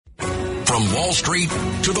From Wall Street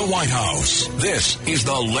to the White House, this is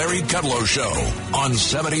the Larry Kudlow Show on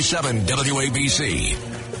 77 WABC.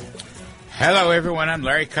 Hello, everyone. I'm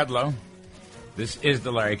Larry Kudlow. This is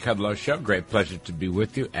the Larry Kudlow Show. Great pleasure to be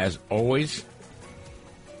with you, as always.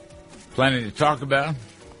 Plenty to talk about.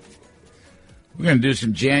 We're going to do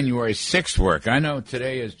some January 6th work. I know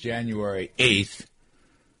today is January 8th,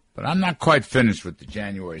 but I'm not quite finished with the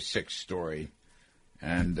January 6th story.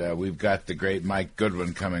 And we've got the great Mike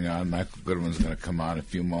Goodwin coming on. Michael Goodwin's going to come on in a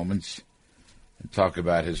few moments and talk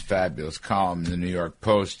about his fabulous column in the New York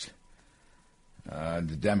Post,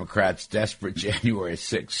 the Democrats' desperate January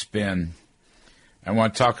 6th spin. I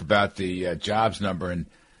want to talk about the jobs number and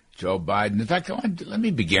Joe Biden. In fact, let me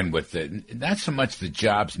begin with it. Not so much the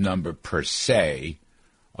jobs number per se,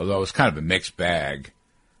 although it's kind of a mixed bag.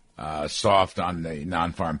 Soft on the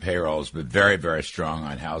non-farm payrolls, but very, very strong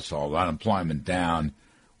on household. Unemployment down,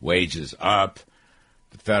 wages up.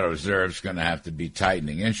 The Federal Reserve's going to have to be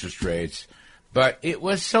tightening interest rates. But it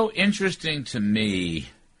was so interesting to me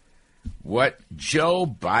what Joe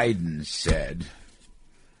Biden said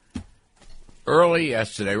early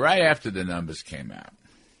yesterday, right after the numbers came out.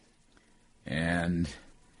 And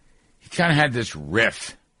he kind of had this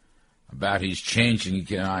riff about he's changing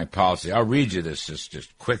economic policy. I'll read you this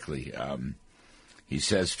just quickly. He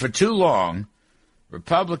says, for too long,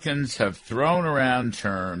 Republicans have thrown around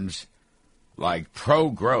terms like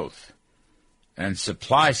pro-growth and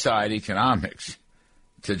supply-side economics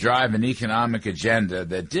to drive an economic agenda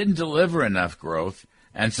that didn't deliver enough growth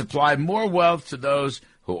and supplied more wealth to those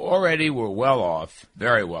who already were well off,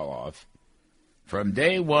 very well off. From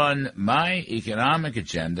day one, my economic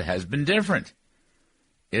agenda has been different.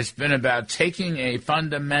 It's been about taking a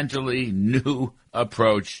fundamentally new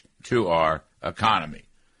approach to our economy.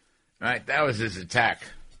 Right? That was his attack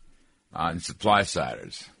on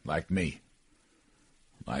supply-siders like me,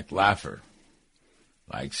 like Laffer,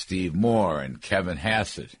 like Steve Moore and Kevin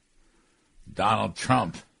Hassett, Donald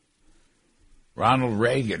Trump, Ronald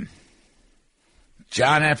Reagan,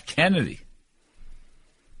 John F. Kennedy,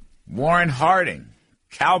 Warren Harding,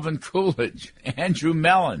 Calvin Coolidge, Andrew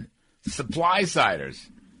Mellon, supply-siders.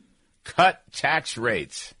 Cut tax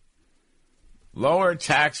rates. Lower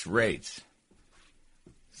tax rates.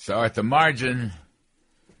 So at the margin,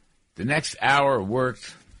 the next hour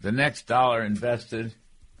worked, the next dollar invested,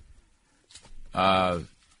 it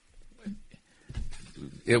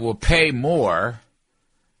will pay more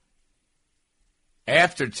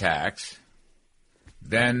after tax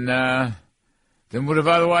than would have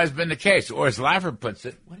otherwise been the case. Or as Laffer puts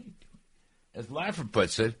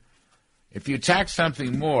it, if you tax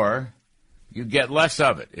something more, you get less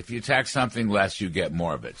of it. If you tax something less, you get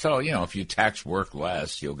more of it. So, if you tax work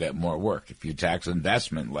less, you'll get more work. If you tax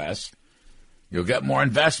investment less, you'll get more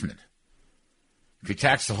investment. If you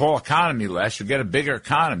tax the whole economy less, you'll get a bigger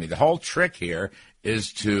economy. The whole trick here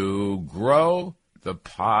is to grow the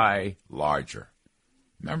pie larger.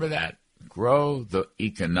 Remember that? Grow the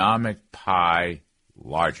economic pie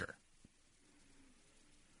larger.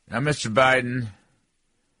 Now, Mr. Biden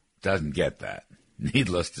doesn't get that,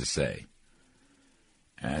 needless to say.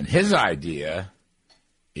 And his idea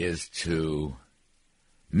is to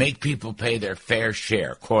make people pay their fair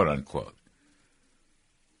share, quote unquote.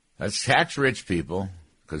 Let's tax rich people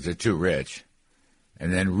because they're too rich,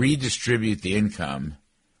 and then redistribute the income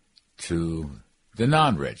to the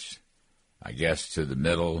non-rich, I guess to the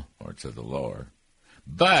middle or to the lower.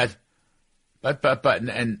 But,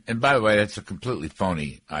 and by the way, that's a completely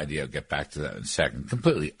phony idea. I'll get back to that in a second.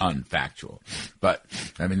 Completely unfactual. But,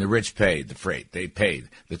 the rich paid the freight. They paid.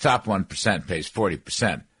 The top 1% pays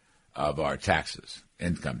 40% of our taxes,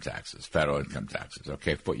 income taxes, federal income taxes.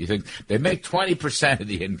 Okay, but you think they make 20% of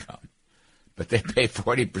the income, but they pay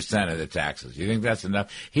 40% of the taxes. You think that's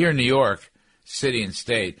enough? Here in New York, city and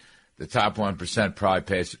state, the top 1% probably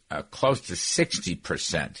pays close to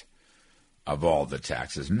 60% of all the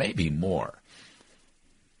taxes, maybe more,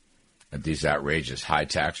 at these outrageous high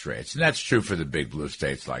tax rates. And that's true for the big blue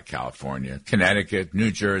states like California, Connecticut,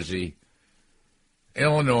 New Jersey,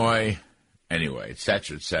 Illinois, anyway, et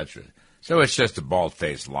cetera, et cetera. So it's just a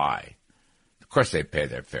bald-faced lie. Of course they pay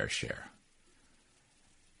their fair share.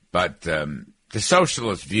 But the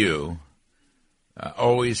socialist view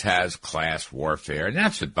always has class warfare, and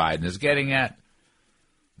that's what Biden is getting at.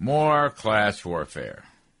 More class warfare.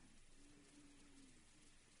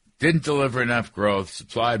 Didn't deliver enough growth,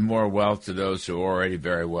 supplied more wealth to those who are already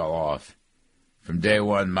very well off. From day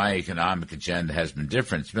one, my economic agenda has been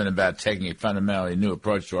different. It's been about taking a fundamentally new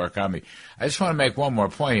approach to our economy. I just want to make one more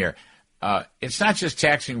point here. It's not just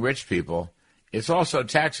taxing rich people. It's also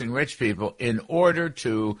taxing rich people in order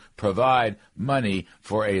to provide money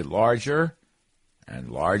for a larger and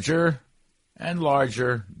larger and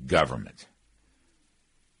larger government.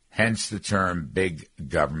 Hence the term big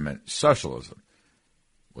government socialism,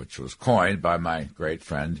 which was coined by my great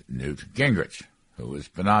friend Newt Gingrich, who has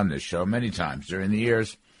been on this show many times during the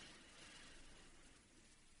years.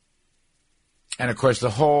 And, of course, the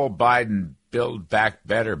whole Biden Build Back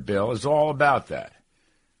Better bill is all about that.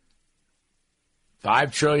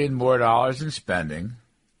 $5 trillion more dollars in spending.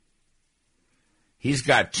 He's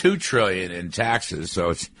got $2 trillion in taxes,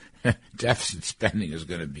 so it's deficit spending is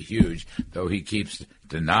going to be huge, though he keeps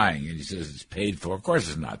denying it. He says it's paid for. Of course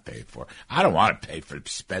it's not paid for. I don't want to pay for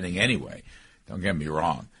spending anyway. Don't get me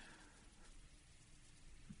wrong.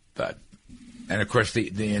 But, and of course,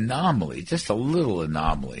 the anomaly, just a little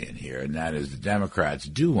anomaly in here, and that is the Democrats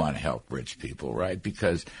do want to help rich people, right?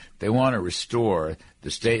 Because they want to restore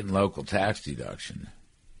the state and local tax deduction,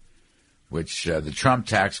 which the Trump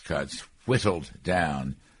tax cuts whittled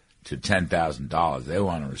down to $10,000. They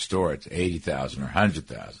want to restore it to $80,000 or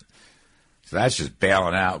 $100,000. So that's just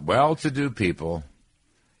bailing out well-to-do people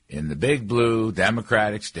in the big blue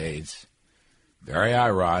Democratic states. Very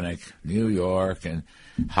ironic, New York and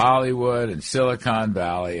Hollywood and Silicon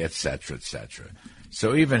Valley, et cetera, et cetera.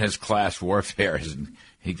 So even his class warfare,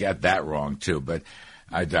 he got that wrong too. But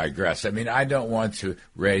I digress. I mean, I don't want to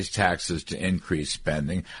raise taxes to increase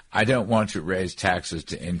spending. I don't want to raise taxes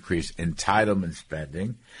to increase entitlement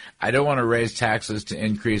spending. I don't want to raise taxes to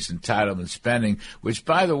increase entitlement spending, which,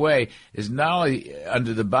 by the way, is not only,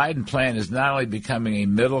 under the Biden plan, is not only becoming a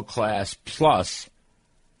middle class plus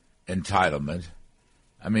entitlement.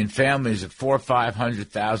 I mean, families of $400,000 or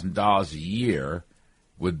 $500,000 a year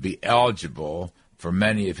would be eligible for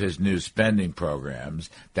many of his new spending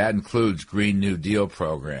programs. That includes Green New Deal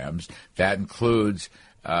programs. That includes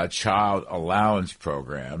child allowance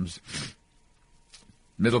programs,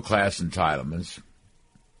 middle-class entitlements.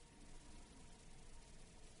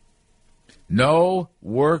 No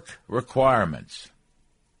work requirements.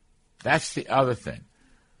 That's the other thing.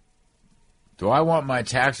 Do I want my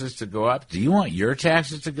taxes to go up? Do you want your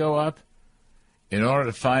taxes to go up in order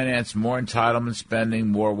to finance more entitlement spending,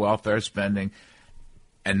 more welfare spending,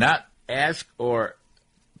 and not ask or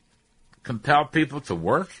compel people to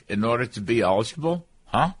work in order to be eligible?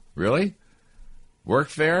 Huh? Really?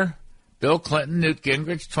 Workfare? Bill Clinton, Newt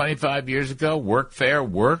Gingrich, 25 years ago, workfare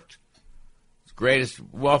worked. It's the greatest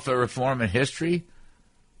welfare reform in history.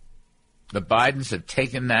 The Bidens have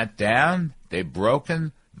taken that down. They've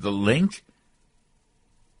broken the link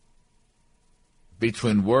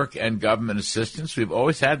between work and government assistance. We've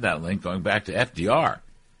always had that link going back to FDR.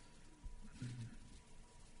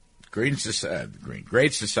 Great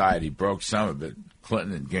Society broke some of it.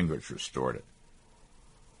 Clinton and Gingrich restored it.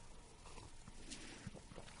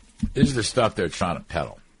 This is the stuff they're trying to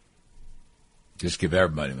peddle. Just give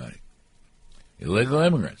everybody money. Illegal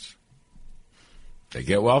immigrants, they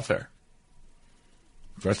get welfare.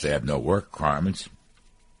 First, they have no work requirements.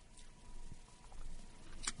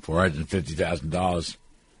 $450,000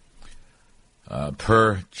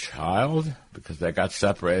 per child because they got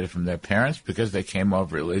separated from their parents because they came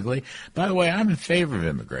over illegally. By the way, I'm in favor of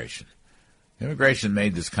immigration. Immigration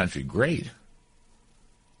made this country great.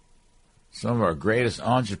 Some of our greatest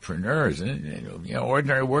entrepreneurs and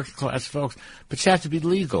ordinary working class folks, but you have to be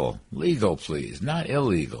legal. Legal, please, not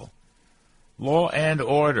illegal. Law and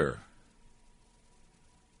order,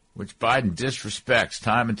 which Biden disrespects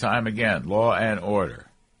time and time again. Law and order.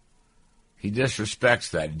 He disrespects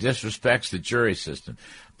that. He disrespects the jury system.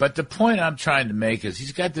 But the point I'm trying to make is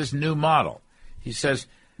he's got this new model. He says,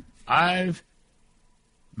 my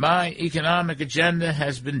economic agenda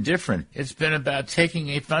has been different. It's been about taking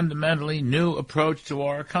a fundamentally new approach to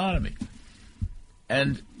our economy.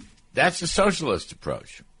 And that's a socialist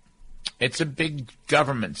approach. It's a big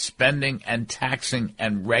government spending and taxing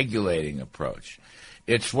and regulating approach.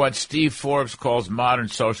 It's what Steve Forbes calls modern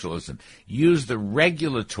socialism. Use the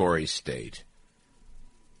regulatory state,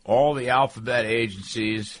 all the alphabet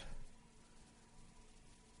agencies,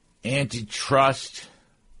 antitrust,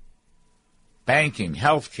 banking,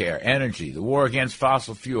 healthcare, energy, the war against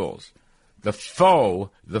fossil fuels, the faux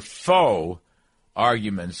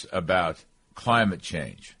arguments about climate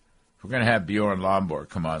change. We're going to have Bjorn Lomborg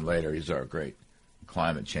come on later. He's our great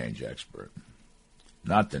climate change expert.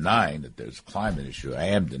 Not denying that there's a climate issue. I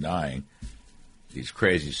am denying these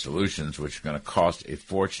crazy solutions which are going to cost a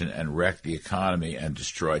fortune and wreck the economy and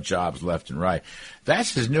destroy jobs left and right.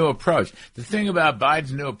 That's his new approach. The thing about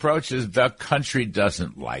Biden's new approach is the country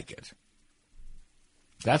doesn't like it.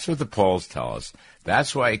 That's what the polls tell us.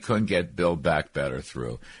 That's why he couldn't get Build Back Better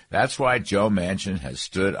through. That's why Joe Manchin has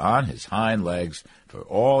stood on his hind legs for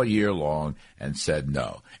all year long and said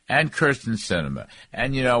no. And Kyrsten Sinema.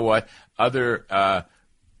 And you know what? Other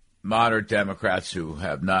moderate Democrats who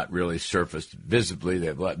have not really surfaced visibly,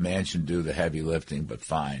 they've let Manchin do the heavy lifting, but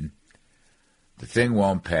fine. The thing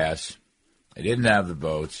won't pass. They didn't have the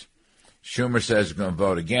votes. Schumer says he's going to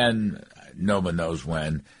vote again. Nobody knows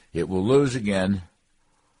when. It will lose again.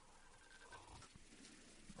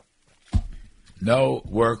 No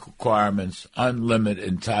work requirements, unlimited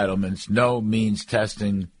entitlements, no means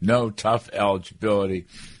testing, no tough eligibility.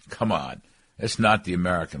 Come on. It's not the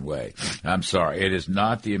American way. I'm sorry. It is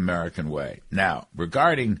not the American way. Now,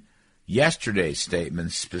 regarding yesterday's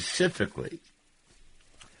statement specifically,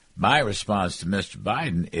 my response to Mr.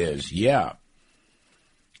 Biden is, yeah,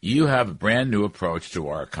 you have a brand new approach to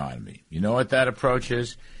our economy. You know what that approach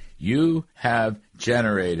is? You have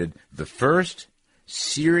generated the first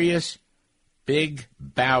serious big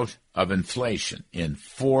bout of inflation in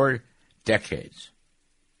 4 decades.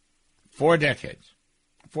 4 decades.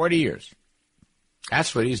 40 years.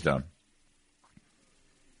 That's what he's done.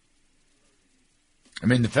 I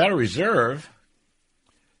mean, the Federal Reserve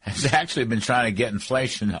has actually been trying to get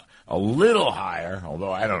inflation a little higher,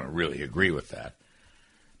 although I don't really agree with that.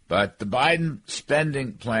 But the Biden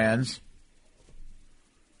spending plans,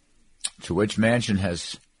 to which Manchin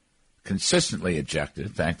has consistently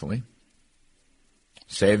objected, thankfully,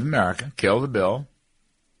 Save America, kill the bill.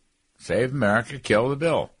 Save America, kill the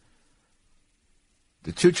bill.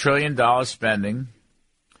 The $2 trillion spending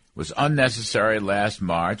was unnecessary last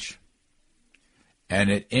March, and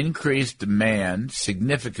it increased demand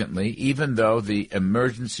significantly, even though the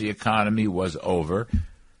emergency economy was over.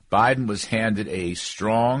 Biden was handed a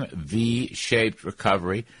strong V-shaped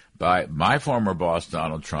recovery by my former boss,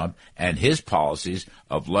 Donald Trump, and his policies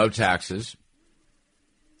of low taxes,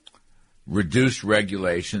 reduced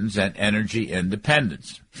regulations, and energy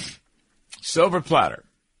independence. Silver platter.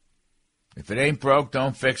 If it ain't broke,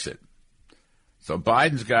 don't fix it. So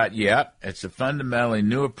Biden's got, it's a fundamentally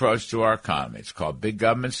new approach to our economy. It's called big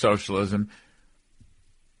government socialism.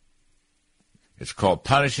 It's called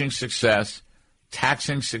punishing success,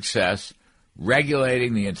 taxing success,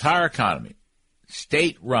 regulating the entire economy.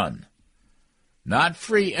 State-run. Not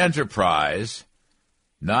free enterprise,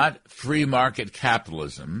 not free market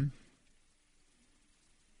capitalism,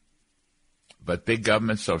 but big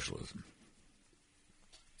government socialism.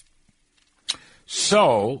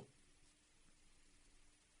 So,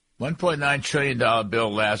 $1.9 trillion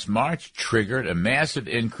bill last March triggered a massive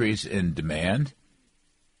increase in demand.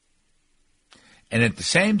 And at the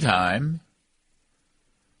same time,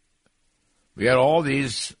 we had all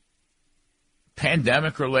these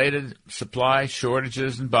pandemic-related supply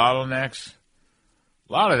shortages and bottlenecks.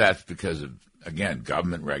 A lot of that's because of, again,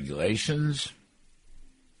 government regulations,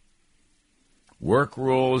 work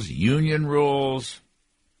rules, union rules,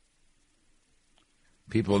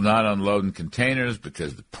 people not unloading containers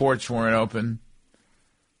because the ports weren't open.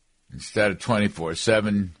 Instead of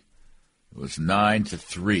 24/7, it was 9 to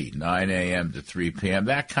 3, 9 a.m. to 3 p.m.,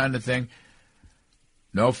 that kind of thing.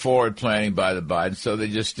 No forward planning by the Biden, so they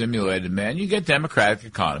just stimulated demand. You get Democratic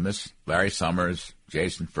economists, Larry Summers,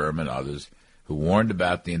 Jason Furman, others, who warned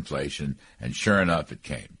about the inflation, and sure enough, it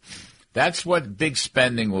came. That's what big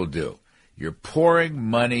spending will do. You're pouring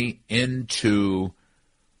money into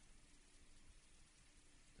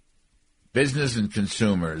business and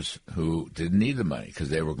consumers who didn't need the money because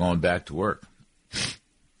they were going back to work.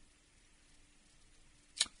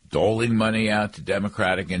 Doling money out to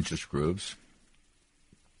Democratic interest groups.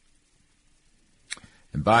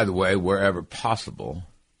 And by the way, wherever possible,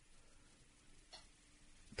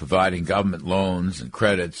 providing government loans and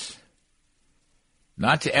credits,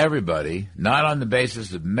 not to everybody, not on the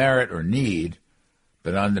basis of merit or need,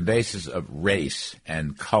 but on the basis of race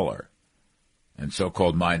and color and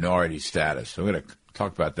so-called minority status. So we're going to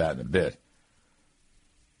talk about that in a bit.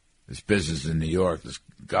 This business in New York, this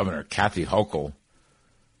Governor Kathy Hochul,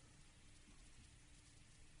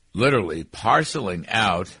 literally parceling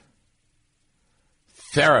out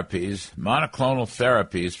therapies, monoclonal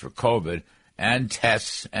therapies for COVID and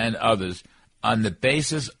tests and others on the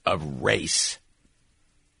basis of race.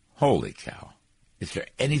 Holy cow. Is there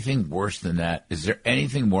anything worse than that? Is there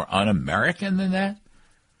anything more un-American than that?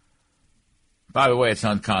 By the way, it's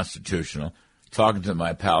unconstitutional. Talking to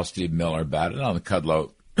my pal Steve Miller about it on the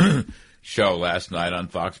Kudlow show last night on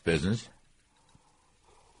Fox Business.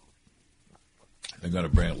 They're going to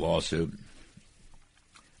bring a lawsuit.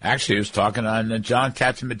 Actually, he was talking on John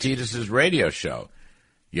Katzimatidis' radio show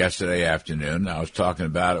yesterday afternoon. I was talking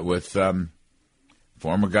about it with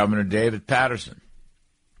former Governor David Patterson,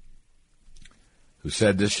 who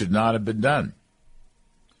said this should not have been done.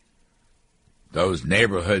 Those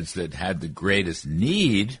neighborhoods that had the greatest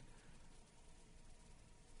need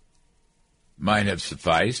might have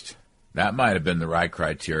sufficed. That might have been the right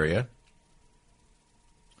criteria.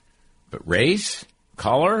 But race?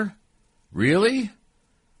 Color? Really?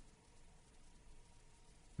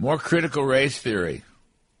 More critical race theory.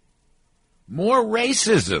 More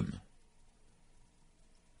racism.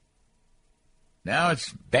 Now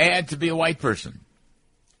it's bad to be a white person.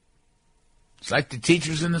 It's like the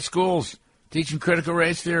teachers in the schools teaching critical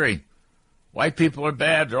race theory. White people are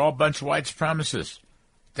bad. They're all a bunch of white supremacists.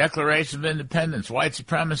 Declaration of Independence, white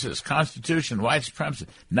supremacists. Constitution, white supremacists.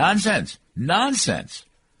 Nonsense. Nonsense.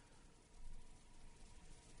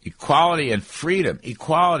 Equality and freedom.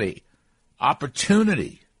 Equality.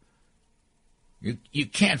 Opportunity. You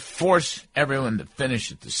can't force everyone to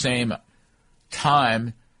finish at the same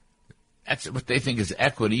time. That's what they think is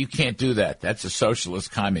equity. You can't do that. That's a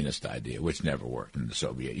socialist communist idea, which never worked in the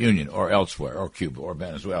Soviet Union or elsewhere, or Cuba or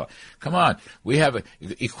Venezuela. Come on. We have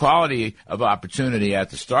equality of opportunity at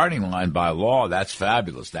the starting line by law. That's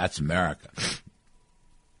fabulous. That's America.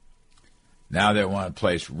 Now they want to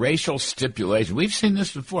place racial stipulation. We've seen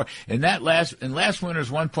this before. In last winter's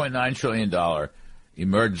 $1.9 trillion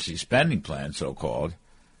emergency spending plan, so-called,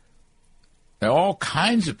 there are all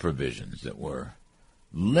kinds of provisions that were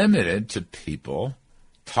limited to people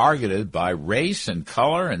targeted by race and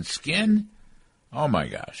color and skin. Oh, my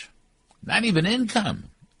gosh. Not even income.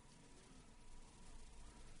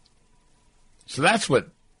 So that's what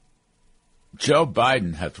Joe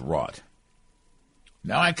Biden hath wrought.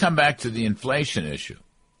 Now I come back to the inflation issue.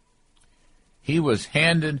 He was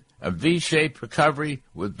handed a V-shaped recovery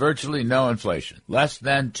with virtually no inflation, less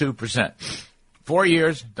than 2%. 4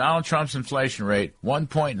 years, Donald Trump's inflation rate,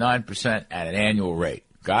 1.9% at an annual rate.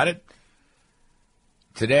 Got it?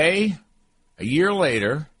 Today, a year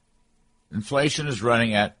later, inflation is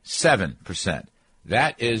running at 7%.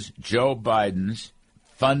 That is Joe Biden's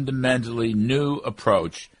fundamentally new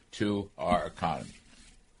approach to our economy.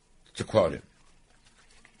 To quote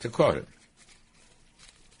him.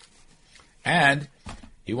 And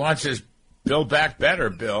he wants his Build Back Better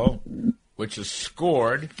bill, which is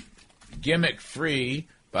scored gimmick-free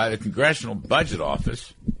by the Congressional Budget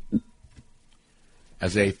Office,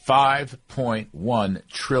 as a $5.1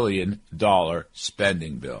 trillion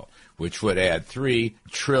spending bill, which would add $3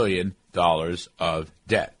 trillion of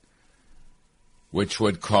debt, which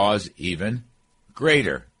would cause even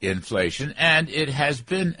greater inflation. And it has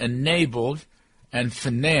been enabled and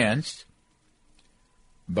financed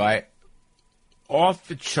by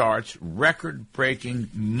off-the-charts, record-breaking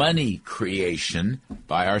money creation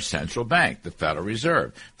by our central bank, the Federal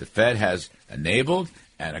Reserve. The Fed has enabled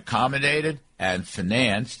and accommodated and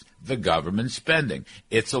financed the government spending.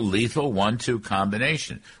 It's a lethal 1-2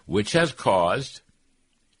 combination, which has caused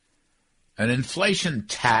an inflation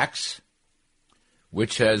tax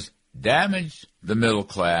which has damaged the middle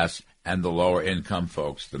class and the lower income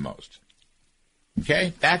folks the most.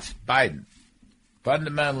 Okay? That's Biden.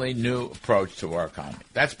 Fundamentally new approach to our economy.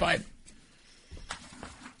 That's Biden.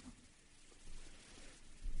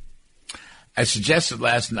 I suggested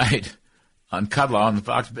last night on Kudlow, on the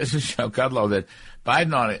Fox Business Show, Kudlow, that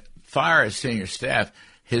Biden ought to fire his senior staff.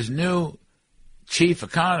 His new chief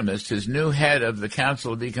economist, his new head of the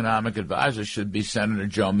Council of Economic Advisors should be Senator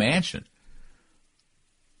Joe Manchin,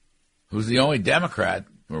 who's the only Democrat,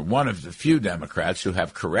 or one of the few Democrats, who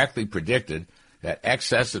have correctly predicted that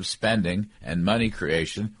excessive spending and money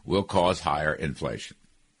creation will cause higher inflation,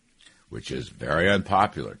 which is very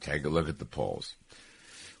unpopular. Take a look at the polls.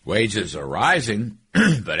 Wages are rising,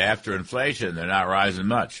 but after inflation, they're not rising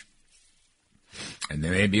much. And they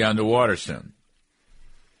may be underwater soon.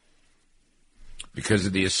 Because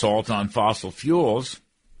of the assault on fossil fuels,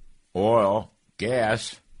 oil,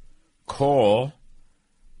 gas, coal,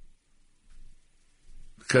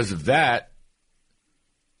 because of that,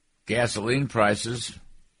 gasoline prices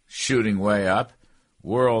shooting way up,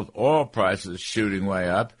 world oil prices shooting way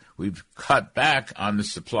up. We've cut back on the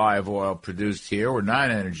supply of oil produced here. We're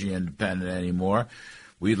not energy independent anymore.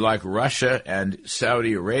 We'd like Russia and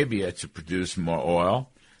Saudi Arabia to produce more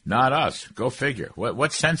oil, not us. Go figure.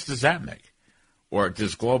 What sense does that make? Or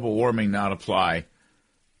does global warming not apply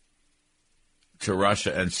to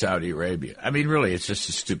Russia and Saudi Arabia? I mean, really, it's just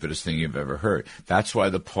the stupidest thing you've ever heard. That's why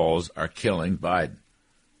the polls are killing Biden.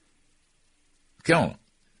 Killing him.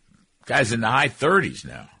 Guy's in the high 30s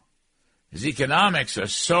now. His economics are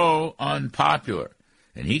so unpopular.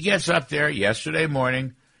 And he gets up there yesterday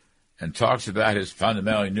morning and talks about his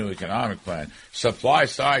fundamentally new economic plan.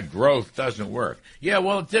 Supply-side growth doesn't work. Yeah,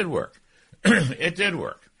 well, it did work. It did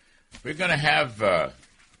work. We're going to have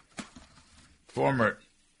former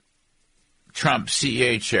Trump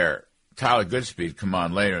CEA chair Tyler Goodspeed come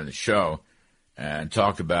on later in the show and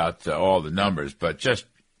talk about all the numbers. But just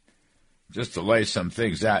to lay some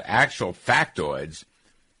things out, actual factoids,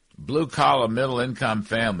 blue-collar, middle-income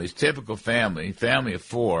families, typical family of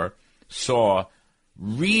four, saw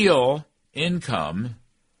real income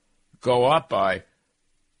go up by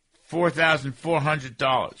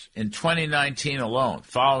 $4,400 in 2019 alone,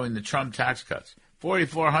 following the Trump tax cuts.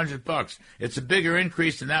 $4,400. It's a bigger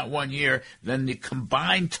increase in that 1 year than the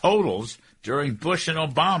combined totals during Bush and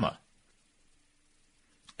Obama.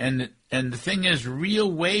 And the thing is,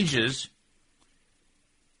 real wages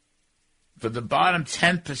for the bottom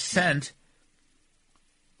 10%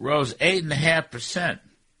 rose 8.5%.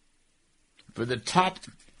 For the top,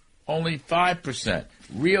 only 5%.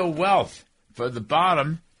 Real wealth for the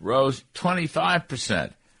bottom rose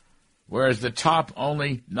 25%, whereas the top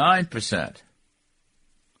only 9%.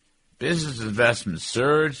 Business investment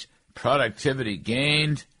surged, productivity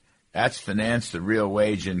gained. That's financed the real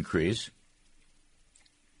wage increase.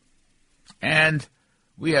 And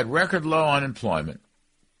we had record low unemployment.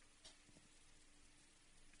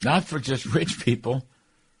 Not for just rich people.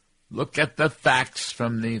 Look at the facts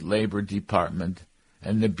from the Labor Department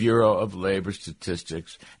and the Bureau of Labor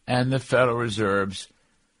Statistics and the Federal Reserve's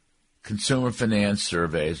consumer finance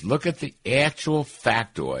surveys. Look at the actual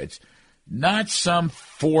factoids, not some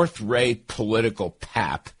fourth-rate political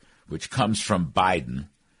pap which comes from Biden.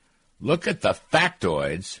 Look at the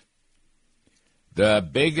factoids. The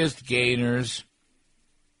biggest gainers,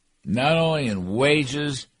 not only in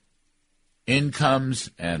wages, incomes,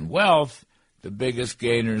 and wealth, the biggest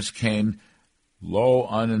gainers came low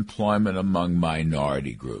unemployment among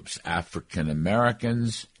minority groups, African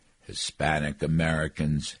Americans, Hispanic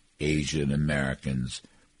Americans, Asian Americans,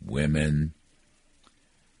 women,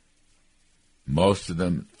 most of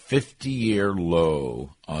them 50-year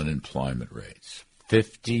low unemployment rates.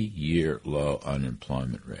 50-year low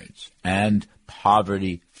unemployment rates. And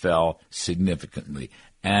poverty fell significantly.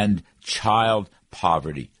 And child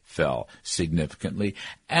poverty fell significantly.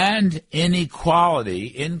 And inequality,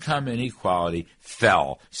 income inequality,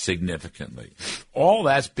 fell significantly. All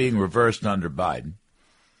that's being reversed under Biden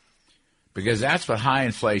because that's what high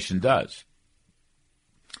inflation does.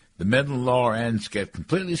 The middle and lower ends get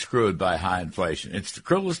completely screwed by high inflation. It's the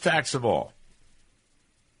cruelest tax of all.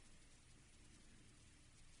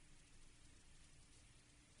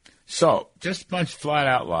 So, just a bunch of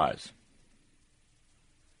flat-out lies.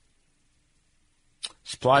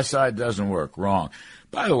 Supply side doesn't work. Wrong.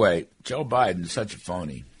 By the way, Joe Biden is such a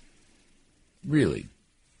phony. Really.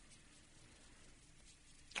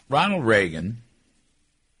 Ronald Reagan,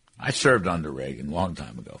 I served under Reagan a long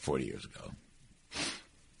time ago, 40 years ago.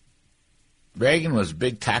 Reagan was a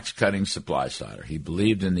big tax-cutting supply-sider. He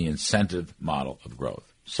believed in the incentive model of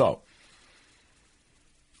growth. So,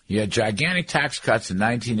 he had gigantic tax cuts in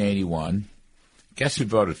 1981. Guess who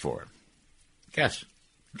voted for it? Guess.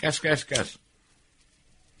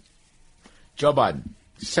 Joe Biden.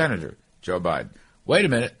 Senator Joe Biden. Wait a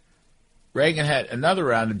minute. Reagan had another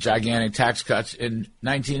round of gigantic tax cuts in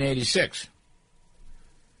 1986.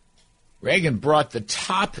 Reagan brought the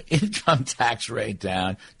top income tax rate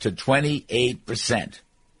down to 28%.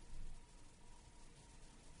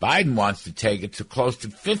 Biden wants to take it to close to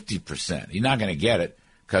 50%. He's not going to get it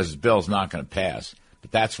because his bill's not going to pass,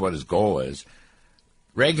 but that's what his goal is.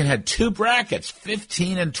 Reagan had two brackets,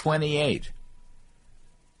 15 and 28.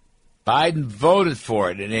 Biden voted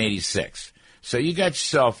for it in 86. So you got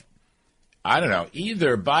yourself, I don't know,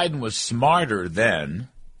 either Biden was smarter then,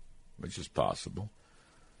 which is possible,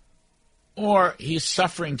 or he's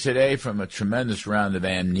suffering today from a tremendous round of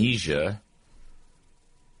amnesia,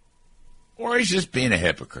 or he's just being a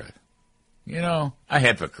hypocrite. You know, a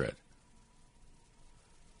hypocrite.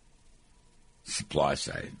 Supply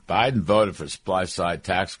side. Biden voted for supply side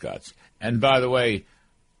tax cuts. And by the way,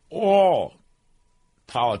 all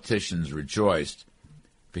politicians rejoiced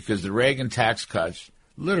because the Reagan tax cuts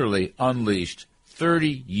literally unleashed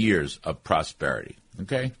 30 years of prosperity.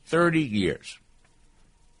 Okay? 30 years.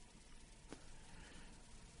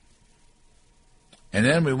 And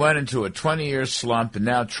then we went into a 20-year slump, and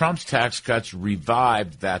now Trump's tax cuts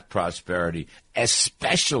revived that prosperity,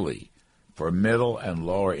 especially for middle and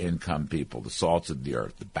lower income people, the salts of the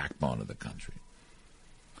earth, the backbone of the country.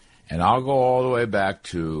 And I'll go all the way back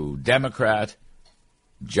to Democrat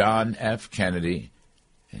John F. Kennedy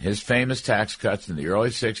and his famous tax cuts in the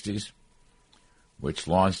early 60s, which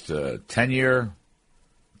launched a 10-year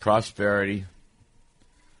prosperity.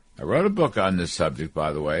 I wrote a book on this subject,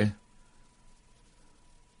 by the way.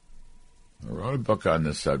 I wrote a book on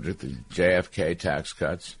this subject, the JFK tax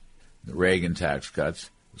cuts, the Reagan tax cuts.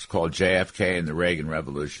 It was called JFK and the Reagan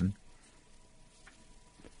Revolution.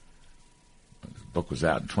 The book was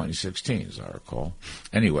out in 2016, as I recall.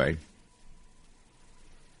 Anyway,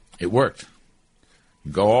 it worked.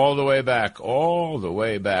 You go all the way back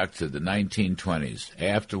to the 1920s,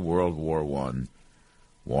 after World War I.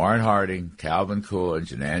 Warren Harding, Calvin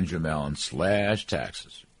Coolidge, and Andrew Mellon slashed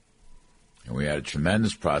taxes. And we had a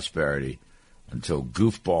tremendous prosperity until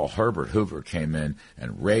goofball Herbert Hoover came in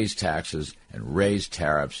and raised taxes and raised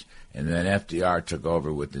tariffs, and then FDR took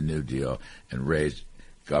over with the New Deal and raised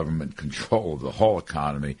government control of the whole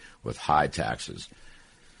economy with high taxes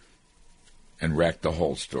and wrecked the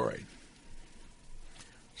whole story.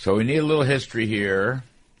 So we need a little history here.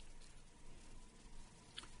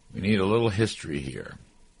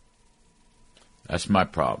 That's my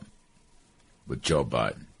problem with Joe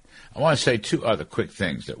Biden. I want to say two other quick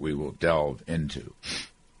things that we will delve into.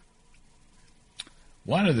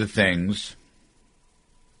 One of the things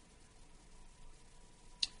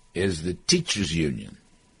is the teachers' union.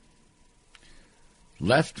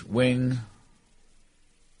 Left-wing,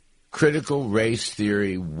 critical race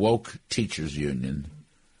theory, woke teachers' union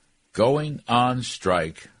going on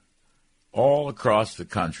strike all across the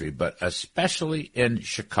country, but especially in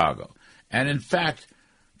Chicago. And in fact,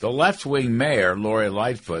 the left-wing mayor, Lori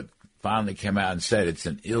Lightfoot, finally came out and said it's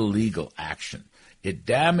an illegal action. It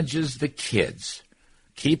damages the kids,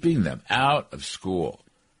 keeping them out of school.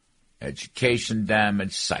 Education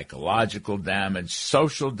damage, psychological damage,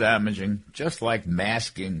 social damaging, just like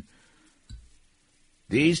masking.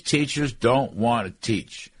 These teachers don't want to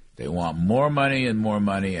teach. They want more money,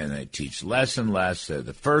 and they teach less and less. They're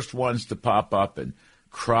the first ones to pop up and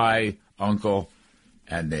cry, uncle,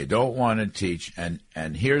 and they don't want to teach. And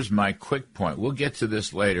here's my quick point. We'll get to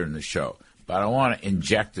this later in the show, but I want to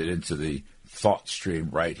inject it into the thought stream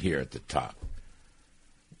right here at the top.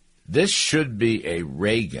 This should be a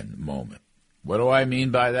Reagan moment. What do I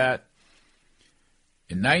mean by that?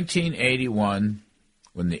 In 1981,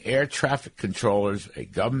 when the air traffic controllers, a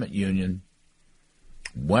government union,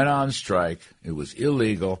 went on strike, it was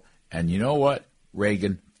illegal, and you know what?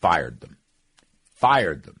 Reagan fired them,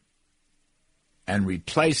 and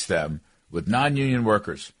replaced them with non-union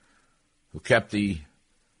workers who kept the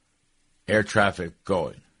air traffic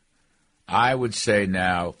going. I would say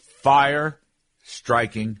now, fire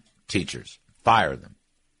striking teachers. Fire them.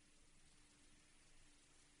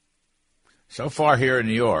 So far here in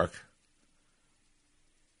New York,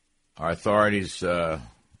 our authorities are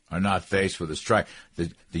not faced with a strike. The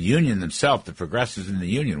union themselves, the progressives in the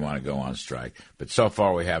union, want to go on strike, but so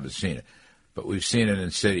far we haven't seen it. But we've seen it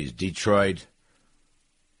in cities, Detroit,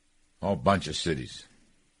 a whole bunch of cities.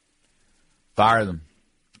 Fire them.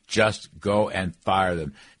 Just go and fire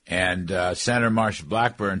them. And Senator Marsha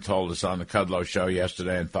Blackburn told us on the Kudlow show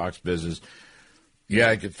yesterday on Fox Business,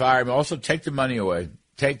 yeah, you could fire them. Also, take the money away.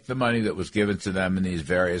 Take the money that was given to them in these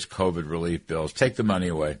various COVID relief bills. Take the money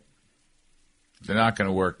away. If they're not going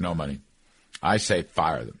to work, no money. I say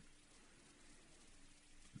fire them.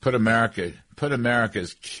 Put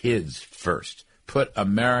America's kids first. Put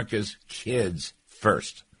America's kids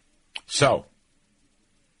first. So,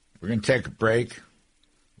 we're going to take a break,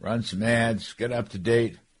 run some ads, get up to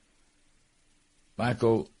date.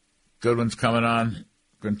 Michael Goodwin's coming on.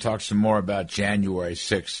 We're going to talk some more about January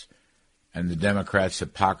 6th and the Democrats'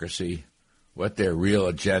 hypocrisy, what their real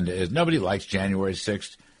agenda is. Nobody likes January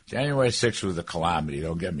 6th. January 6th was a calamity.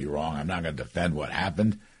 Don't get me wrong. I'm not going to defend what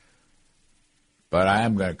happened. But I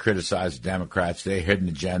am going to criticize the Democrats. They hidden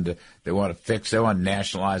agenda. They want to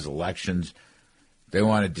nationalize elections. They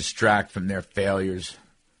want to distract from their failures.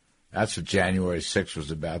 That's what January 6th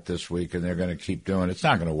was about this week, and they're going to keep doing it. It's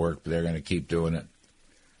not going to work, but they're going to keep doing it.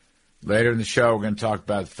 Later in the show, we're going to talk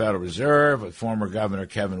about the Federal Reserve with former Governor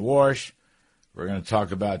Kevin Warsh. We're going to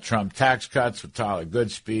talk about Trump tax cuts with Tyler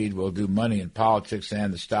Goodspeed. We'll do money in politics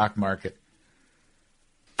and the stock market.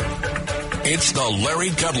 It's the Larry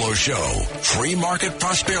Kudlow Show. Free market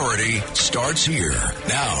prosperity starts here.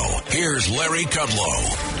 Now, here's Larry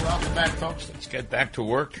Kudlow. Welcome back, folks. Let's get back to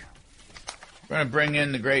work. We're going to bring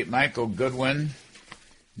in the great Michael Goodwin,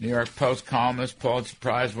 New York Post columnist, Pulitzer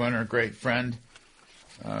Prize winner, great friend.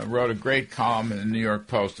 Wrote a great column in the New York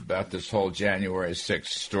Post about this whole January 6th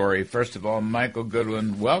story. First of all, Michael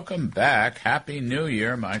Goodwin, welcome back. Happy New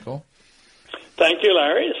Year, Michael. Thank you,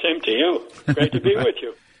 Larry. Same to you. Great to be with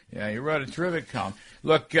you. Yeah, you wrote a terrific column.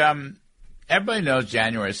 Look, everybody knows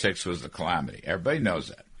January 6th was the calamity. Everybody knows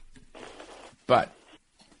that. But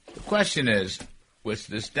the question is, with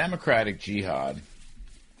this Democratic jihad,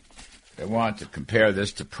 they want to compare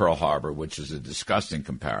this to Pearl Harbor, which is a disgusting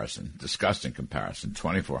comparison.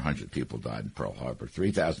 2,400 people died in Pearl Harbor.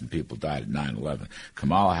 3,000 people died at 9/11.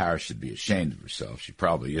 Kamala Harris should be ashamed of herself. She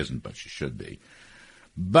probably isn't, but she should be.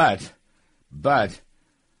 But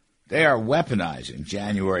they are weaponizing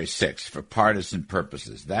January 6th for partisan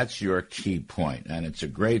purposes. That's your key point, and it's a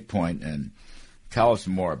great point. And tell us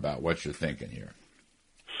more about what you're thinking here.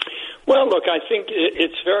 Well, look, I think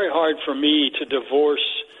it's very hard for me to divorce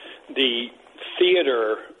the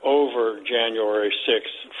theater over January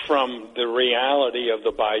 6th from the reality of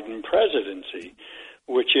the Biden presidency,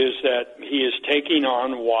 which is that he is taking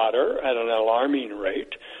on water at an alarming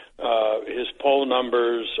rate. His poll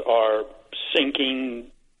numbers are sinking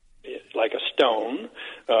like a stone,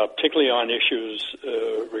 particularly on issues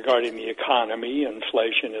regarding the economy,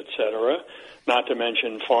 inflation, et cetera, not to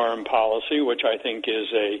mention foreign policy, which I think is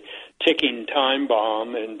a ticking time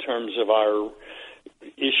bomb in terms of our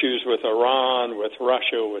issues with Iran, with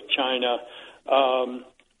Russia, with China.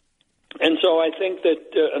 And so I think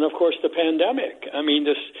that, and of course the pandemic, I mean,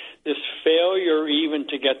 this failure even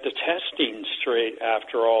to get the testing straight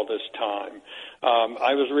after all this time.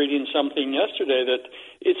 I was reading something yesterday that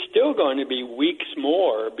it's still going to be weeks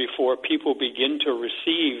more before people begin to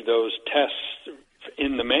receive those tests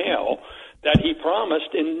in the mail that he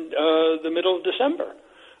promised in the middle of December.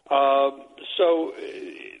 So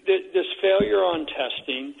this failure on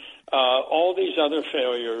testing, all these other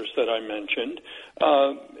failures that I mentioned,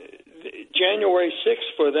 January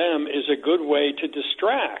 6th for them is a good way to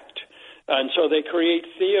distract. And so they create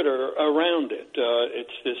theater around it.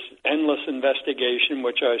 It's this endless investigation,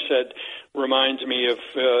 which I said reminds me of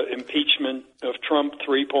impeachment of Trump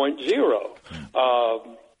 3.0.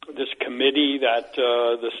 This committee that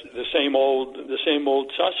the same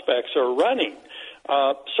old suspects are running.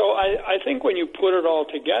 So I think when you put it all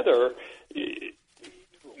together,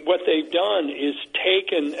 what they've done is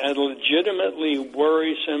taken a legitimately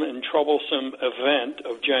worrisome and troublesome event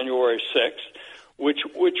of January 6th, which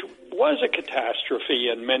was a catastrophe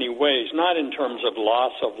in many ways, not in terms of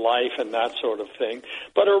loss of life and that sort of thing,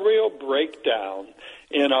 but a real breakdown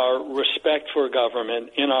in our respect for government,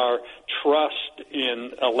 in our trust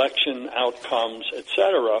in election outcomes, et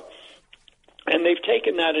cetera. And they've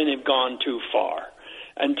taken that and they've gone too far.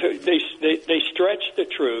 And they stretch the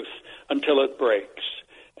truth until it breaks.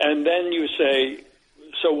 And then you say,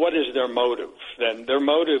 so what is their motive? Then their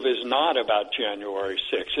motive is not about January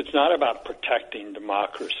 6th. It's not about protecting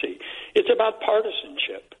democracy. It's about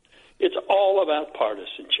partisanship. It's all about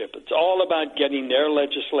partisanship. It's all about getting their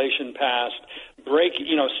legislation passed,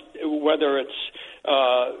 whether it's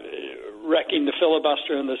wrecking the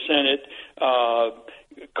filibuster in the Senate,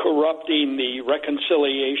 corrupting the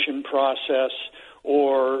reconciliation process,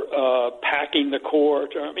 or packing the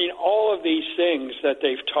court. I mean, all of these things that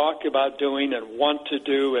they've talked about doing and want to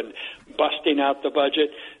do and busting out the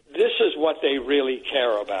budget, this is what they really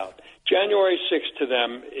care about. January 6th to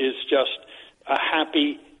them is just a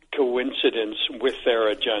happy coincidence with their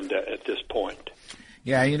agenda at this point.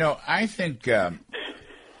 Yeah, I think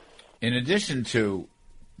in addition to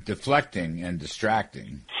deflecting and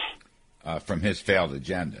distracting from his failed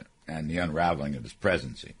agenda and the unraveling of his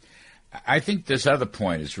presidency, I think this other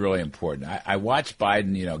point is really important. I watched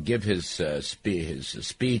Biden, give his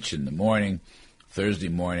speech in the morning, Thursday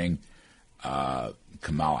morning.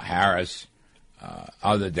 Kamala Harris,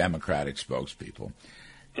 other Democratic spokespeople.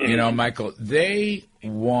 Michael, they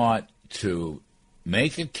want to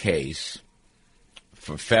make a case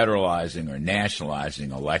for federalizing or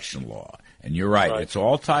nationalizing election law. And you're right. It's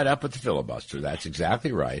all tied up with the filibuster. That's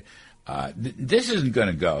exactly right. This isn't going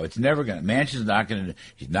to go. It's never going to. Manchin's not going to.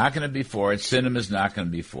 He's not going to be for it. Sinema's not going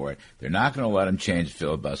to be for it. They're not going to let him change the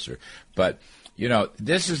filibuster. But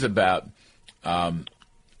this is about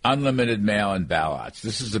unlimited mail-in ballots.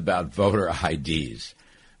 This is about voter IDs.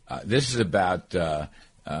 This is about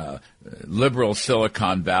liberal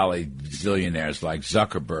Silicon Valley zillionaires like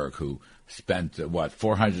Zuckerberg, who spent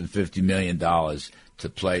 $450 million to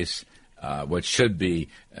place what should be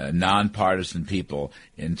nonpartisan people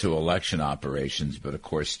into election operations, but of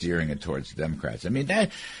course steering it towards the Democrats. I mean,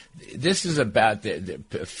 this is about the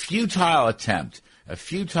futile attempt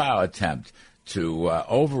to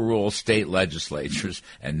overrule state legislatures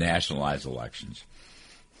and nationalize elections.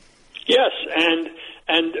 Yes,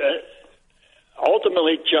 and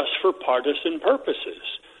ultimately just for partisan purposes,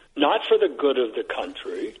 not for the good of the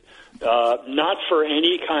country, not for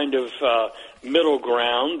any kind of middle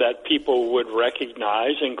ground that people would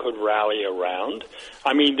recognize and could rally around.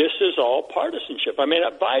 I mean, this is all partisanship. I mean,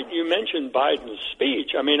 you mentioned Biden's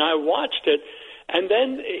speech. I mean, I watched it, and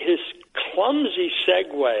then his clumsy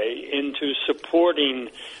segue into supporting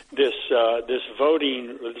this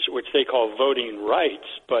voting, which they call voting rights,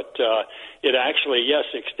 but it actually, yes,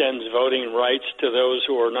 extends voting rights to those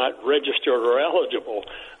who are not registered or eligible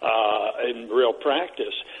in real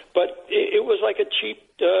practice. But it was like a cheap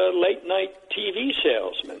late-night TV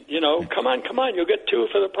salesman. Come on, you'll get two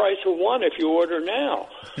for the price of one if you order now.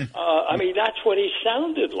 I mean, that's what he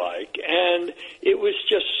sounded like. And it was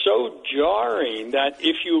just so jarring that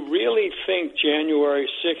if you really think January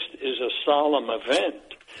 6th is a solemn event,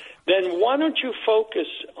 then why don't you focus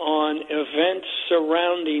on events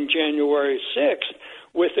surrounding January 6th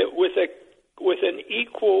with an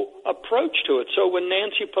equal approach to it? So when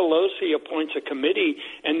Nancy Pelosi appoints a committee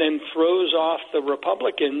and then throws off the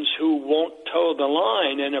Republicans who won't toe the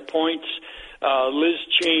line and appoints Liz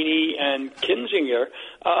Cheney and Kinzinger,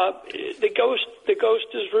 the ghost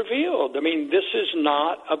is revealed. I mean, this is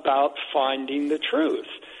not about finding the truth.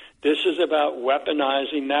 This is about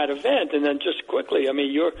weaponizing that event. And then just quickly, I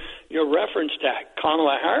mean, your reference to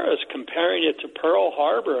Kamala Harris, comparing it to Pearl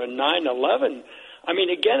Harbor and 9/11, I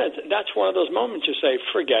mean, again, that's one of those moments you say,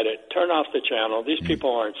 forget it, turn off the channel. These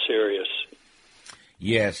people aren't serious.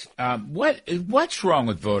 Yes. What's wrong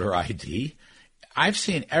with voter ID? I've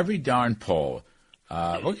seen every darn poll.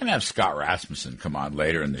 We're going to have Scott Rasmussen come on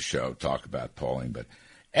later in the show, talk about polling, but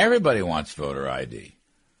everybody wants voter ID.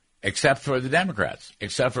 Except for the Democrats,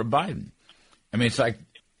 except for Biden. I mean, it's like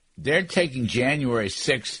they're taking January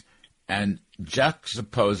 6th and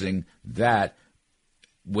juxtaposing that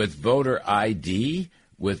with voter ID,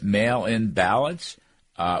 with mail-in ballots,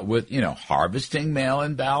 with, harvesting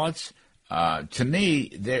mail-in ballots. To me,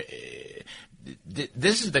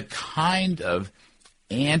 this is the kind of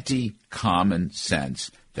anti-common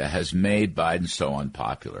sense that has made Biden so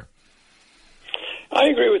unpopular. I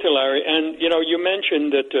agree with you, Larry. And, you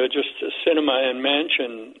mentioned that just Sinema and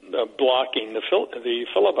Manchin blocking the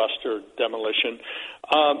filibuster demolition.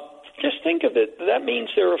 Just think of it. That means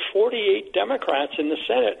there are 48 Democrats in the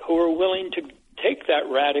Senate who are willing to take that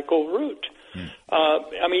radical route.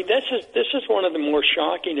 I mean, this is one of the more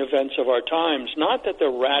shocking events of our times. Not that the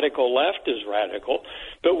radical left is radical,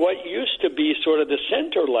 but what used to be sort of the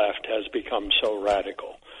center left has become so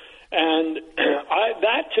radical. And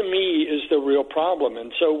that, to me, is the real problem.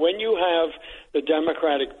 And so when you have the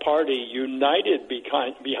Democratic Party united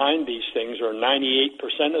behind these things, or 98%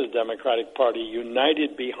 of the Democratic Party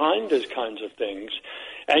united behind those kinds of things,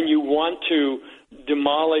 and you want to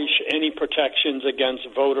demolish any protections against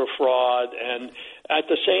voter fraud, and at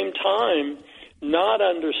the same time not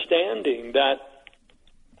understanding that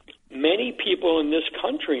many people in this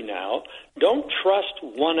country now don't trust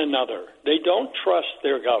one another. They don't trust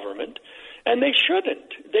their government, and they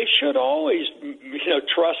shouldn't. They should always,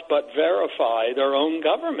 trust but verify their own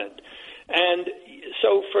government. And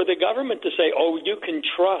so for the government to say, "Oh, you can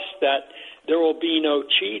trust that there will be no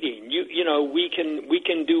cheating. We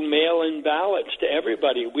can do mail-in ballots to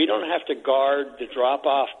everybody. We don't have to guard the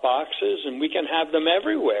drop-off boxes, and we can have them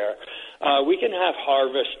everywhere. We can have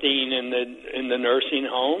harvesting in the nursing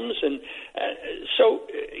homes." And so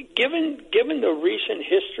given the recent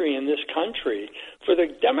history in this country, for the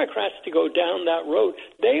Democrats to go down that road,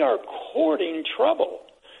 they are courting trouble.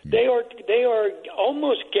 They are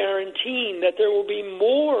almost guaranteeing that there will be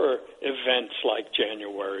more events like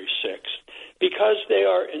January 6th because they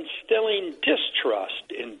are instilling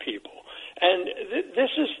distrust in people. And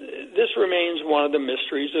this remains one of the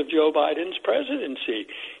mysteries of Joe Biden's presidency.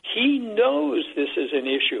 He knows this is an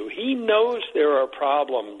issue. He knows there are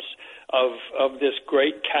problems of this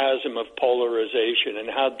great chasm of polarization and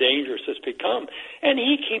how dangerous it's become. And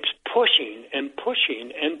he keeps pushing and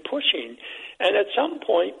pushing and pushing. And at some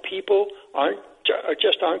point, people aren't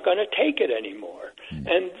going to take it anymore.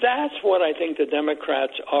 And that's what I think the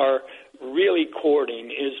Democrats are really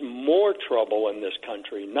courting, is more trouble in this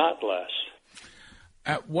country, not less.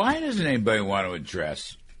 Why doesn't anybody want to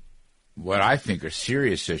address what I think are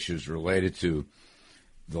serious issues related to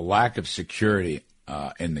the lack of security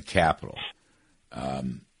in the Capitol? There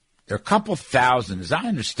are a couple thousand, as I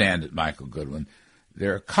understand it, Michael Goodwin,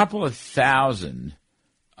 there are a couple of thousand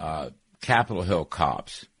Capitol Hill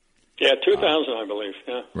cops. Yeah, 2,000, I believe.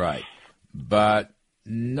 Yeah. Right. But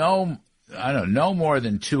no more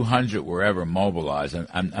than 200 were ever mobilized.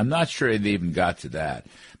 I'm not sure they even got to that.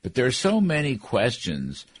 But there are so many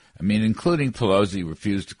questions. I mean, including Pelosi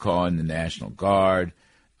refused to call in the National Guard.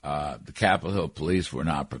 The Capitol Hill police were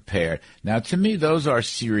not prepared. Now, to me, those are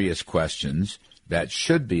serious questions that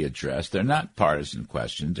should be addressed. They're not partisan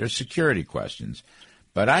questions. They're security questions.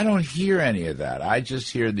 But I don't hear any of that. I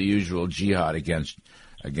just hear the usual jihad against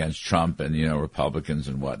Trump and, Republicans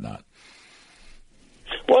and whatnot.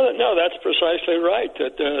 Well, No, that's precisely right.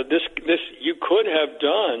 That this you could have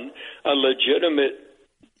done a legitimate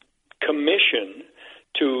commission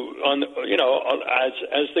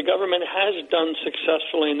as the government has done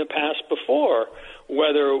successfully in the past before,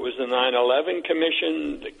 whether it was the 9/11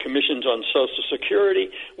 Commission, the commissions on Social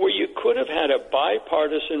Security, where you could have had a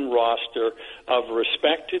bipartisan roster of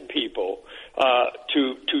respected people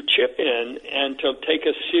to chip in and to take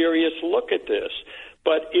a serious look at this.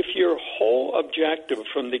 But if your whole objective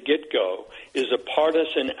from the get-go is a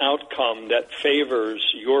partisan outcome that favors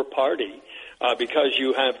your party because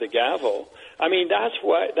you have the gavel, I mean, that's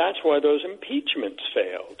why those impeachments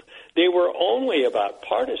failed. They were only about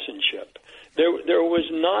partisanship. There was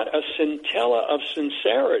not a scintilla of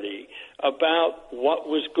sincerity about what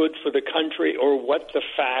was good for the country or what the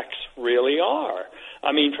facts really are.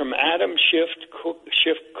 I mean, from Adam Schiff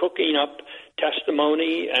cooking up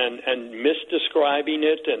testimony and misdescribing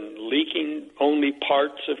it and leaking only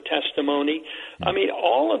parts of testimony. I mean,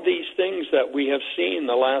 all of these things that we have seen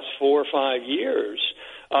the last 4 or 5 years,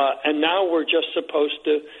 and now we're just supposed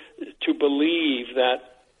to believe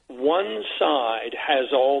that one side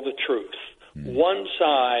has all the truth. One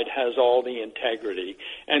side has all the integrity,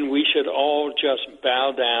 and we should all just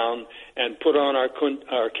bow down and put on our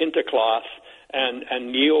kente cloth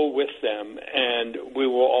and kneel with them, and we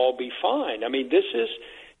will all be fine. I mean, this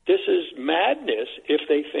is madness if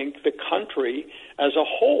they think the country as a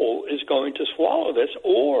whole is going to swallow this,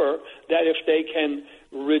 or that if they can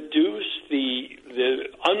reduce the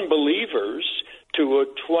unbelievers to a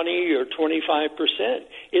 20 or 25%.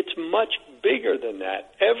 It's much bigger than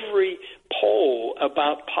that. Every poll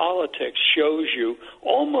about politics shows you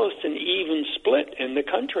almost an even split in the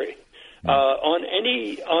country on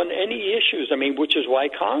any issues. I mean, which is why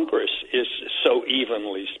Congress is so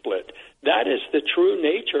evenly split. That is the true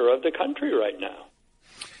nature of the country right now.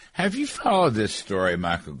 Have you followed this story,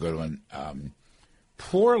 Michael Goodwin?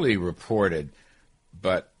 Poorly reported,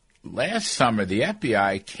 but last summer the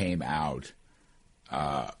FBI came out,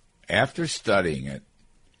 after studying it,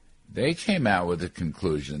 they came out with the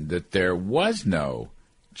conclusion that there was no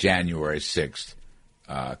January 6th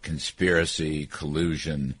conspiracy,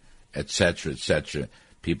 collusion, et cetera,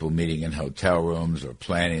 people meeting in hotel rooms or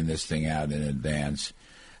planning this thing out in advance.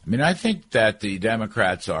 I mean, I think that the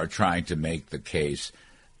Democrats are trying to make the case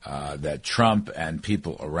that Trump and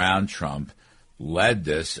people around Trump led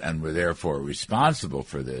this and were therefore responsible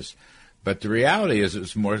for this. But the reality is it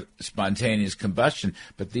was more spontaneous combustion.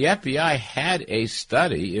 But the FBI had a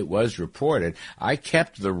study. It was reported. I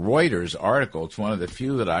kept the Reuters article. It's one of the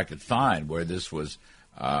few that I could find where this was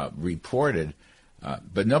reported.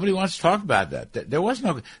 But nobody wants to talk about that. There was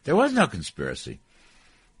no conspiracy.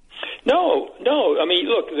 No. I mean,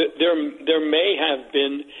 look, there may have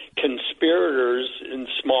been conspirators in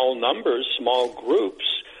small numbers, small groups.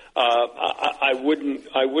 I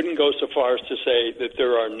wouldn't go so far as to say that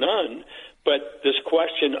there are none, but this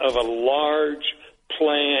question of a large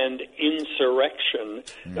planned insurrection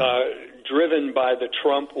driven by the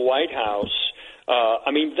Trump White House,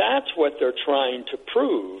 I mean, that's what they're trying to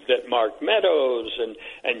prove, that Mark Meadows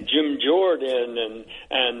and Jim Jordan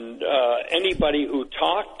and anybody who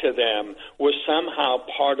talked to them was somehow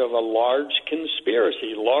part of a large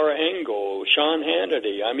conspiracy. Laura Ingle, Sean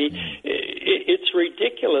Hannity. I mean, it's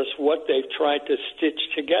ridiculous what they've tried to stitch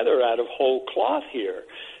together out of whole cloth here.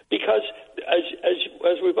 Because,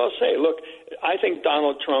 as we both say, look, I think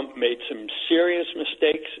Donald Trump made some serious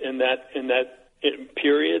mistakes in that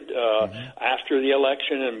period after the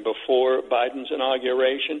election and before Biden's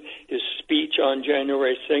inauguration. His speech on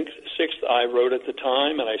January 6th, I wrote at the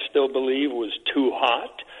time, and I still believe was too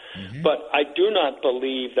hot. But I do not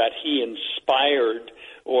believe that he inspired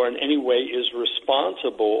or in any way is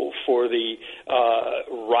responsible for the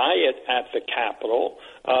riot at the Capitol.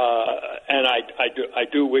 And I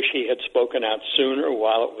do wish he had spoken out sooner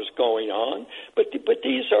while it was going on. But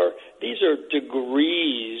these are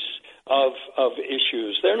degrees of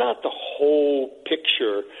issues. They're not the whole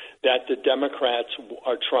picture that the Democrats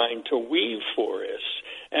are trying to weave for us.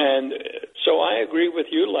 And so I agree with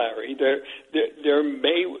you, Larry.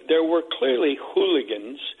 There were clearly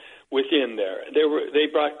hooligans within there. They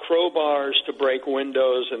brought crowbars to break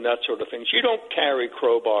windows and that sort of thing. You don't carry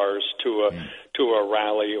crowbars to a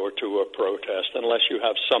rally or to a protest unless you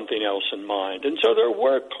have something else in mind. And so there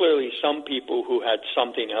were clearly some people who had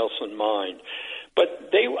something else in mind.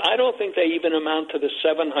 But I don't think they even amount to the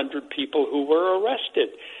 700 people who were arrested,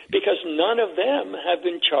 because none of them have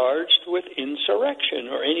been charged with insurrection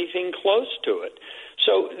or anything close to it.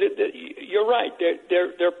 So you're right.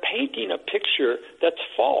 They're painting a picture that's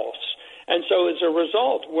false. And so as a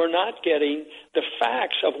result, we're not getting the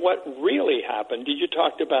facts of what really happened. You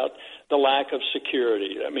talked about the lack of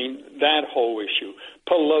security. I mean, that whole issue.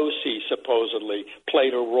 Pelosi supposedly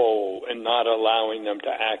played a role in not allowing them to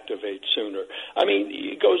activate sooner. I mean,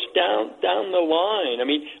 it goes down the line. I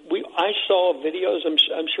mean, I saw videos,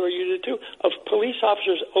 I'm sure you did too, of police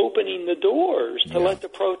officers opening the doors to let the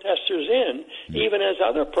protesters in, even as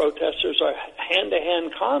other protesters are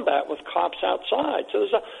hand-to-hand combat with cops outside. So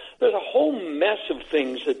there's a whole mess of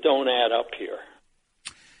things that don't add up here.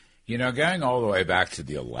 You know, going all the way back to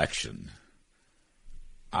the election,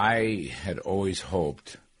 I had always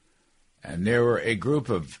hoped, and there were a group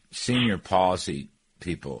of senior policy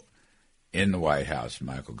people in the White House,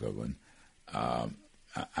 Michael Goodwin.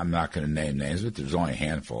 I'm not going to name names, but there's only a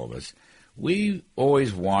handful of us. We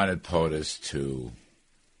always wanted POTUS to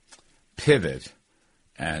pivot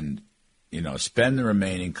and, spend the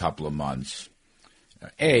remaining couple of months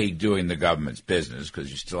doing the government's business, because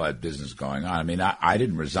you still had business going on. I mean, I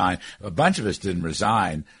didn't resign. A bunch of us didn't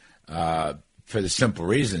resign for the simple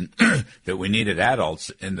reason that we needed adults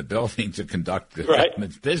in the building to conduct the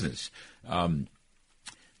government's business.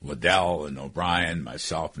 Waddell and O'Brien,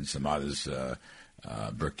 myself, and some others,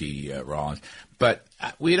 Berkey, Rollins. But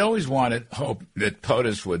we'd always hoped that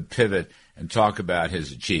POTUS would pivot and talk about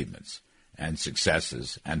his achievements and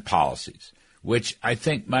successes and policies, which I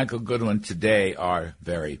think, Michael Goodwin, today are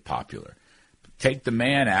very popular. Take the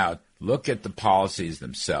man out, look at the policies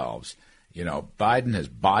themselves. Biden has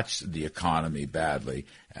botched the economy badly,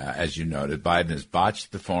 as you noted. Biden has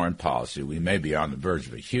botched the foreign policy. We may be on the verge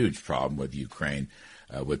of a huge problem with Ukraine,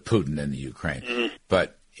 with Putin in the Ukraine. Mm-hmm.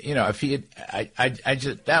 But, if he had,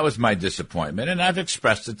 that was my disappointment, and I've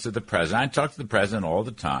expressed it to the president. I talk to the president all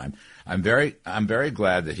the time. I'm very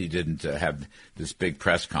glad that he didn't have this big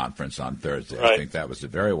press conference on Thursday. Right. I think that was a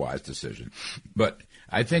very wise decision. But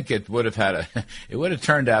I think it would have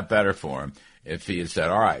turned out better for him if he had said,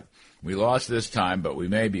 all right, we lost this time, but we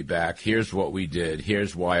may be back. Here's what we did.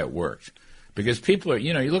 Here's why it worked. Because people are,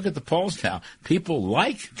 you look at the polls now, people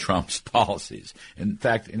like Trump's policies. In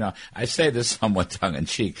fact, I say this somewhat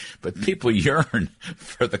tongue-in-cheek, but people yearn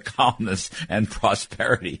for the calmness and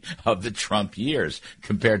prosperity of the Trump years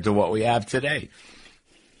compared to what we have today.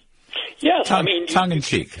 Yes,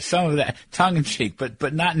 tongue-in-cheek. Some of that, tongue-in-cheek,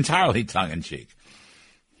 but not entirely tongue-in-cheek.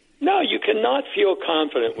 No, you cannot feel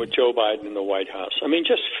confident with Joe Biden in the White House. I mean,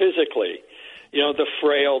 just physically. The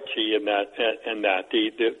frailty in that,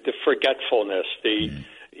 the forgetfulness,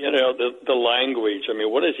 the language. I mean,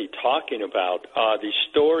 what is he talking about? These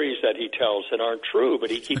stories that he tells that aren't true, but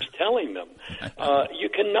he keeps telling them. You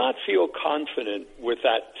cannot feel confident with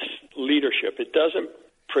that leadership. It doesn't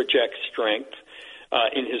project strength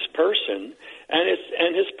in his person,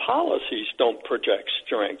 and his policies don't project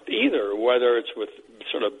strength either, whether it's with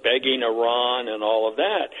sort of begging Iran and all of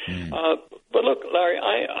that. But look, Larry,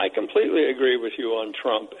 I completely agree with you on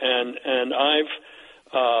Trump, and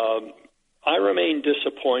I remain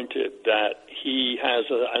disappointed that he has,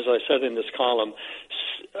 as I said in this column,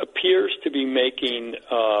 appears to be making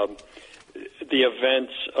the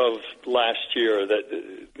events of last year,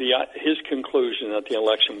 that his conclusion that the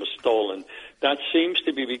election was stolen, that seems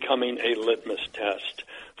to be becoming a litmus test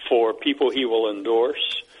for people he will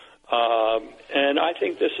endorse. And I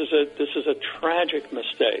think this is a tragic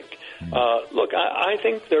mistake. Look, I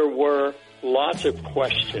think there were lots of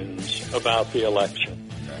questions about the election.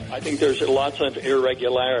 I think there's lots of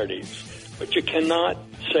irregularities, but you cannot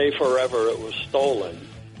say forever it was stolen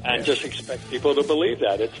and just expect people to believe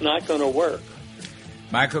that. It's not going to work.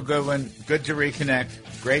 Michael Goodwin, good to reconnect.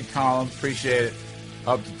 Great column. Appreciate it.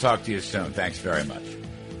 Hope to talk to you soon. Thanks very much.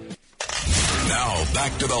 Now,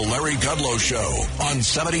 back to the Larry Kudlow Show on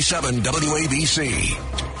 77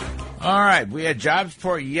 WABC. All right, we had jobs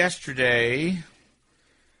report yesterday,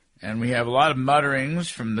 and we have a lot of mutterings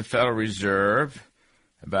from the Federal Reserve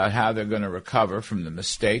about how they're going to recover from the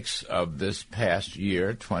mistakes of this past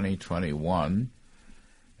year, 2021.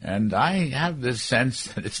 And I have this sense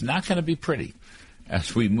that it's not going to be pretty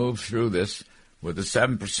as we move through this with a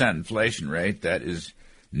 7% inflation rate that is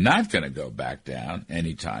not going to go back down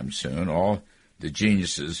anytime soon. All the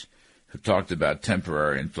geniuses who talked about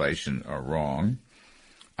temporary inflation are wrong.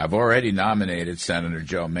 I've already nominated Senator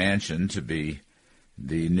Joe Manchin to be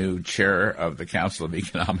the new chair of the Council of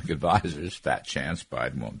Economic Advisors. Fat chance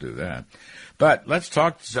Biden won't do that. But let's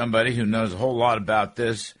talk to somebody who knows a whole lot about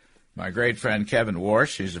this. My great friend Kevin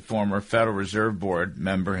Warsh. He's a former Federal Reserve Board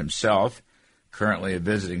member himself, currently a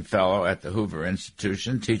visiting fellow at the Hoover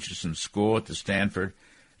Institution, teaches some school at the Stanford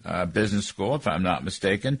Business School, if I'm not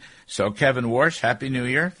mistaken. So, Kevin Warsh, Happy New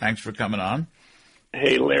Year. Thanks for coming on.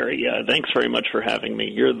 Hey, Larry, thanks very much for having me.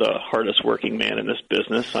 You're the hardest working man in this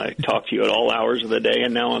business. I talk to you at all hours of the day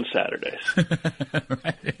and now on Saturdays.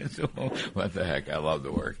 Right. What the heck? I love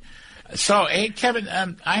the work. So, hey, Kevin,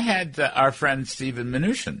 I had our friend Stephen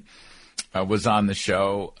Mnuchin was on the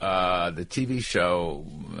show, the TV show,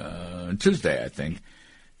 Tuesday, I think,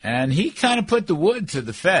 and he kind of put the wood to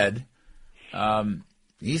the Fed.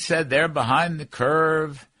 He said they're behind the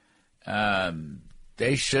curve.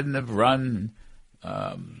 They shouldn't have run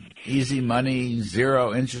easy money,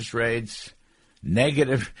 zero interest rates,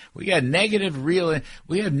 negative. We got negative real.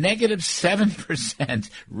 We have negative 7%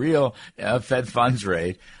 real Fed funds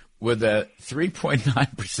rate with a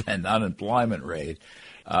 3.9% unemployment rate.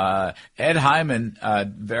 Ed Hyman,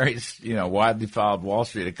 very widely followed Wall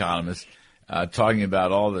Street economist, talking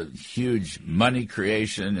about all the huge money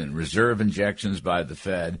creation and reserve injections by the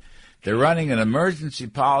Fed. They're running an emergency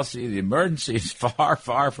policy. The emergency is far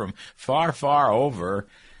over,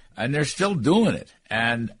 and they're still doing it.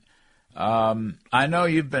 And I know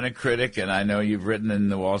you've been a critic, and I know you've written in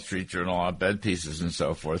the Wall Street Journal op-ed pieces and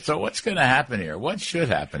so forth. So what's going to happen here? What should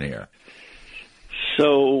happen here?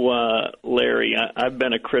 So, Larry, I've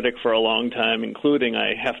been a critic for a long time, including,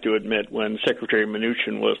 I have to admit, when Secretary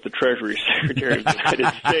Mnuchin was the Treasury Secretary of the United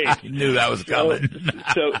States. You knew that was coming.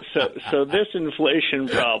 So this inflation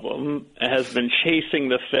problem has been chasing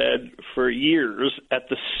the Fed for years at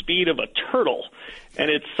the speed of a turtle, and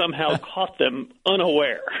it's somehow caught them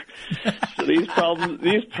unaware. So these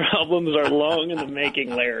problems are long in the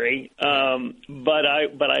making, Larry. But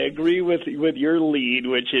I agree with your lead,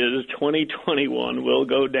 which is 2021 will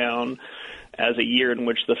go down as a year in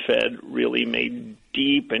which the Fed really made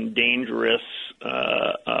deep and dangerous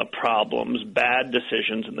problems, bad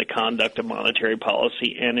decisions in the conduct of monetary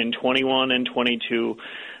policy. And in 21 and 22,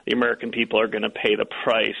 the American people are going to pay the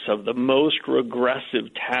price of the most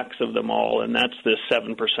regressive tax of them all, and that's this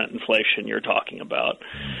 7% inflation you're talking about.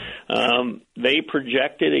 They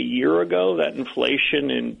projected a year ago that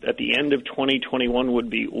inflation at the end of 2021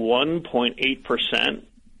 would be 1.8%.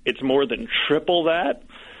 It's more than triple that.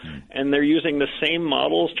 And they're using the same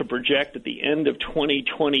models to project at the end of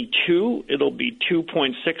 2022, it'll be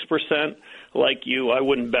 2.6%. Like you, I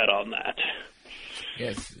wouldn't bet on that.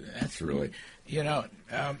 Yes, that's really,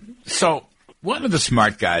 so one of the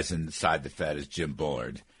smart guys inside the Fed is Jim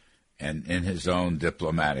Bullard. And in his own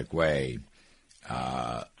diplomatic way,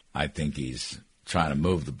 I think he's trying to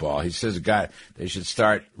move the ball. He says, they should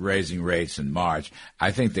start raising rates in March. I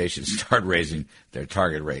think they should start raising their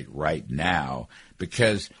target rate right now,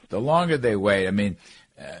 because the longer they wait,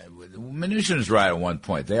 Mnuchin is right at one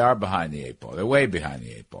point. They are behind the eight ball. They're way behind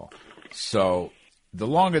the eight ball. So the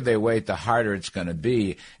longer they wait, the harder it's going to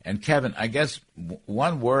be. And, Kevin, I guess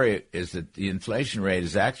one worry is that the inflation rate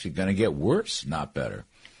is actually going to get worse, not better.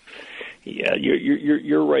 Yeah,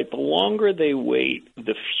 you're right. The longer they wait,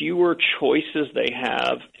 the fewer choices they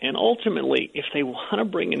have. And ultimately, if they want to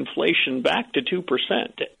bring inflation back to 2%,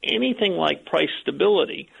 to anything like price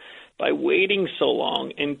stability, by waiting so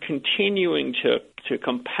long and continuing to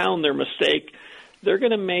compound their mistake, they're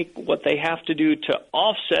going to make what they have to do to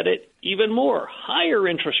offset it even more, higher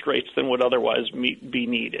interest rates than would otherwise be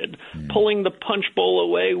needed, pulling the punch bowl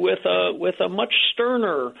away with a much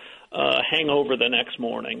sterner hangover the next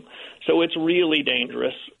morning. So it's really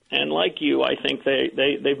dangerous. And like you, I think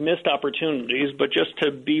they've missed opportunities. But just to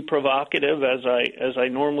be provocative, as I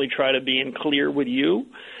normally try to be and clear with you,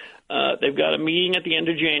 they've got a meeting at the end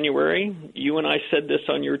of January. You and I said this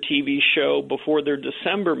on your TV show before their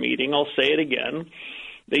December meeting. I'll say it again.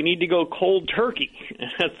 They need to go cold turkey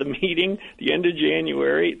at the meeting, the end of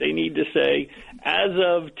January. They need to say, as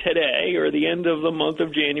of today or the end of the month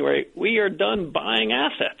of January, we are done buying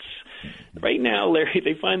assets. Right now, Larry,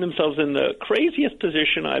 they find themselves in the craziest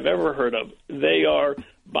position I've ever heard of. They are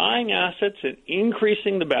buying assets and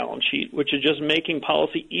increasing the balance sheet, which is just making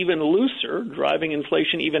policy even looser, driving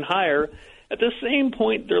inflation even higher. At the same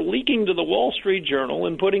point, they're leaking to the Wall Street Journal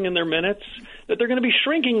and putting in their minutes that they're going to be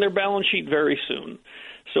shrinking their balance sheet very soon.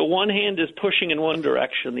 So one hand is pushing in one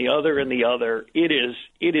direction, the other in the other. It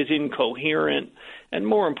is incoherent. And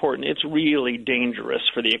more important, it's really dangerous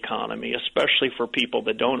for the economy, especially for people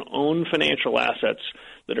that don't own financial assets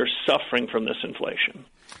that are suffering from this inflation.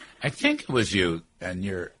 I think it was you and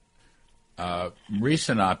your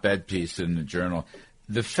recent op-ed piece in the Journal.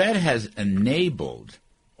 The Fed has enabled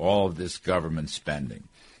all of this government spending,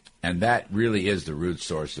 and that really is the root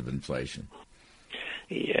source of inflation.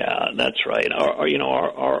 Yeah, that's right.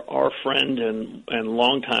 Our friend and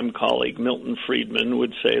longtime colleague Milton Friedman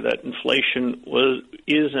would say that inflation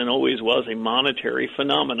is and always was a monetary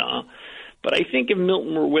phenomena, But I think if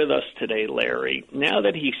Milton were with us today, Larry, now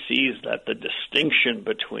that he sees that the distinction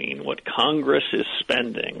between what Congress is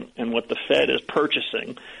spending and what the Fed is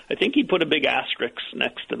purchasing, I think he'd put a big asterisk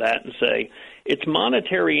next to that and say it's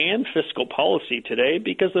monetary and fiscal policy today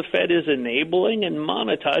because the Fed is enabling and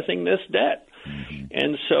monetizing this debt.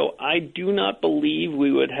 And so I do not believe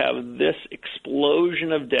we would have this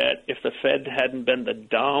explosion of debt if the Fed hadn't been the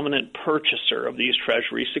dominant purchaser of these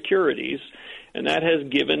Treasury securities. And that has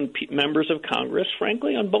given members of Congress,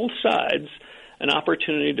 frankly, on both sides, an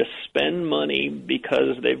opportunity to spend money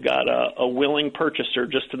because they've got a willing purchaser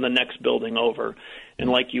just in the next building over. And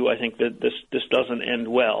like you, I think that this doesn't end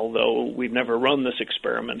well, though we've never run this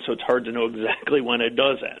experiment, so it's hard to know exactly when it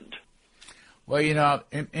does end. Well, you know,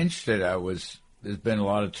 I'm interested. There's been a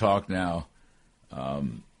lot of talk now.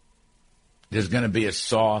 There's going to be a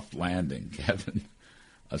soft landing, Kevin,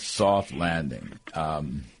 a soft landing.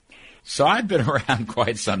 So I've been around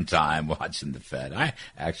quite some time watching the Fed. I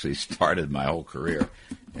actually started my whole career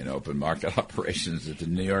in open market operations at the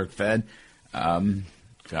New York Fed. God,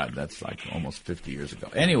 that's like almost 50 years ago.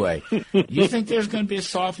 Anyway, you think there's going to be a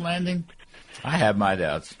soft landing? I have my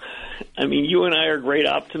doubts. I mean, you and I are great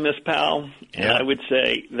optimists, pal, and yeah. I would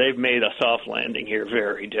say they've made a soft landing here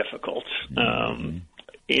very difficult.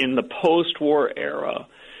 In the post-war era,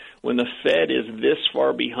 when the Fed is this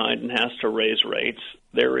far behind and has to raise rates,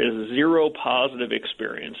 there is zero positive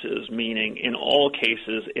experiences, meaning in all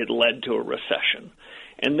cases it led to a recession.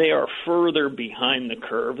 And they are further behind the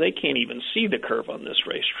curve. They can't even see the curve on this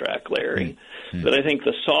racetrack, Larry. But I think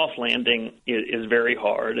the soft landing is very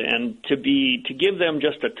hard. And to give them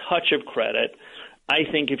just a touch of credit, I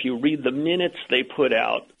think if you read the minutes they put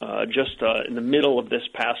out in the middle of this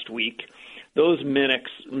past week, those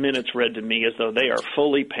minutes read to me as though they are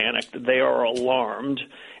fully panicked, they are alarmed,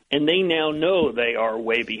 and they now know they are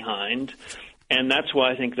way behind. And that's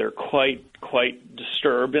why I think they're quite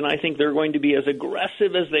disturbed, and I think they're going to be as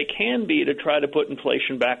aggressive as they can be to try to put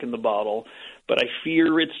inflation back in the bottle. But I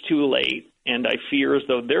fear it's too late, and I fear as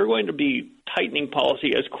though they're going to be tightening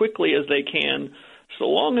policy as quickly as they can, so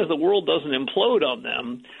long as the world doesn't implode on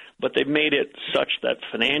them. But they've made it such that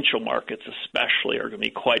financial markets especially are going to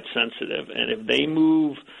be quite sensitive, and if they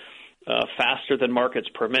move faster than markets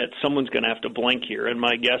permit, someone's going to have to blink here. And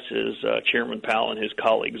my guess is Chairman Powell and his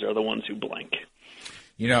colleagues are the ones who blink.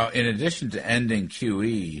 You know, in addition to ending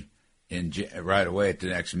QE right away at the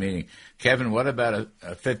next meeting, Kevin, what about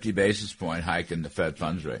a 50 basis point hike in the Fed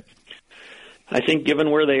funds rate? I think given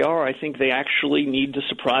where they are, I think they actually need to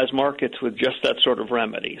surprise markets with just that sort of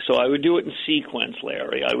remedy. So I would do it in sequence,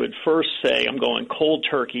 Larry. I would first say I'm going cold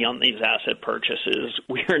turkey on these asset purchases.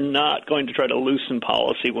 We're not going to try to loosen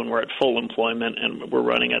policy when we're at full employment and we're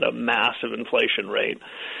running at a massive inflation rate.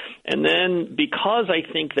 And then because I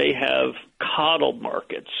think they have coddled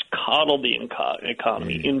markets, coddled the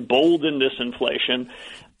economy, emboldened this inflation,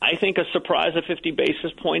 I think a surprise of 50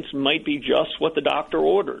 basis points might be just what the doctor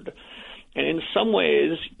ordered. And in some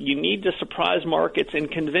ways, you need to surprise markets and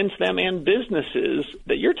convince them and businesses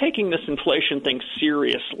that you're taking this inflation thing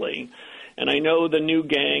seriously. And I know the new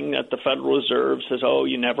gang at the Federal Reserve says, oh,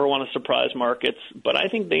 you never want to surprise markets. But I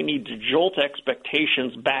think they need to jolt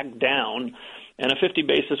expectations back down. And a 50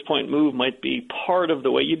 basis point move might be part of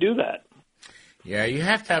the way you do that. Yeah, you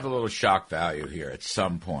have to have a little shock value here at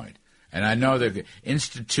some point. And I know that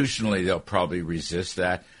institutionally they'll probably resist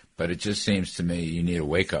that, but it just seems to me you need a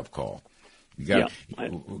wake-up call.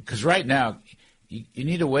 Because right now, you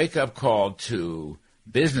need a wake-up call to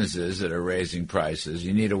businesses that are raising prices.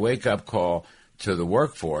 You need a wake-up call to the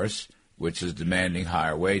workforce, which is demanding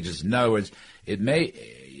higher wages. In other words,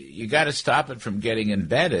 you got to stop it from getting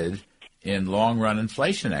embedded in long-run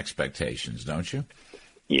inflation expectations, don't you?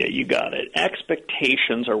 Yeah, you got it.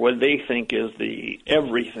 Expectations are what they think is the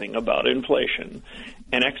everything about inflation.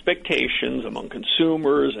 And expectations among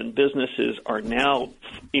consumers and businesses are now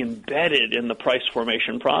embedded in the price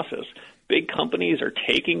formation process. Big companies are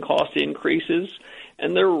taking cost increases,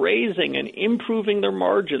 and they're raising and improving their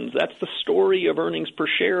margins. That's the story of earnings per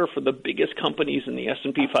share for the biggest companies in the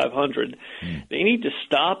S&P 500. They need to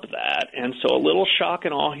stop that, and so a little shock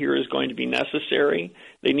and awe here is going to be necessary.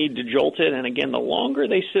 They need to jolt it, and again, the longer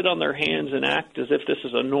they sit on their hands and act as if this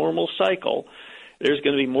is a normal cycle, there's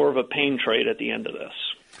going to be more of a pain trade at the end of this.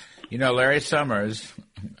 You know, Larry Summers,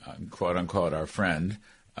 quote-unquote, our friend,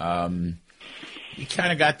 he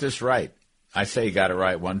kind of got this right. I say he got it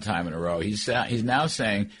right one time in a row. He's now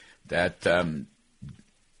saying that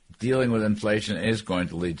dealing with inflation is going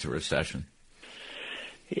to lead to recession.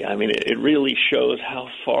 Yeah, I mean, it really shows how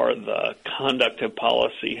far the conduct of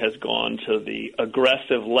policy has gone to the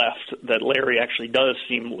aggressive left that Larry actually does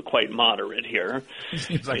seem quite moderate here.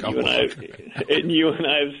 Seems like and you and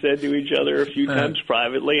I have said to each other a few times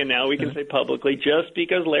privately, and now we can say publicly, just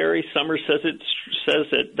because Larry Summers says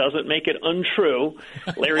it doesn't make it untrue.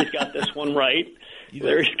 Larry's got this one right.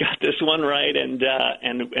 Larry's got this one right, and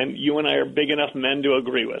you and I are big enough men to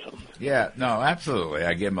agree with him. Yeah, no, absolutely.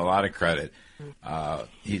 I give him a lot of credit.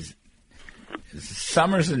 He's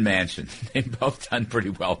Summers and Manchin. They've both done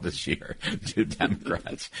pretty well this year, two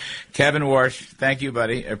Democrats. Kevin Warsh, thank you,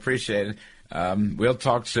 buddy. I appreciate it. We'll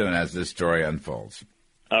talk soon as this story unfolds.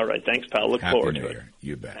 All right. Thanks, pal. Look Happy forward New to Year. it.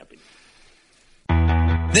 You bet. Happy.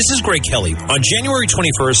 This is Greg Kelly. On January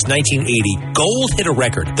 21st, 1980, gold hit a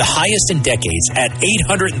record, the highest in decades, at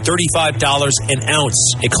 $835 an ounce.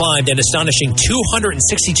 It climbed an astonishing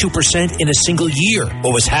 262% in a single year.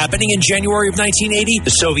 What was happening in January of 1980?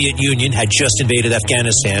 The Soviet Union had just invaded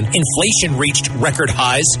Afghanistan. Inflation reached record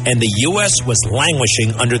highs, and the U.S. was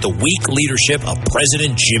languishing under the weak leadership of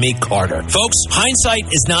President Jimmy Carter. Folks, hindsight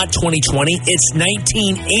is not 2020, it's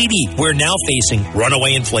 1980. We're now facing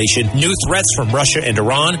runaway inflation, new threats from Russia and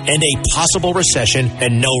Iran, and a possible recession,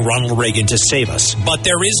 and no Ronald Reagan to save us. But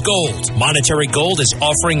there is gold. Monetary Gold is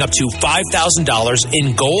offering up to $5,000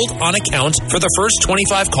 in gold on account for the first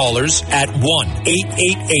 25 callers at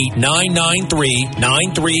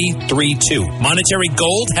 1-888-993-9332. Monetary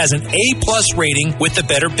Gold has an A+ rating with the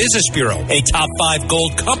Better Business Bureau, a top 5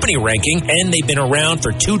 gold company ranking, and they've been around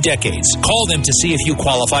for 2 decades. Call them to see if you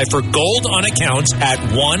qualify for gold on account at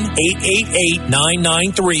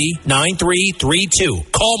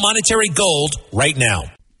 1-888-993-9332. Call Monetary Gold right now.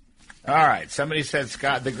 All right. Somebody said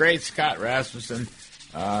the great Scott Rasmussen,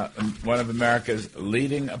 one of America's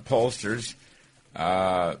leading upholsterers,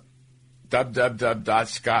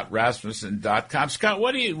 www.scottrasmussen.com. Scott,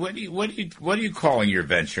 what are you calling your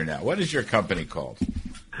venture now? What is your company called?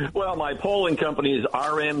 Well, my polling company is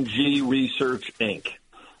RMG Research Inc.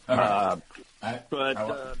 But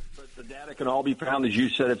the data can all be found, as you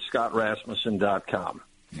said, at scottrasmussen.com.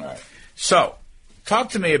 All right. So, talk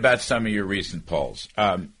to me about some of your recent polls.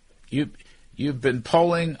 You've been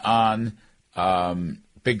polling on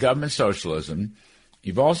big government socialism.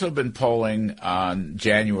 You've also been polling on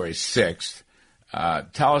January 6th.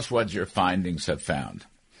 Tell us what your findings have found.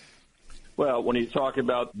 Well, when you talk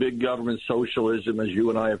about big government socialism, as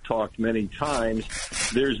you and I have talked many times,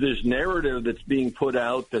 there's this narrative that's being put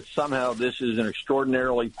out that somehow this is an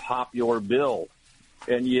extraordinarily popular bill.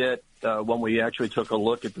 And yet, when we actually took a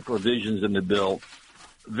look at the provisions in the bill,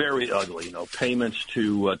 very ugly, payments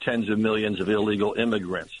to tens of millions of illegal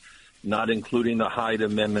immigrants, not including the Hyde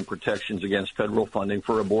Amendment protections against federal funding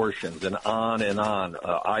for abortions, and on,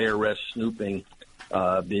 IRS snooping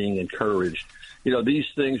being encouraged. These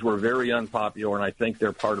things were very unpopular, and I think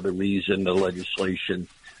they're part of the reason the legislation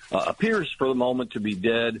appears for the moment to be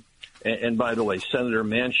dead. And by the way, Senator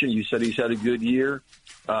Manchin, you said he's had a good year.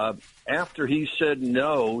 After he said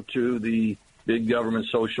no to the big government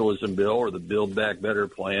socialism bill or the Build Back Better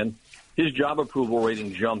plan, his job approval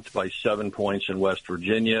rating jumped by 7 points in West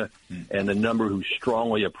Virginia, and the number who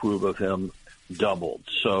strongly approve of him doubled.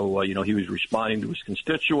 So, he was responding to his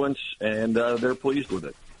constituents, and they're pleased with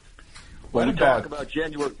it. When you talk about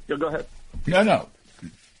January, go ahead. No.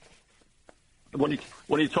 When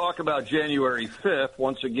you talk about January 5th,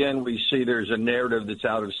 once again, we see there's a narrative that's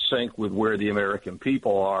out of sync with where the American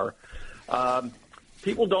people are.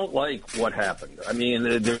 People don't like what happened. I mean,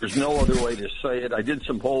 there's no other way to say it. I did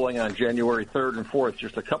some polling on January 3rd and 4th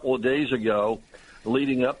just a couple of days ago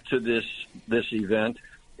leading up to this event.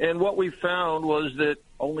 And what we found was that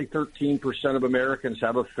only 13% of Americans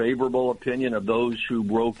have a favorable opinion of those who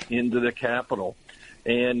broke into the Capitol.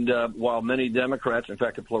 And while many Democrats, in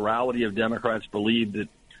fact, a plurality of Democrats believe that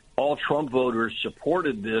all Trump voters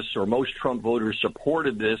supported this, or most Trump voters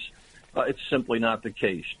supported this, it's simply not the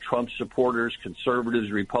case. Trump supporters,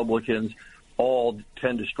 conservatives, Republicans, all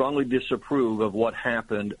tend to strongly disapprove of what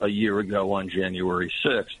happened a year ago on January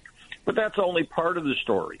 6th. But that's only part of the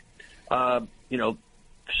story.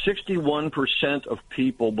 61% of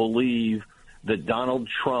people believe that Donald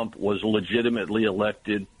Trump was legitimately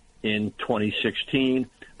elected in 2016.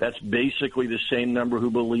 That's basically the same number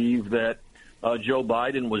who believe that Joe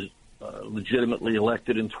Biden was legitimately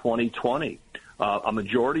elected in 2020. A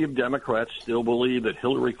majority of Democrats still believe that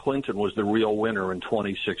Hillary Clinton was the real winner in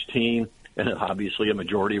 2016, and obviously a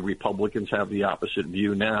majority of Republicans have the opposite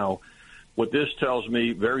view now. What this tells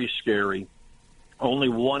me, very scary, only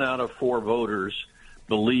 1 out of 4 voters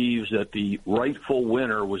believes that the rightful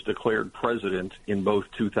winner was declared president in both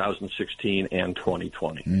 2016 and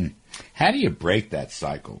 2020. How do you break that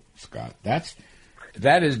cycle, Scott? That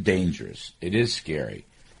is dangerous. It is scary.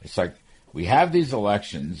 It's like we have these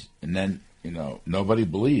elections, and then nobody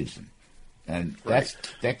believes them, and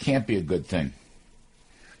that can't be a good thing.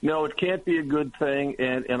 No, it can't be a good thing,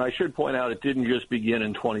 and I should point out it didn't just begin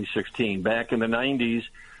in 2016. Back in the 90s,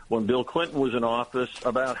 when Bill Clinton was in office,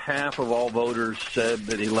 about half of all voters said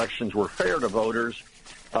that elections were fair to voters.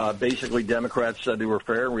 Basically, Democrats said they were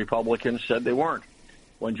fair, and Republicans said they weren't.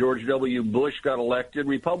 When George W. Bush got elected,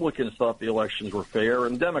 Republicans thought the elections were fair,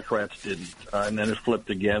 and Democrats didn't. And then it flipped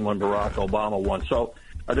again when Barack Obama won. So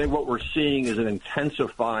I think what we're seeing is an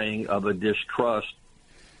intensifying of a distrust.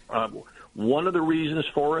 One of the reasons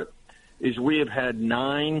for it is we have had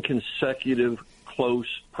 9 consecutive close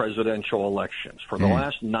presidential elections. For the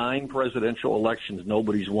last 9 presidential elections,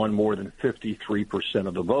 nobody's won more than 53%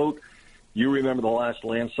 of the vote. You remember the last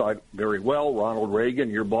landslide very well. Ronald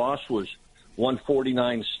Reagan, your boss, won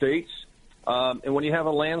 49 states. And when you have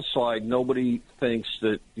a landslide, nobody thinks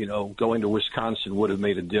that, going to Wisconsin would have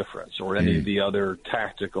made a difference or any of the other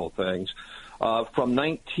tactical things. From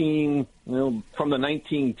the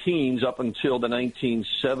 19 teens up until the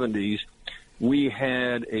 1970s, we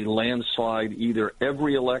had a landslide either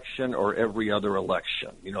every election or every other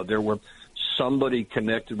election. There were somebody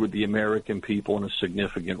connected with the American people in a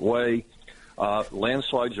significant way.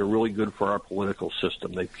 Landslides are really good for our political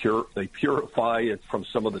system. They purify it from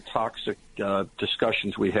some of the toxic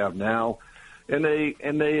discussions we have now, and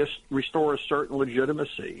they restore a certain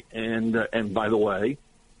legitimacy. And by the way,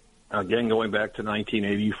 again, going back to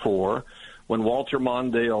 1984, when Walter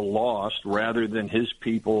Mondale lost, rather than his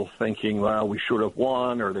people thinking, well, we should have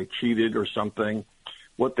won or they cheated or something,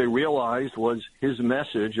 what they realized was his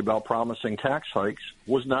message about promising tax hikes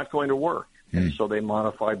was not going to work. And so they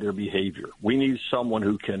modified their behavior. We need someone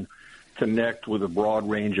who can connect with a broad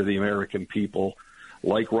range of the American people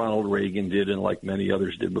like Ronald Reagan did and like many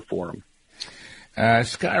others did before him.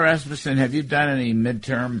 Scott Rasmussen, have you done any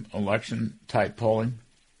midterm election-type polling?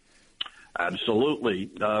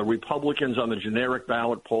 Absolutely. Republicans on the generic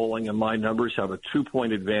ballot polling, and my numbers, have a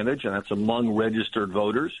 2-point advantage, and that's among registered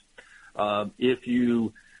voters. If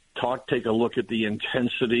you take a look at the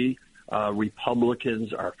intensity,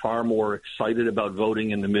 Republicans are far more excited about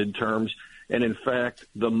voting in the midterms. And, in fact,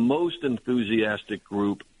 the most enthusiastic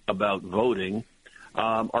group about voting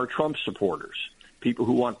are Trump supporters, people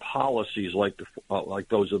who want policies like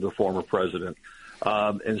those of the former president.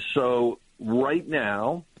 And so right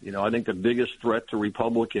now, I think the biggest threat to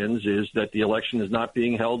Republicans is that the election is not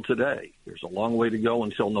being held today. There's a long way to go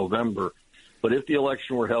until November. But if the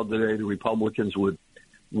election were held today, the Republicans would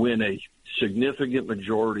win a significant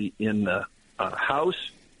majority in the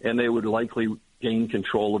House, and they would likely gain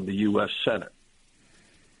control of the U.S. Senate.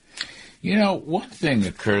 One thing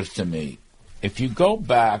occurs to me. If you go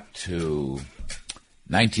back to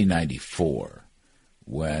 1994,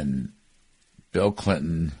 when Bill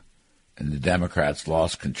Clinton and the Democrats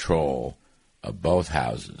lost control of both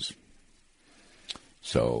houses,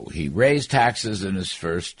 so he raised taxes in his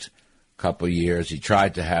first couple of years. He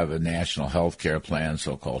tried to have a national health care plan,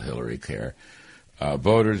 so-called Hillary Care.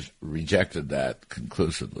 Voters rejected that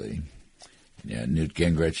conclusively. Newt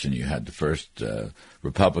Gingrich, and you had the first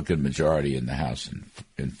Republican majority in the House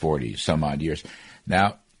in 40-some-odd years.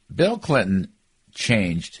 Now, Bill Clinton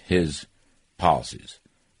changed his policies.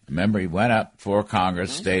 Remember, he went up for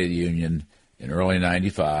Congress, State of the Union, in early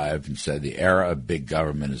 95 and said the era of big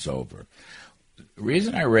government is over. The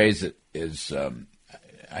reason I raise it is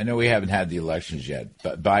I know we haven't had the elections yet,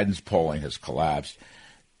 but Biden's polling has collapsed.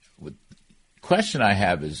 The question I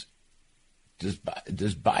have is, does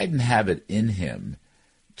Biden have it in him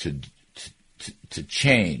to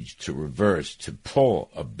change, to reverse, to pull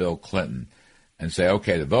a Bill Clinton and say,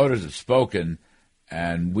 okay, the voters have spoken,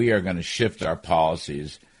 and we are going to shift our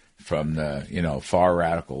policies from the far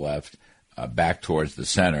radical left back towards the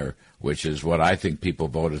center, which is what I think people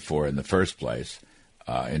voted for in the first place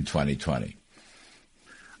in 2020.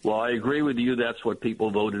 Well, I agree with you. That's what people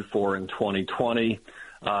voted for in 2020.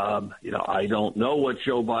 I don't know what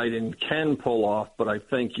Joe Biden can pull off, but I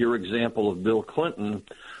think your example of Bill Clinton,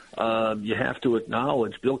 you have to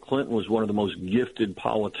acknowledge Bill Clinton was one of the most gifted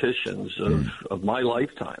politicians of my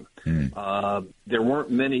lifetime. There weren't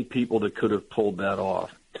many people that could have pulled that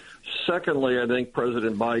off. Secondly, I think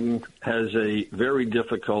President Biden has a very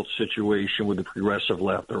difficult situation with the progressive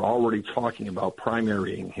left. They're already talking about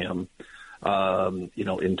primarying him,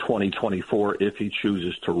 in 2024 if he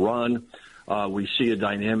chooses to run. We see a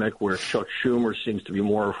dynamic where Chuck Schumer seems to be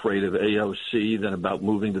more afraid of AOC than about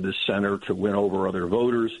moving to the center to win over other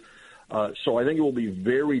voters. So I think it will be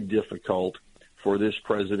very difficult for this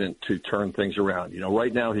president to turn things around.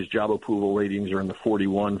 Right now his job approval ratings are in the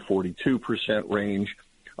 41, 42% range.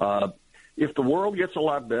 If the world gets a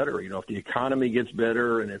lot better, if the economy gets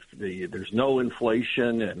better and if there's no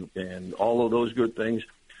inflation and all of those good things,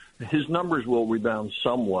 his numbers will rebound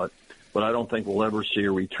somewhat, but I don't think we'll ever see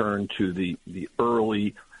a return to the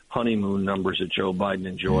early honeymoon numbers that Joe Biden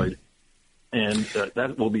enjoyed. And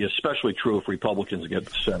that will be especially true if Republicans get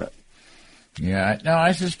the Senate. Yeah, no,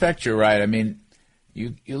 I suspect you're right. I mean,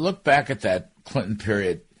 you look back at that Clinton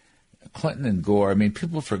period, Clinton and Gore, I mean,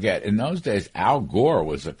 people forget. In those days, Al Gore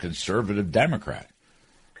was a conservative Democrat.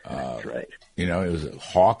 That's right. He was a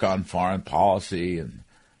hawk on foreign policy and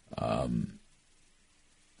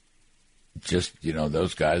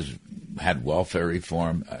those guys had welfare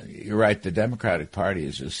reform. You're right, the Democratic Party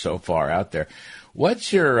is just so far out there.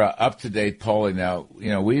 What's your up-to-date polling now?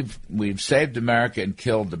 We've saved America and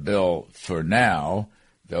killed the bill for now.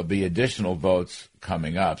 There'll be additional votes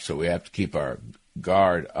coming up, so we have to keep our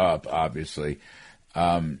guard up, obviously.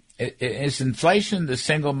 Is inflation the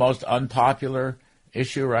single most unpopular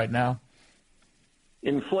issue right now?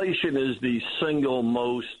 Inflation is the single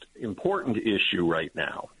most important issue right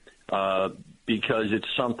now because it's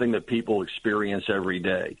something that people experience every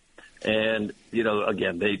day. And,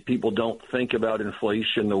 again, people don't think about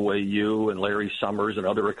inflation the way you and Larry Summers and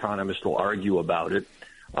other economists will argue about it.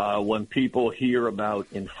 When people hear about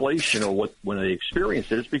inflation or when they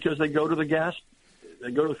experience it, it's because they go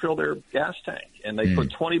to fill their gas tank and they put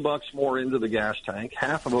 $20 more into the gas tank.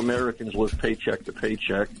 Half of Americans live paycheck to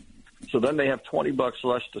paycheck. So then they have $20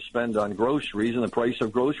 less to spend on groceries and the price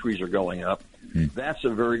of groceries are going up. That's a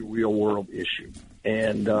very real world issue.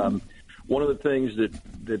 And one of the things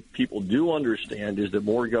that people do understand is that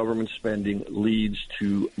more government spending leads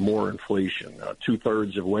to more inflation.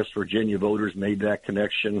 2/3 of West Virginia voters made that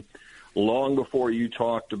connection long before you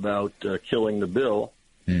talked about killing the bill.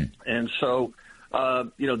 And so,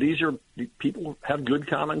 people have good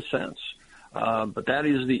common sense. But that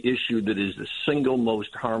is the issue that is the single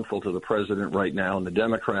most harmful to the president right now and the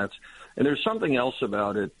Democrats. And there's something else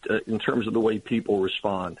about it in terms of the way people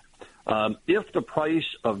respond. If the price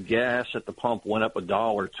of gas at the pump went up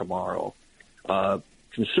 $1 tomorrow,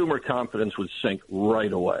 consumer confidence would sink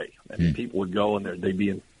right away. I mean, people would go and they'd be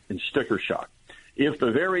in sticker shock. If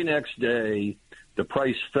the very next day the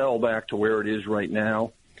price fell back to where it is right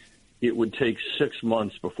now, it would take 6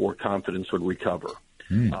 months before confidence would recover.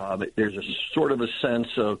 There's a sort of a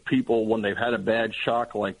sense of people, when they've had a bad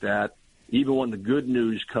shock like that, even when the good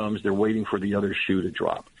news comes, they're waiting for the other shoe to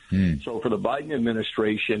drop. So for the Biden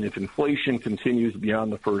administration, if inflation continues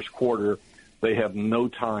beyond the first quarter, they have no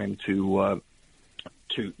time to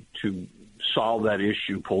solve that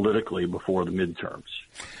issue politically before the midterms.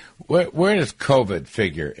 Where does COVID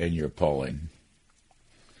figure in your polling?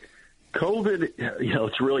 COVID,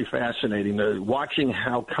 it's really fascinating. Watching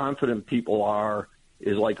how confident people are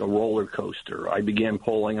is like a roller coaster. I began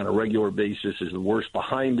polling on a regular basis. Is the worst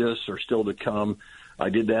behind us or still to come? I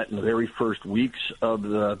did that in the very first weeks of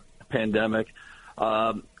the pandemic.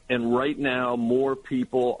 And right now, more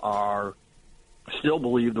people still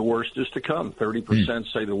believe the worst is to come. 30%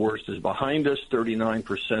 say the worst is behind us.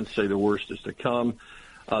 39% say the worst is to come.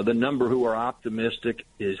 The number who are optimistic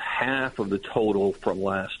is half of the total from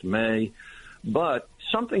last May. But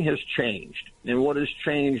something has changed. And what has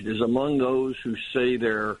changed is among those who say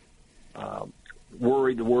they're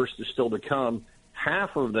worried the worst is still to come,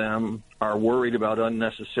 half of them are worried about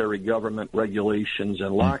unnecessary government regulations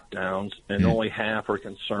and lockdowns, and only half are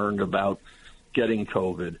concerned about getting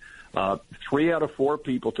COVID. 3 out of 4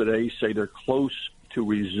 people today say they're close to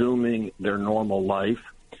resuming their normal life.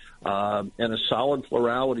 And a solid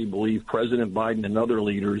plurality believe President Biden and other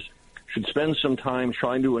leaders should spend some time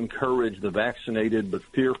trying to encourage the vaccinated but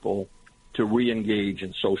fearful to reengage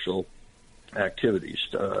in social activities,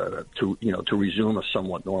 to resume a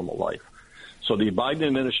somewhat normal life. So the Biden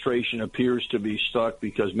administration appears to be stuck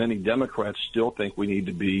because many Democrats still think we need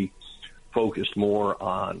to be focused more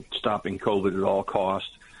on stopping COVID at all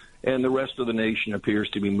costs. And the rest of the nation appears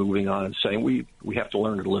to be moving on and saying we have to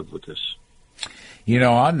learn to live with this.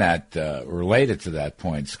 On that, related to that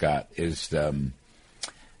point, Scott, is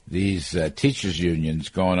these teachers' unions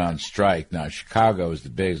going on strike. Now, Chicago is the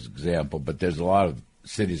biggest example, but there's a lot of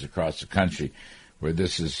cities across the country where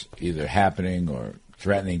this is either happening or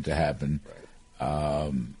threatening to happen.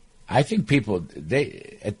 I think people,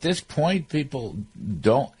 at this point, people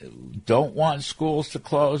don't want schools to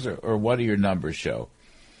close, or what do your numbers show?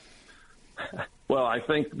 Well, I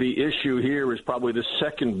think the issue here is probably the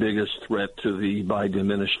second biggest threat to the Biden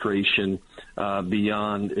administration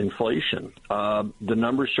beyond inflation. The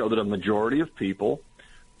numbers show that a majority of people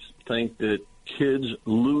think that kids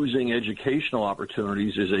losing educational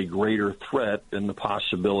opportunities is a greater threat than the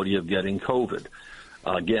possibility of getting COVID.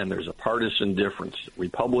 Again, there's a partisan difference.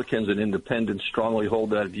 Republicans and independents strongly hold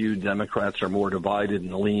that view. Democrats are more divided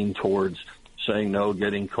and lean towards saying, no,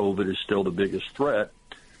 getting COVID is still the biggest threat.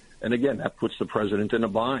 And again, that puts the president in a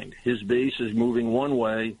bind. His base is moving one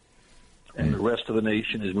way, and the rest of the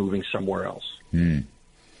nation is moving somewhere else.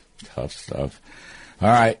 Tough stuff. All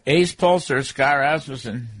right, Ace Pulsar, Scott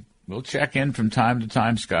Rasmussen. We'll check in from time to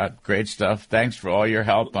time, Scott. Great stuff. Thanks for all your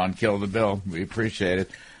help on Kill the Bill. We appreciate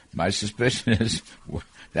it. My suspicion is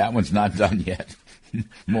that one's not done yet.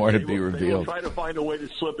 More to be revealed. They will try to find a way to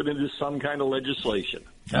slip it into some kind of legislation.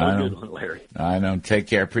 Have a good one, Larry. I know. Take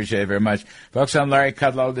care. Appreciate it very much. Folks, I'm Larry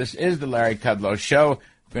Kudlow. This is the Larry Kudlow Show.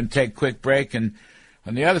 We're going to take a quick break, and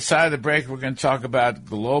on the other side of the break, we're going to talk about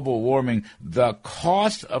global warming. The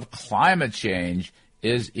cost of climate change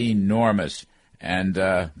is enormous, and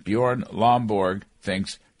Bjorn Lomborg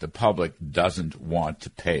thinks the public doesn't want to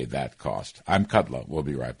pay that cost. I'm Kudlow. We'll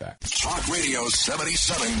be right back. Talk Radio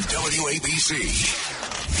 77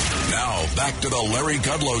 WABC. Now, back to the Larry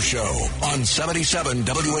Kudlow Show on 77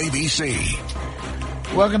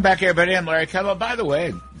 WABC. Welcome back, everybody. I'm Larry Kudlow. By the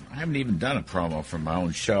way, I haven't even done a promo for my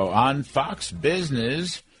own show on Fox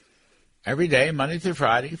Business every day, Monday through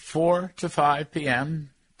Friday, 4 to 5 p.m.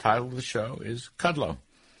 Title of the show is Kudlow.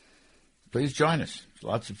 Please join us. It's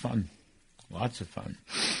lots of fun. Lots of fun.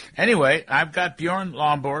 Anyway, I've got Bjorn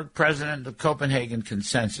Lomborg, president of Copenhagen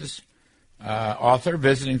Consensus, author,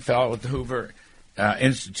 visiting fellow at the Hoover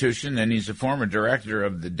Institution, and he's a former director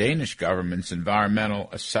of the Danish government's Environmental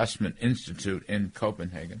Assessment Institute in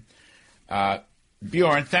Copenhagen.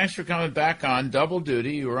 Bjorn, thanks for coming back on double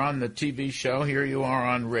duty. You were on the TV show. Here you are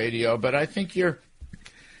on radio. But I think your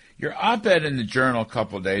op-ed in the Journal a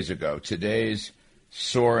couple of days ago, today's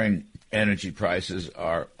soaring energy prices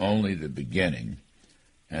are only the beginning,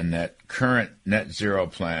 and that current net zero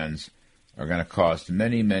plans are going to cost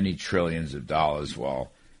many, many trillions of dollars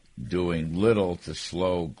while doing little to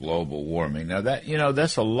slow global warming. Now,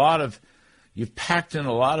 that's a lot of, you've packed in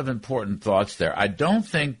a lot of important thoughts there. I don't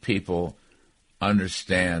think people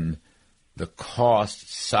understand the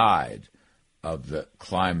cost side of the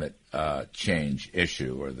climate change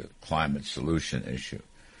issue or the climate solution issue.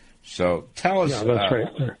 So tell us. Yeah, that's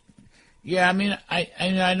right. Yeah, I mean,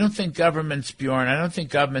 I don't think governments, Bjorn, I don't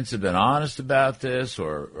think governments have been honest about this,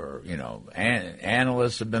 or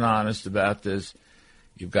analysts have been honest about this.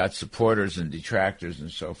 You've got supporters and detractors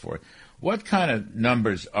and so forth. What kind of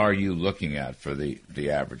numbers are you looking at for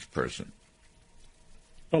the average person?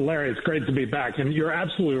 Well, Larry, it's great to be back, and you're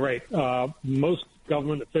absolutely right. Most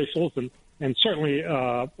government officials and certainly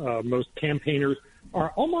most campaigners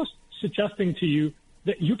are almost suggesting to you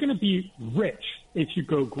that you're going to be rich if you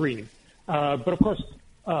go green. But, of course,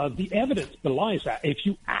 the evidence belies that. If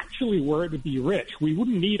you actually were to be rich, we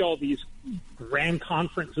wouldn't need all these grand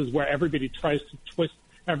conferences where everybody tries to twist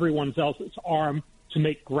everyone else's arm to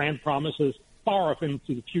make grand promises far off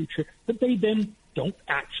into the future that they then don't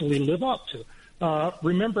actually live up to.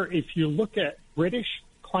 Remember, if you look at British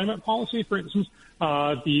climate policy, for instance,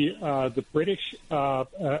 the British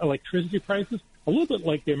electricity prices, a little bit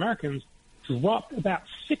like the Americans, dropped about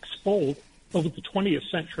sixfold over the 20th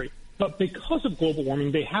century. But because of global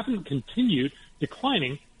warming, they haven't continued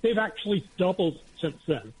declining. They've actually doubled since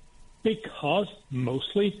then because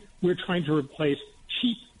mostly we're trying to replace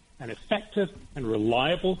cheap and effective and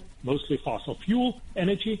reliable, mostly fossil fuel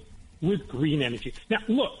energy with green energy. Now,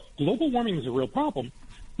 look, global warming is a real problem,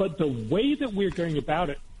 but the way that we're going about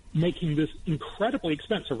it, making this incredibly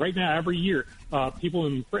expensive. Right now, every year, people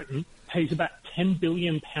in Britain pays about £10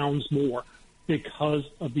 billion more because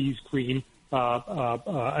of these green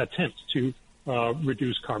attempts to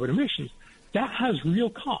reduce carbon emissions. That has real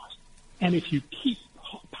cost. And if you keep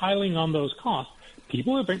piling on those costs,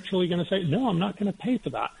 people are eventually going to say, no, I'm not going to pay for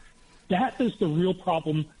that. That is the real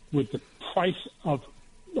problem with the price of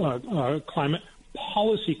climate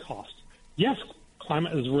policy costs. Yes,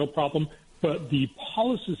 climate is a real problem, but the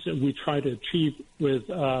policies that we try to achieve with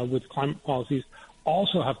climate policies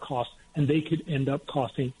also have costs, and they could end up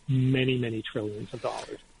costing many, many trillions of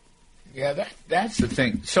dollars. Yeah, that's the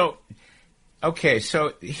thing. So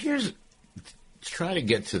here's, try to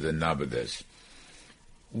get to the nub of this.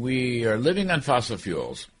 We are living on fossil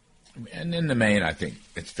fuels, and in the main, I think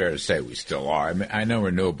it's fair to say we still are. I mean, I know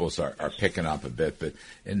renewables are picking up a bit, but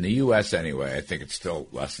in the U.S. anyway, I think it's still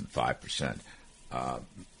less than 5%.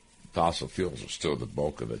 fossil fuels are still the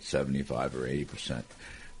bulk of it, 75 or 80%.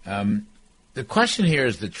 The question here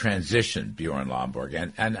is the transition, Bjorn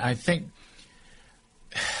Lomborg, and I think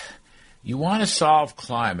you want to solve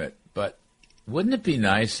climate, but wouldn't it be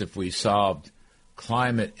nice if we solved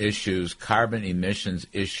climate issues, carbon emissions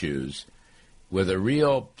issues, with a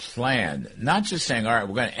real plan, not just saying, all right,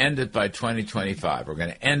 we're going to end it by 2025, we're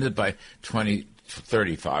going to end it by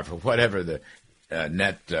 2035, or whatever the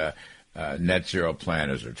net zero plan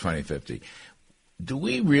is, or 2050. Do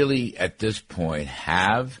we really, at this point,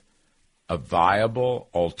 have a viable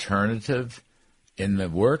alternative in the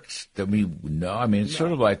works that we know? I mean, it's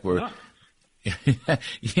sort of like we're...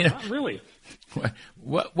 Not really.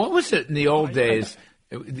 What was it in the old days?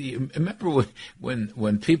 Remember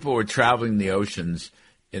when people were traveling the oceans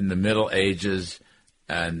in the Middle Ages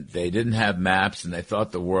and they didn't have maps and they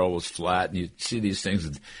thought the world was flat, and you'd see these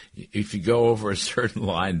things. If you go over a certain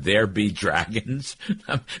line, there be dragons.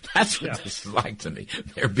 That's what this is like to me.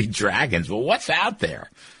 There be dragons. Well, what's out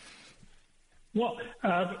there? Well,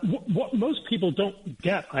 what most people don't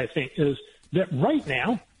get, I think, is that right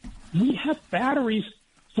now we have batteries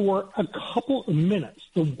for a couple of minutes.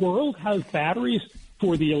 The world has batteries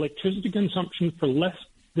for the electricity consumption for less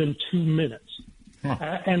than 2 minutes.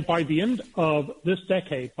 And by the end of this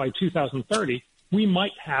decade, by 2030, we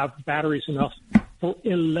might have batteries enough for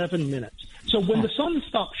 11 minutes. So when the sun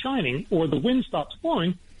stops shining or the wind stops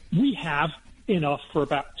blowing, we have enough for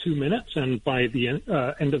about 2 minutes, and by the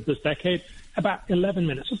end of this decade, about 11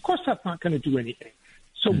 minutes. Of course, that's not going to do anything.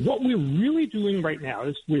 So what we're really doing right now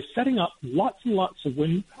is we're setting up lots and lots of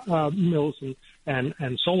wind mills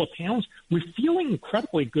and solar panels. We're feeling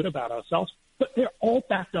incredibly good about ourselves, but they're all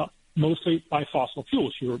backed up mostly by fossil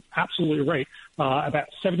fuels. You're absolutely right. About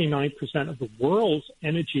 79% of the world's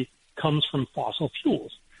energy comes from fossil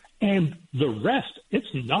fuels. And the rest,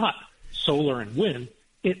 it's not solar and wind.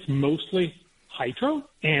 It's mostly hydro.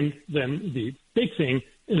 And then the big thing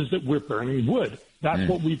is that we're burning wood. That's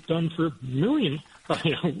what we've done for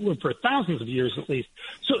for thousands of years at least.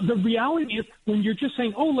 So the reality is when you're just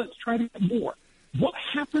saying, oh, let's try to get more, what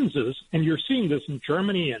happens is, and you're seeing this in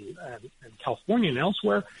Germany and California and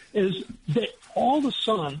elsewhere, is that all the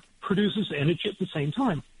sun produces energy at the same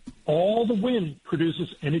time. All the wind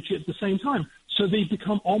produces energy at the same time. So they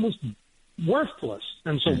become almost worthless.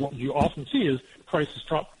 And so what you often see is prices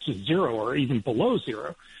drop to zero or even below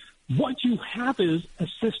zero. What you have is a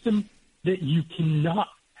system that you cannot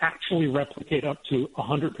actually replicate up to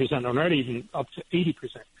 100% or not even up to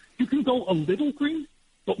 80%. You can go a little green,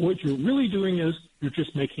 but what you're really doing is you're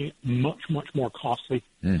just making it much, much more costly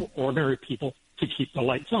for ordinary people to keep the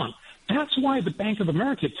lights on. That's why the Bank of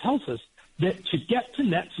America tells us that to get to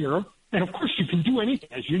net zero, and of course you can do anything,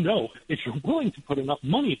 as you know, if you're willing to put enough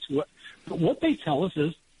money to it, but what they tell us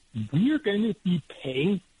is we are going to be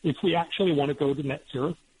paying, if we actually want to go to net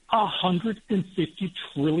zero, $150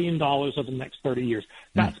 trillion over the next 30 years.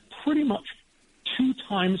 That's pretty much 2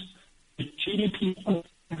 times the GDP of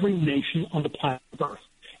every nation on the planet Earth.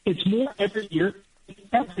 It's more every year than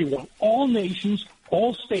everyone, all nations,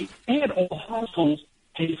 all states, and all households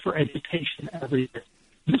pay for education every year.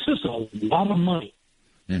 This is a lot of money.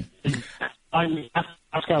 And we have to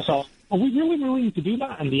ask ourselves, are we really willing to do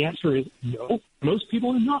that? And the answer is no. Most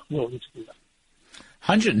people are not willing to do that.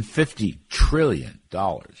 $150 trillion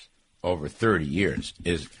over 30 years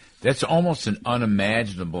that's almost an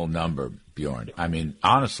unimaginable number, Bjorn. I mean,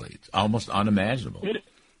 honestly, it's almost unimaginable. It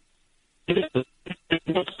is.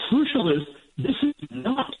 What's crucial is this is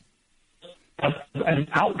not an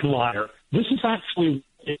outlier. This is actually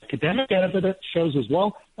academic evidence shows as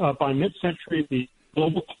well by mid-century the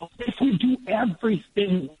global cost. If we do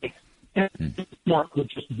everything right and smart with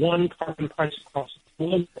just one carbon price across the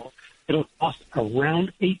globe, it'll cost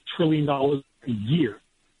around $8 trillion a year.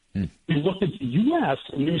 We look at the U.S.,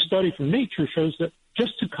 a new study from Nature shows that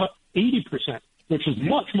just to cut 80%, which is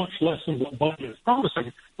much, much less than what Biden is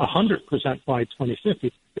promising, 100% by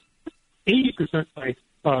 2050, 80% by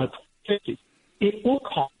 2050, it will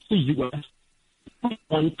cost the U.S.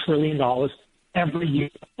 $1 trillion every year.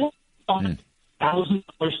 $1,000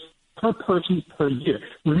 per person per year.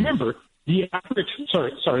 Remember, the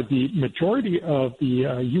majority of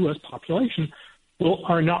the U.S. population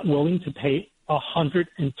are not willing to pay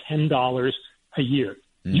 $110 a year.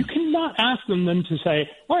 You cannot ask them then to say,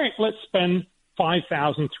 all right, let's spend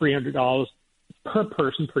 $5,300 per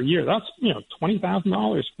person per year. That's,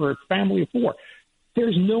 $20,000 for a family of 4.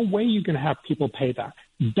 There's no way you can have people pay that.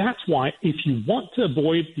 That's why if you want to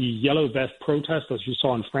avoid the yellow vest protest, as you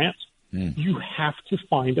saw in France, you have to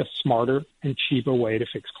find a smarter and cheaper way to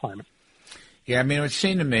fix climate. Yeah, I mean, it would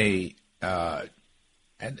seem to me,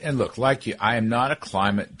 And look, like you, I am not a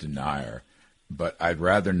climate denier, but I'd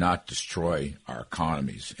rather not destroy our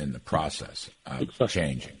economies in the process of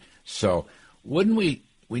changing. So wouldn't we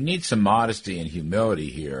need some modesty and humility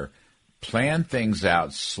here, plan things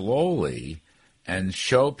out slowly, and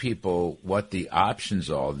show people what the options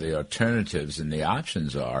are, the alternatives and the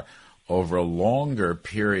options are over a longer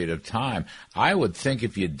period of time. I would think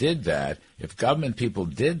if you did that, if government people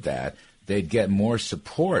did that, they'd get more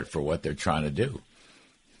support for what they're trying to do.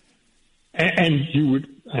 And you would,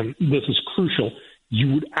 and this is crucial,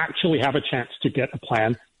 you would actually have a chance to get a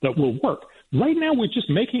plan that will work. Right now, we're just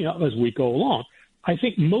making it up as we go along. I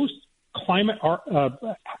think most climate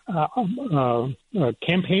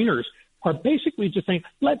campaigners are basically just saying,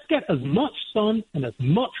 let's get as much sun and as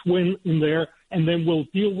much wind in there, and then we'll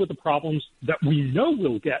deal with the problems that we know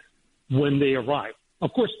we'll get when they arrive.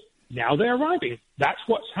 Of course, now they're arriving. That's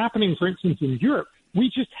what's happening, for instance, in Europe. We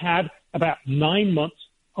just had about 9 months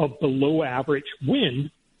of below average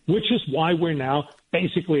wind, which is why we're now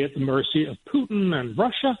basically at the mercy of Putin and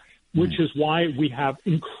Russia, which is why we have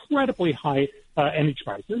incredibly high energy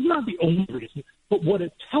prices. It's not the only reason, but what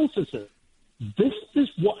it tells us is this is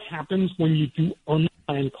what happens when you do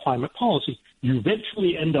unplanned climate policy. You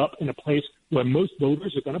eventually end up in a place where most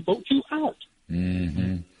voters are going to vote you out.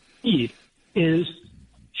 Mm-hmm. Need is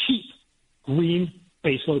cheap, green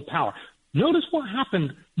baseload power. Notice what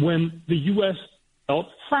happened when the U.S. built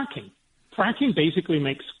fracking. Fracking basically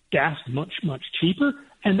makes gas much, much cheaper,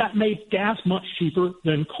 and that made gas much cheaper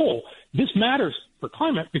than coal. This matters for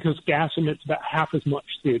climate because gas emits about half as much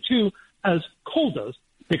CO2 as coal does.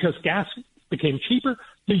 Because gas became cheaper,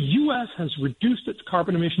 the U.S. has reduced its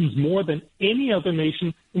carbon emissions more than any other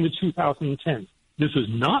nation in the 2010s. This is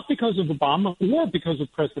not because of Obama or because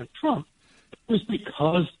of President Trump. It was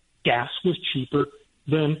because gas was cheaper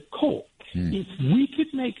than coal. If we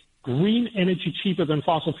could make green energy cheaper than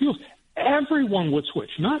fossil fuels, everyone would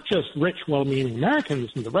switch, not just rich, well-meaning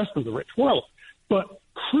Americans and the rest of the rich world, but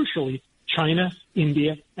crucially, China,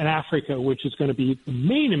 India, and Africa, which is going to be the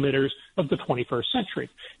main emitters of the 21st century.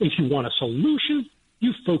 If you want a solution,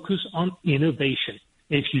 you focus on innovation.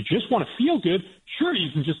 If you just want to feel good, sure, you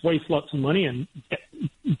can just waste lots of money and get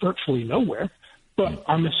virtually nowhere. But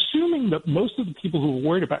I'm assuming that most of the people who are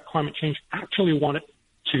worried about climate change actually want it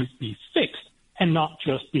to be fixed and not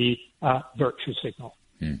just be a virtue signal.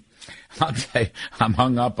 I'll tell you, I'm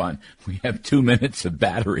hung up on, we have 2 minutes of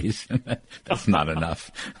batteries. That's not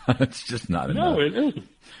enough. It's just not enough. No, it isn't.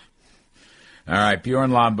 All right,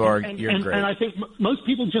 Bjorn Lomborg, you're great. And I think most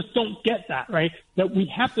people just don't get that, right? That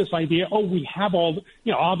we have this idea, we have all,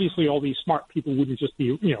 obviously all these smart people wouldn't just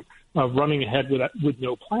be, running ahead with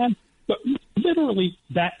no plan. But literally,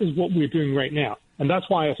 that is what we're doing right now. And that's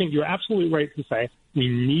why I think you're absolutely right to say we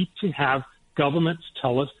need to have governments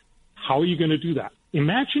tell us, how are you going to do that?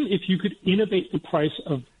 Imagine if you could innovate the price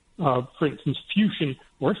of, for instance, fusion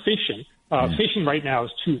or fission. Fission right now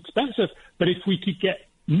is too expensive, but if we could get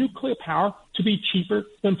nuclear power to be cheaper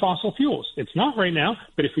than fossil fuels. It's not right now,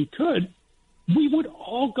 but if we could, we would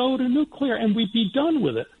all go to nuclear and we'd be done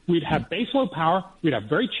with it. We'd have baseload power, we'd have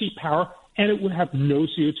very cheap power, and it would have no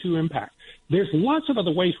CO2 impact. There's lots of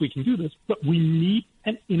other ways we can do this, but we need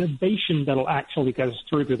an innovation that'll actually get us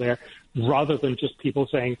through to there rather than just people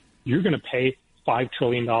saying, you're going to pay $5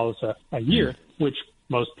 trillion a year, which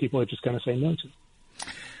most people are just going to say no to.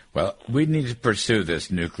 Well, we need to pursue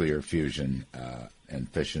this nuclear fusion and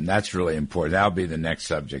fission. That's really important. That'll be the next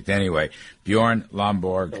subject. Anyway, Bjorn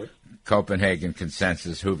Lomborg, Copenhagen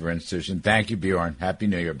Consensus Hoover Institution. Thank you, Bjorn. Happy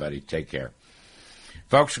New Year, buddy. Take care.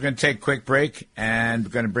 Folks, we're going to take a quick break, and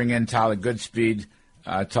we're going to bring in Tyler Goodspeed,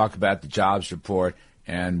 talk about the jobs report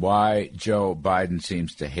and why Joe Biden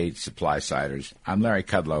seems to hate supply-siders. I'm Larry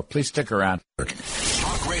Kudlow. Please stick around.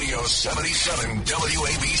 Talk Radio 77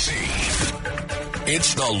 WABC.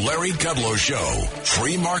 It's the Larry Kudlow Show.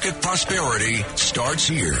 Free market prosperity starts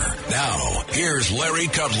here. Now, here's Larry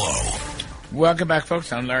Kudlow. Welcome back,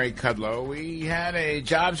 folks. I'm Larry Kudlow. We had a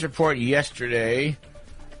jobs report yesterday.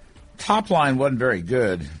 Top line wasn't very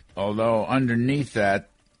good, although underneath that,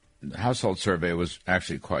 the household survey was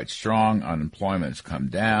actually quite strong. Unemployment's come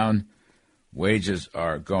down. Wages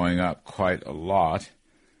are going up quite a lot.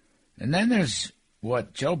 And then there's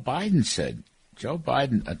what Joe Biden said. Joe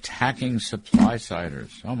Biden attacking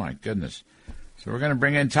supply-siders. Oh, my goodness. So we're going to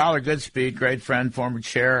bring in Tyler Goodspeed, great friend, former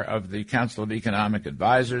chair of the Council of Economic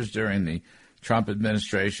Advisors during the Trump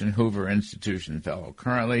administration, Hoover Institution fellow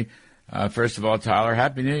currently. First of all, Tyler,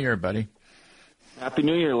 Happy New Year, buddy. Happy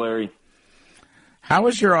New Year, Larry. How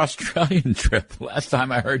was your Australian trip? Last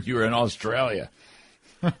time I heard you were in Australia.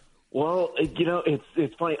 Well,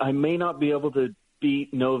 it's funny. I may not be able to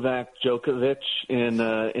beat Novak Djokovic in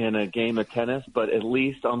a game of tennis, but at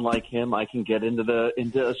least, unlike him, I can get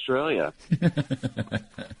into Australia.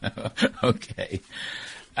 Okay.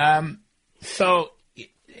 So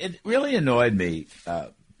it really annoyed me,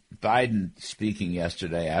 Biden speaking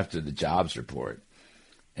yesterday after the jobs report,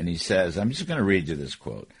 and he says, I'm just going to read you this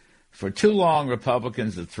quote. For too long,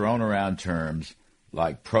 Republicans have thrown around terms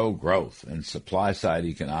like pro-growth and supply-side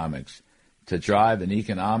economics to drive an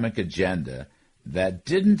economic agenda that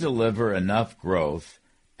didn't deliver enough growth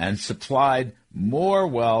and supplied more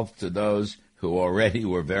wealth to those who already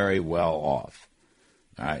were very well off.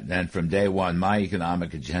 All right, then from day one, my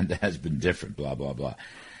economic agenda has been different, blah, blah, blah.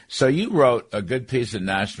 So you wrote a good piece in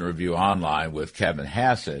National Review Online with Kevin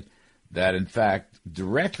Hassett that, in fact,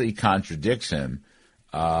 directly contradicts him.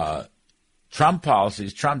 Trump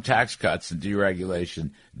policies, Trump tax cuts and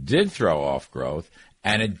deregulation did throw off growth,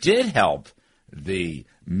 and it did help the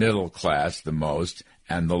middle class the most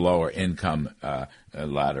and the lower income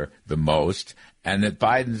ladder the most, and that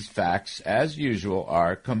Biden's facts, as usual,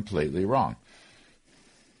 are completely wrong.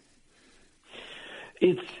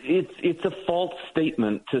 It's a false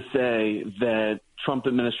statement to say that Trump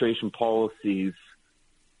administration policies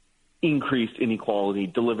increased inequality,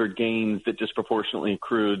 delivered gains that disproportionately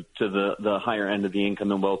accrued to the higher end of the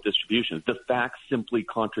income and wealth distribution. The facts simply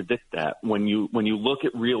contradict that. When you look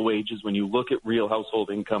at real wages, when you look at real household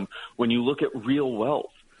income, when you look at real wealth,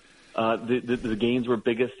 the gains were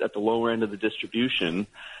biggest at the lower end of the distribution,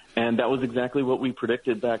 and that was exactly what we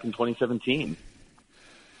predicted back in 2017.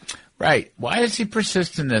 Right. Why does he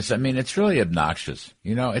persist in this? I mean, it's really obnoxious.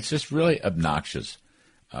 You know, it's just really obnoxious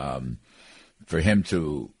for him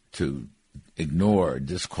to ignore,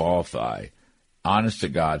 disqualify,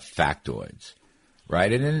 honest-to-God factoids,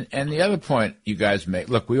 right? And the other point you guys made,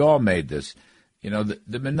 look, we all made this. You know,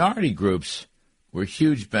 the minority groups were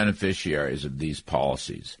huge beneficiaries of these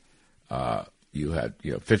policies. You had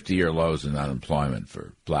 50-year lows in unemployment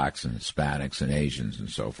for blacks and Hispanics and Asians and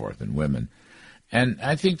so forth and women. And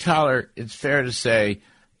I think, Tyler, it's fair to say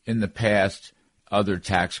in the past other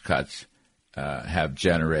tax cuts have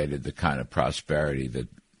generated the kind of prosperity that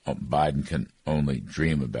Biden can only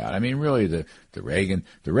dream about. I mean, really, the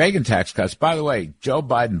Reagan tax cuts. By the way, Joe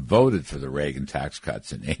Biden voted for the Reagan tax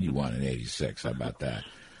cuts in 81 and 86. How about that?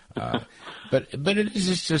 But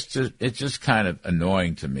it's just kind of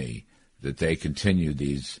annoying to me that they continue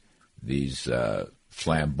these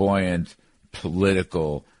flamboyant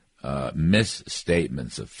political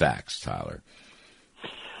misstatements of facts, Tyler.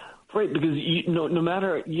 Right, because no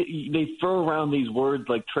matter they throw around these words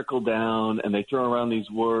like trickle down, and they throw around these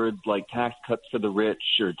words like tax cuts for the rich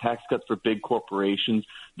or tax cuts for big corporations.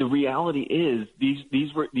 The reality is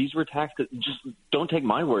these were tax cuts. Just don't take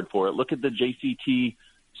my word for it. Look at the JCT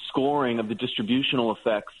scoring of the distributional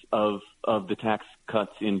effects of the tax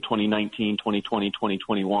cuts in 2019, 2020,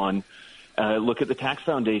 2021. Look at the Tax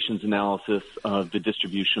Foundation's analysis of the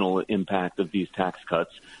distributional impact of these tax cuts,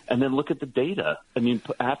 and then look at the data. I mean,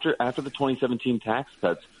 after the 2017 tax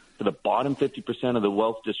cuts, for the bottom 50% of the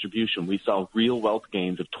wealth distribution, we saw real wealth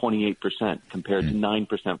gains of 28% compared to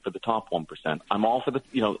 9% for the top 1%. I'm all for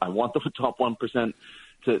I want the top 1%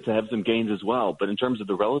 to have some gains as well, but in terms of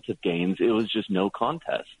the relative gains, it was just no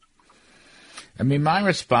contest. I mean, my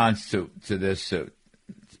response to this, to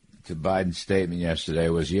Biden's statement yesterday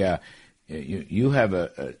was, you have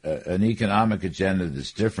an economic agenda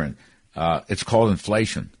that's different. It's called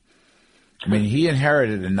inflation. I mean, he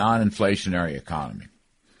inherited a non-inflationary economy.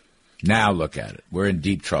 Now look at it. We're in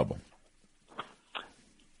deep trouble.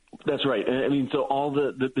 That's right. I mean, so all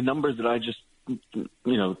the numbers that I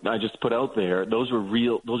just put out there, those are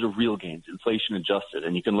real gains, inflation adjusted.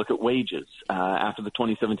 And you can look at wages. After the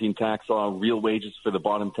 2017 tax law, real wages for the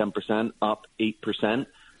bottom 10% up 8%.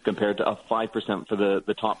 Compared to up 5% for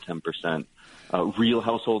the top 10%. Real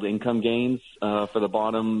household income gains for the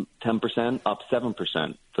bottom 10%, up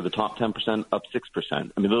 7%. For the top 10%, up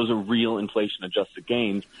 6%. I mean, those are real inflation-adjusted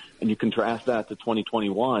gains. And you contrast that to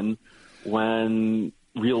 2021 when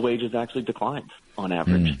real wages actually declined on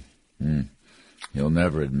average. He'll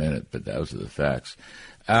never admit it, but those are the facts.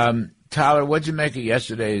 Tyler, what did you make of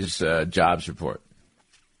yesterday's jobs report?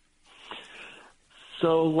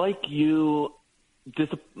 So, like you...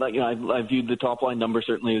 I viewed the top line number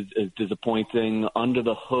certainly as disappointing. Under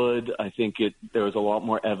the hood, I think there was a lot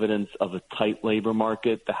more evidence of a tight labor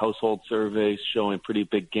market. The household surveys showing pretty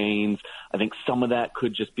big gains. I think some of that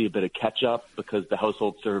could just be a bit of catch up because the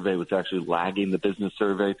household survey was actually lagging the business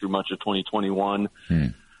survey through much of 2021.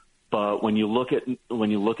 But when you look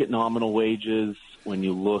at nominal wages, when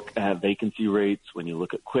you look at vacancy rates, when you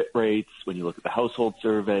look at quit rates, when you look at the household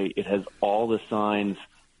survey, it has all the signs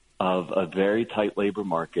of a very tight labor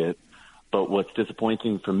market. But what's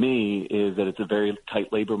disappointing for me is that it's a very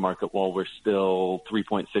tight labor market while we're still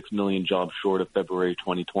 3.6 million jobs short of February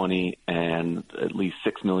 2020 and at least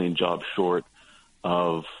 6 million jobs short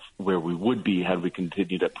of where we would be had we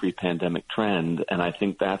continued that pre-pandemic trend. And I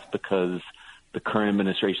think that's because the current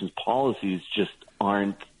administration's policies just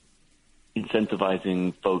aren't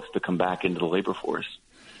incentivizing folks to come back into the labor force.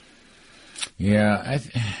 Yeah,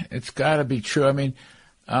 it's got to be true. I mean,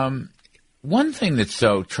 one thing that's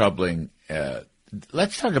so troubling,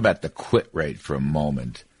 let's talk about the quit rate for a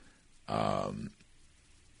moment.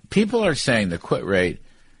 People are saying the quit rate,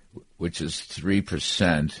 which is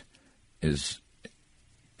 3%, is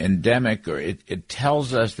endemic, or it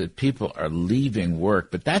tells us that people are leaving work,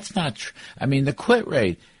 but that's not true. I mean, the quit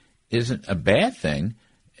rate isn't a bad thing.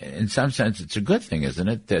 In some sense, it's a good thing, isn't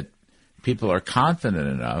it, that people are confident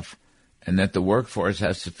enough and that the workforce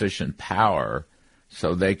has sufficient power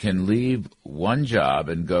so they can leave one job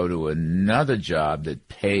and go to another job that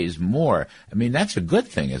pays more. I mean, that's a good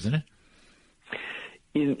thing, isn't it?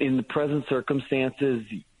 In the present circumstances,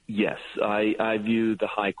 yes. I view the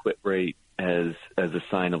high quit rate as a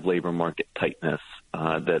sign of labor market tightness,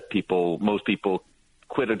 that most people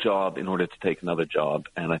quit a job in order to take another job.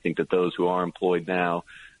 And I think that those who are employed now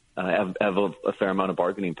have a fair amount of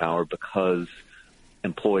bargaining power because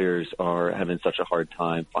employers are having such a hard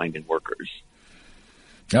time finding workers.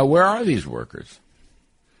 Now, where are these workers?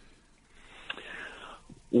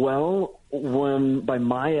 Well, by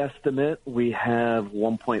my estimate, we have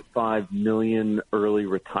 1.5 million early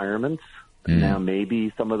retirements. Now,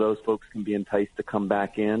 maybe some of those folks can be enticed to come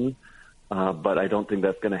back in, but I don't think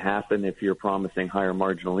that's going to happen if you're promising higher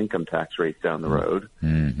marginal income tax rates down the road.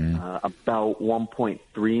 About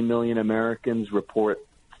 1.3 million Americans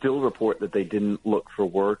still report that they didn't look for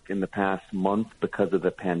work in the past month because of the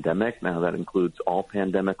pandemic. Now, that includes all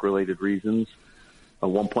pandemic-related reasons.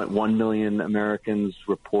 1.1 million Americans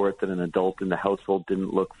report that an adult in the household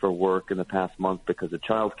didn't look for work in the past month because of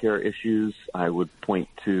child care issues. I would point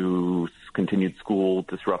to continued school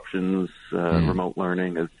disruptions, remote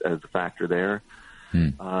learning as a factor there.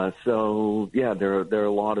 So, yeah, there are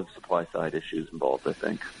a lot of supply-side issues involved, I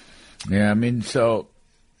think. Yeah, I mean, so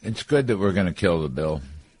it's good that we're going to kill the bill.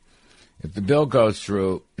 If the bill goes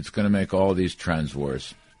through, it's going to make all these trends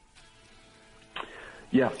worse.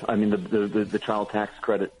 Yes, I mean the child tax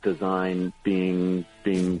credit design being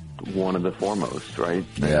one of the foremost, right?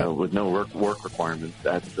 Yeah. With no work requirements,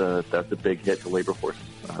 that's a big hit to labor force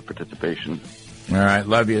participation. All right,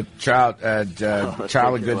 love you, child of you,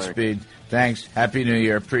 good Larry. speed. Thanks. Happy New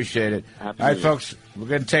Year. Appreciate it. All right, folks, we're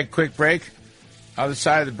going to take a quick break. Other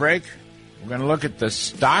side of the break, we're going to look at the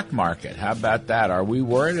stock market. How about that? Are we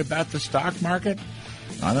worried about the stock market?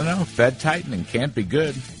 I don't know. Fed tightening can't be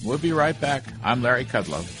good. We'll be right back. I'm Larry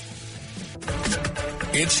Kudlow.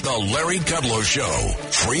 It's the Larry Kudlow Show.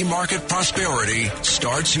 Free market prosperity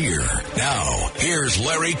starts here. Now, here's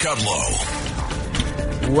Larry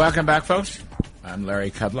Kudlow. Welcome back, folks. I'm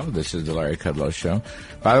Larry Kudlow. This is the Larry Kudlow Show.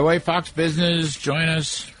 By the way, Fox Business, join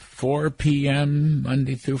us 4 p.m.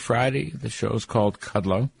 Monday through Friday. The show's called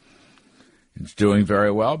Kudlow. It's doing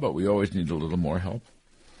very well, but we always need a little more help.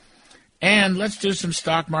 And let's do some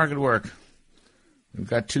stock market work. We've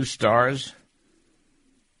got 2 stars,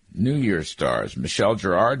 New Year's stars. Michelle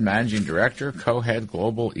Girard, Managing Director, Co-Head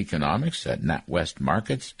Global Economics at NatWest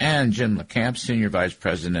Markets, and Jim LeCamp, Senior Vice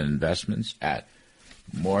President Investments at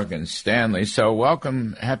Morgan Stanley. So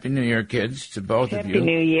welcome, Happy New Year, kids, to both of you. Happy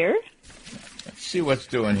New Year. Let's see what's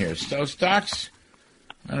doing here. So stocks,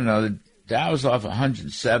 I don't know, the Dow's off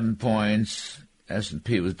 107 points,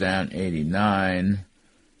 S&P was down 89,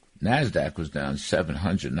 NASDAQ was down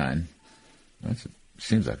 709. That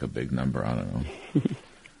seems like a big number. I don't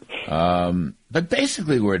know. But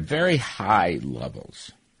basically, we're at very high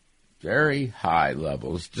levels. Very high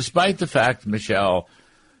levels, despite the fact, Michelle,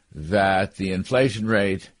 that the inflation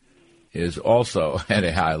rate is also at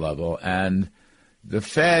a high level. And the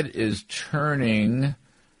Fed is turning.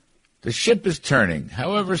 The ship is turning,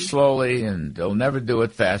 however slowly, and they'll never do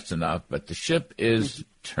it fast enough, but the ship is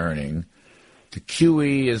turning. The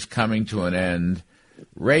QE is coming to an end.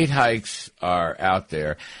 Rate hikes are out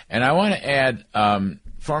there. And I want to add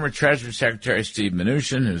former Treasury Secretary Steve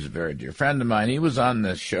Mnuchin, who's a very dear friend of mine. He was on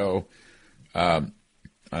the show, I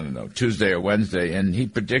don't know, Tuesday or Wednesday, and he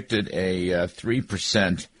predicted a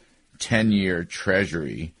 3% 10-year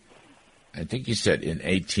Treasury, I think he said in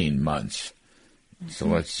 18 months. So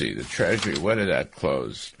let's see. The Treasury, what did that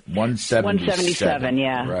close? 177.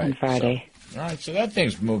 Yeah, right. On Friday. So, all right, so that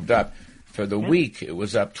thing's moved up. For the week, it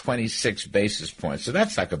was up 26 basis points. So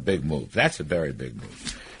that's like a big move. That's a very big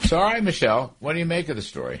move. So, all right, Michelle, what do you make of the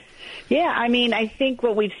story? Yeah, I mean, I think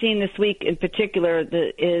what we've seen this week in particular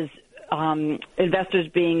is investors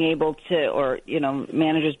being able to, or,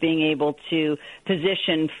 managers being able to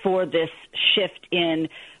position for this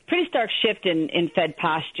pretty stark shift in Fed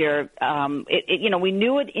posture. We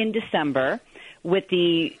knew it in December with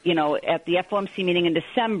at the FOMC meeting in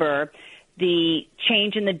December, the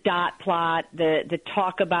change in the dot plot, the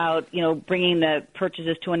talk about, bringing the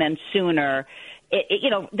purchases to an end sooner.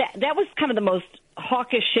 That was kind of the most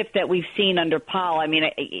hawkish shift that we've seen under Powell. I mean,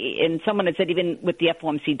 and someone had said even with the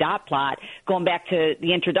FOMC dot plot, going back to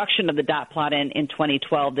the introduction of the dot plot in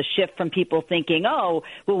 2012, the shift from people thinking, will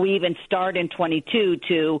we even start in 22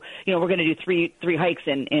 to, we're going to do three hikes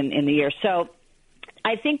in the year. So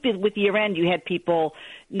I think that with year end, you had people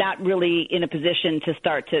not really in a position to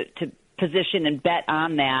start to position and bet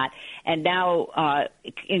on that. And now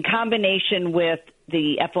in combination with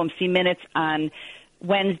the FOMC minutes on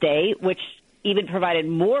Wednesday, which even provided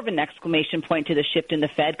more of an exclamation point to the shift in the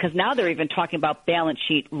Fed, because now they're even talking about balance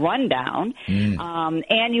sheet rundown.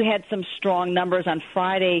 And you had some strong numbers on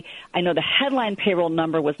Friday. I know the headline payroll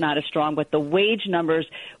number was not as strong, but the wage numbers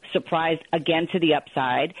surprised again to the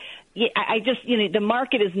upside. Yeah, the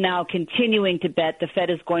market is now continuing to bet the Fed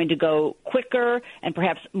is going to go quicker and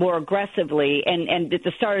perhaps more aggressively. And at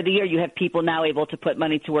the start of the year, you have people now able to put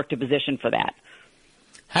money to work to position for that.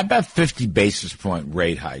 How about 50 basis point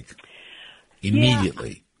rate hike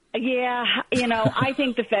immediately? Yeah, I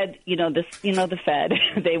think the Fed, the Fed,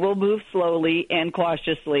 they will move slowly and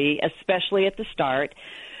cautiously, especially at the start.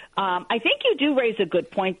 I think you do raise a good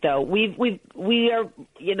point, though. We are,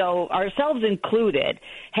 ourselves included,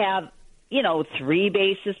 have,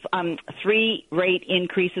 3 rate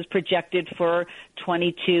increases projected for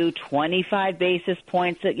 22, 25 basis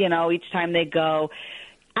points, each time they go.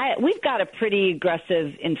 We've got a pretty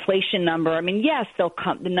aggressive inflation number. I mean, yes, the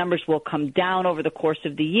numbers will come down over the course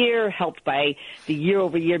of the year, helped by the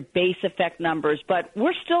year-over-year base effect numbers, but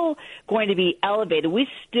we're still going to be elevated. We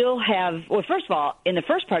still have, first of all, in the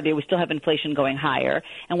first part of the year, we still have inflation going higher,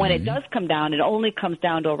 and when it does come down, it only comes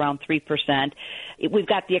down to around 3%. We've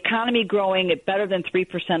got the economy growing at better than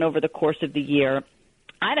 3% over the course of the year.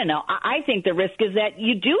 I don't know. I think the risk is that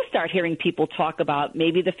you do start hearing people talk about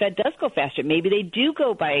maybe the Fed does go faster. Maybe they do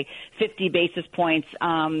go by 50 basis points.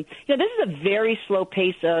 This is a very slow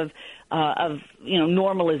pace of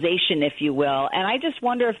normalization, if you will. And I just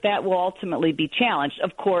wonder if that will ultimately be challenged.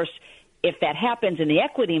 Of course, if that happens and the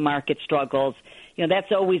equity market struggles,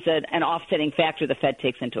 that's always an offsetting factor the Fed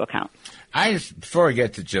takes into account. Before we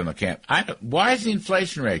get to Jim LeCamp, why is the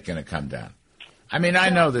inflation rate going to come down? I mean, I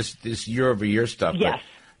know this year-over-year stuff, yes.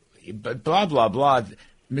 but blah, blah, blah.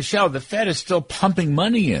 Michelle, the Fed is still pumping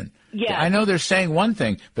money in. Yes. I know they're saying one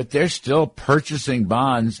thing, but they're still purchasing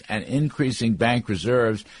bonds and increasing bank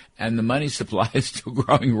reserves, and the money supply is still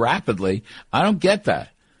growing rapidly. I don't get that.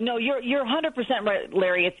 No, you're 100% right,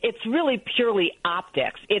 Larry. It's really purely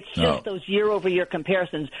optics. It's just those year-over-year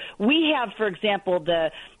comparisons. We have, for example, the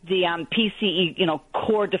PCE,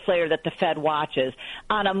 core deflator that the Fed watches.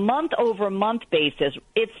 On a month-over-month basis,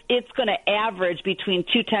 it's going to average between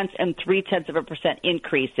 0.2% and 0.3%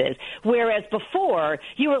 increases. Whereas before,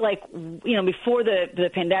 you were before the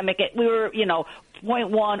pandemic, we were,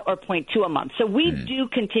 0.1 or 0.2 a month. So we do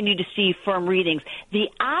continue to see firm readings. The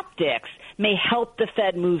optics may help the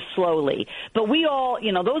Fed move slowly. But we all,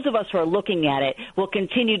 those of us who are looking at it will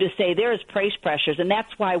continue to say there is price pressures. And that's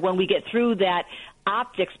why when we get through that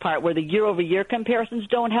optics part where the year-over-year comparisons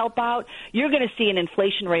don't help out, you're going to see an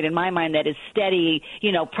inflation rate, in my mind, that is steady,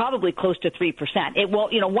 probably close to 3%. It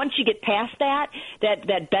won't, once you get past that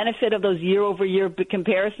benefit of those year-over-year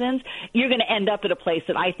comparisons, you're going to end up at a place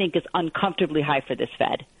that I think is uncomfortably high for this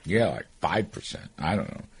Fed. Yeah, like 5%. I don't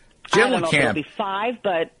know. I don't know if it'll be 5,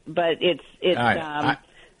 but it's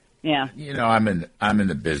yeah. I'm in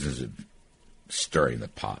the business of stirring the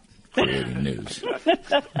pot, creating news.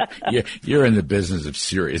 You're in the business of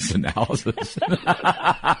serious analysis.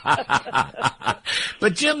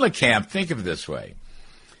 But Jim LeCamp, think of it this way: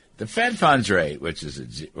 the Fed funds rate, which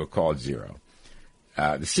is we'll call it 0,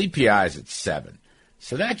 the CPI is at 7,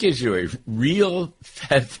 so that gives you a real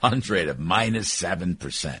Fed funds rate of minus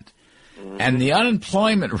 7%. And the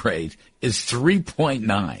unemployment rate is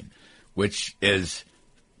 3.9, which is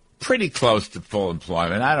pretty close to full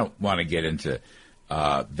employment. I don't want to get into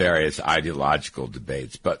various ideological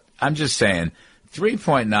debates, but I'm just saying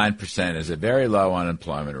 3.9% is a very low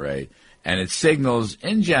unemployment rate, and it signals,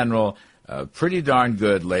 in general, a pretty darn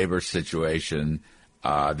good labor situation.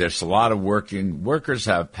 There's a lot of workers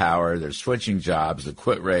have power. They're switching jobs. The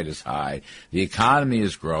quit rate is high. The economy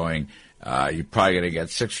is growing. You're probably going to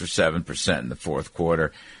get 6 or 7% in the fourth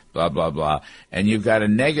quarter. blah, blah, blah, and you've got a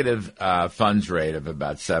negative funds rate of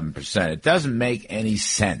about 7%. It doesn't make any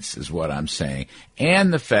sense, is what I'm saying.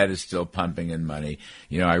 And the Fed is still pumping in money.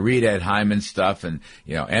 I read Ed Hyman's stuff, and,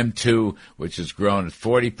 M2, which has grown at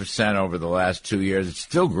 40% over the last 2 years, it's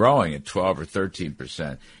still growing at 12 or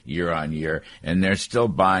 13% year on year, and they're still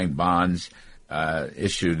buying bonds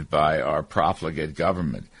issued by our profligate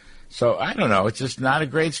government. So I don't know. It's just not a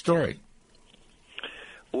great story.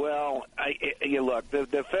 Well, look,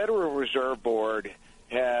 the Federal Reserve Board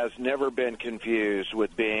has never been confused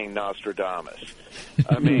with being Nostradamus.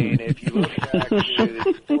 I mean, if you look back to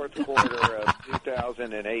the fourth quarter of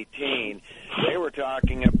 2018, they were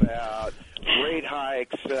talking about rate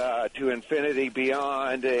hikes to infinity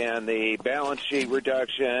beyond and the balance sheet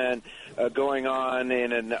reduction going on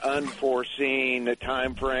in an unforeseen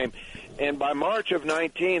time frame. And by March of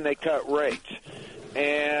 19, they cut rates.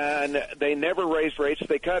 And they never raised rates,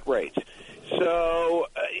 they cut rates. So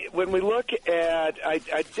when we look at,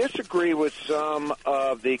 I disagree with some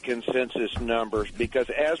of the consensus numbers because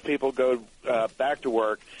as people go back to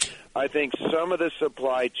work, I think some of the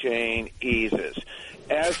supply chain eases.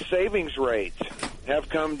 As savings rates have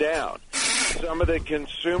come down, some of the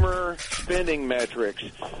consumer spending metrics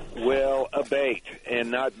will abate and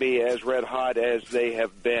not be as red hot as they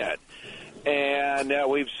have been. And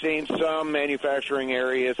we've seen some manufacturing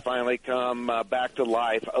areas finally come back to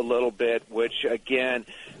life a little bit, which, again,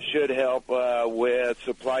 should help with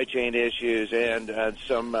supply chain issues and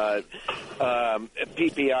some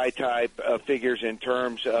PPI-type figures in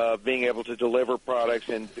terms of being able to deliver products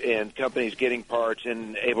and companies getting parts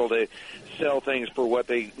and able to sell things for what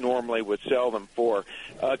they normally would sell them for.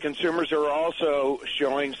 Consumers are also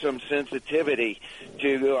showing some sensitivity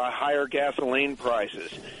to higher gasoline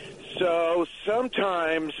prices. So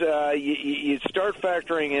sometimes you start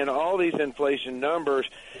factoring in all these inflation numbers,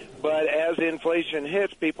 but as inflation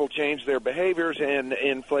hits, people change their behaviors and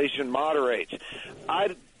inflation moderates.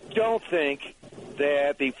 I don't think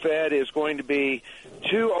that the Fed is going to be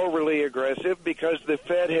too overly aggressive because the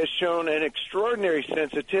Fed has shown an extraordinary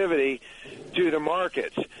sensitivity to the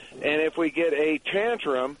markets. And if we get a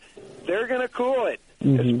tantrum, they're going to cool it,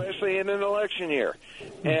 especially in an election year.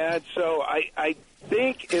 And so I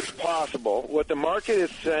think it's possible. What the market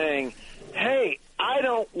is saying, hey, I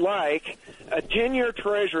don't like a 10-year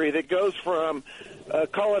Treasury that goes from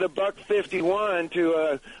call it $1.51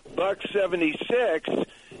 to $1.76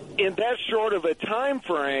 in that short of a time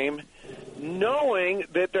frame, knowing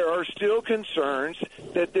that there are still concerns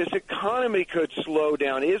that this economy could slow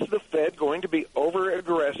down. Is the Fed going to be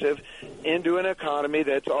over-aggressive into an economy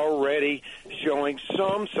that's already showing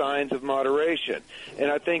some signs of moderation?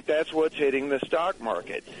 And I think that's what's hitting the stock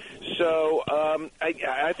market. So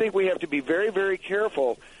I think we have to be very, very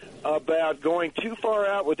careful about going too far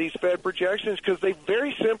out with these Fed projections because they've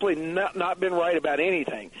very simply not been right about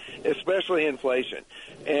anything, especially inflation.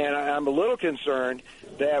 And I'm a little concerned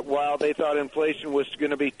that while they thought inflation was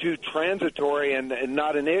going to be too transitory and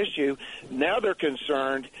not an issue, now they're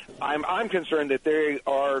concerned. I'm concerned that they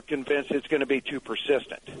are convinced it's going to be too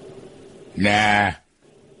persistent. Nah,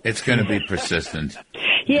 it's going to be persistent.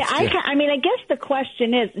 Yeah, I mean, I guess the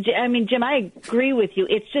question is, Jim, I agree with you.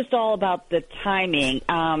 It's just all about the timing.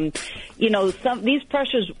 These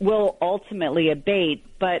pressures will ultimately abate.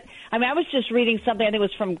 But, I was just reading something, I think it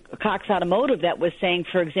was from Cox Automotive, that was saying,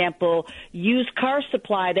 for example, used car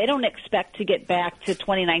supply, they don't expect to get back to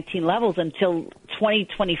 2019 levels until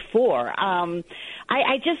 2024. I'm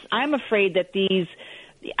afraid that these...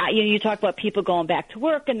 you talk about people going back to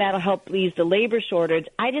work, and that'll help ease the labor shortage.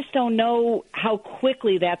 I just don't know how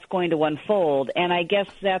quickly that's going to unfold, and I guess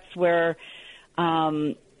that's where,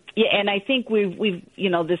 and I think we've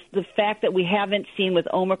the fact that we haven't seen with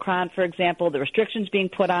Omicron, for example, the restrictions being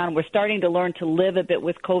put on. We're starting to learn to live a bit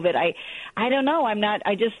with COVID. I don't know. I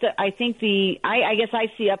guess I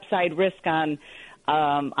see upside risk on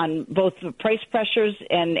both the price pressures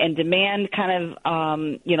and demand kind of,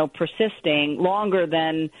 persisting longer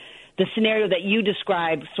than the scenario that you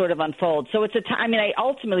described sort of unfolds. So it's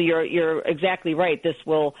ultimately you're exactly right. This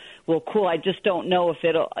will cool. I just don't know if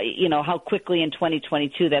it'll, how quickly in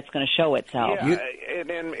 2022 that's going to show itself. Yeah,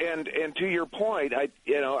 and to your point, I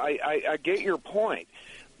get your point.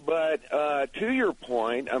 But to your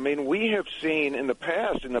point, we have seen in the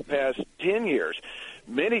past 10 years,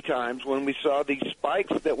 many times when we saw these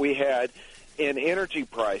spikes that we had in energy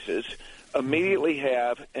prices immediately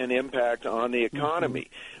have an impact on the economy.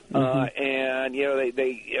 And,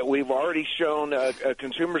 we've already shown,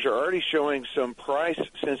 consumers are already showing some price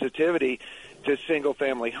sensitivity to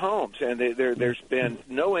single-family homes, and there's been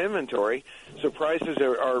no inventory, so prices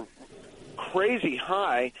are crazy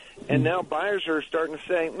high, and now buyers are starting to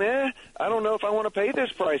say, I don't know if I want to pay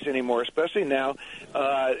this price anymore, especially now.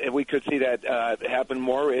 And we could see that happen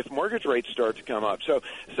more if mortgage rates start to come up. So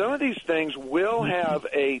some of these things will have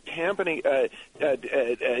a tapering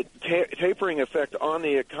effect on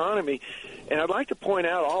the economy. And I'd like to point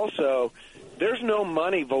out also, there's no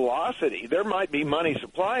money velocity. There might be money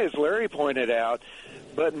supply, as Larry pointed out,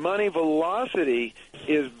 but money velocity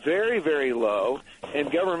is very, very low,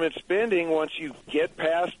 and government spending, once you get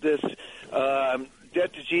past this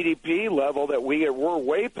debt to GDP level that we're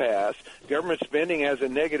way past, government spending has a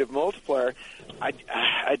negative multiplier.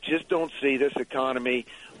 I just don't see this economy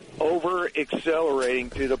over-accelerating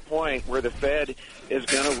to the point where the Fed is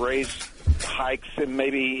going to raise hikes and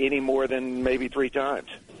maybe any more than maybe 3 times.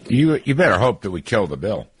 You better hope that we kill the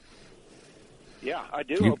bill. Yeah, I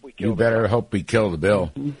do hope we kill You better hope we kill the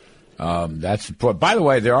bill. That's important. By the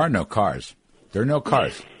way, there are no cars. There are no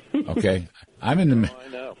cars. Okay? I'm in the... I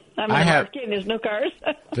know. I'm in the market and there's no cars.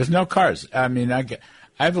 There's no cars. I mean, I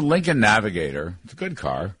have a Lincoln Navigator. It's a good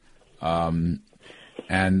car. And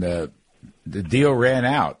the deal ran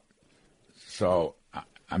out. So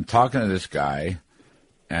I'm talking to this guy,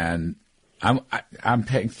 and I'm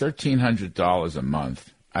paying $1,300 a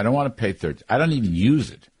month. I don't want to pay I don't even use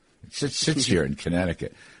it. It sits here in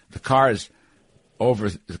Connecticut. The car's, I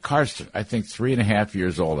think, 3.5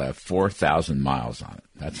 years old. I have 4,000 miles on it.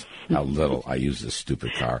 That's how little I use this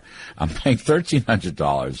stupid car. I'm paying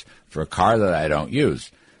 $1,300 for a car that I don't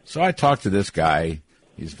use. So I talked to this guy.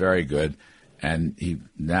 He's very good. And he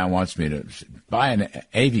now wants me to buy an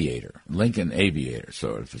Aviator, Lincoln Aviator,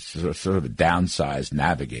 so it's sort of a downsized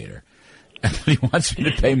Navigator. And he wants me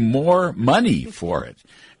to pay more money for it.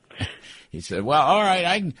 He said, well, all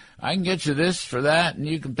right, I can get you this for that, and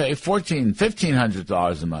you can pay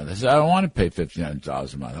 $1,500 a month. I said, I don't want to pay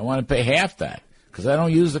 $1,500 a month. I want to pay half that because I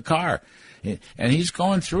don't use the car. And he's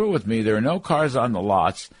going through with me. There are no cars on the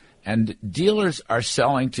lots. And dealers are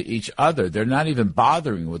selling to each other. They're not even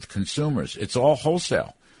bothering with consumers. It's all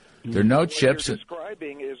wholesale. There are no chips. What you're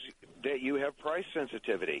describing is that you have price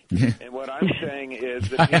sensitivity. And what I'm saying is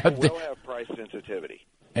that people will have price sensitivity.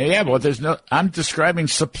 Yeah, but I'm describing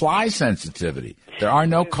supply sensitivity. There are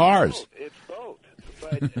no cars. It's both.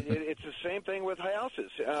 But it's the same thing with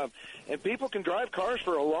houses. And people can drive cars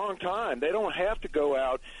for a long time. They don't have to go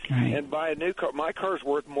out and buy a new car. My car's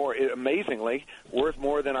worth more, amazingly, worth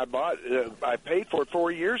more than I bought. I paid for it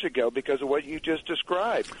 4 years ago because of what you just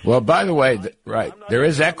described. Well, by the way, there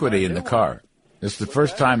is equity in the car. It's the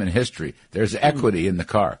first time in history there's equity in the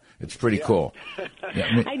car. It's pretty cool.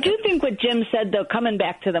 Yeah, I do think what Jim said, though, coming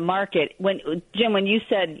back to the market, Jim, when you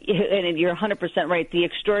said, and you're 100% right, the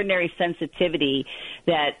extraordinary sensitivity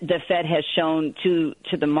that the Fed has shown to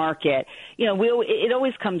the market, it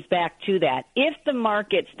always comes back to that. If the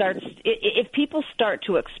market if people start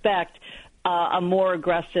to expect a more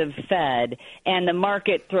aggressive Fed and the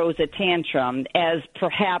market throws a tantrum, as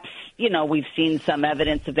perhaps, we've seen some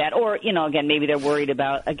evidence of that, or, again, maybe they're worried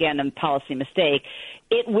about, again, a policy mistake,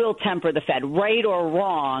 it will temper the Fed. Right or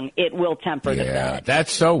wrong, it will temper the Fed. Yeah,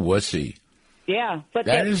 that's so wussy. Yeah. But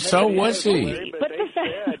that is so wussy. But they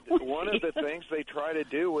said one of the things they try to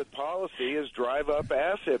do with policy is drive up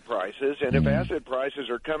asset prices, and if asset prices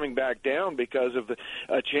are coming back down because of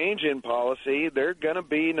a change in policy, they're going to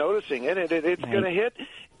be noticing it, and it's going to hit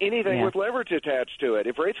anything with leverage attached to it.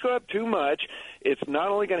 If rates go up too much, it's not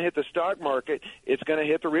only going to hit the stock market, it's going to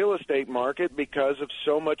hit the real estate market because of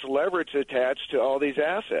so much leverage attached to all these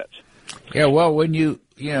assets. Yeah, well, when you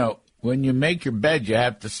make your bed, you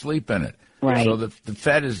have to sleep in it. Right. So the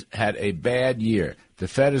Fed has had a bad year. The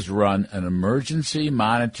Fed has run an emergency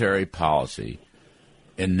monetary policy,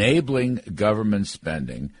 enabling government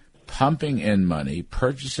spending, pumping in money,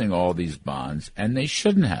 purchasing all these bonds, and they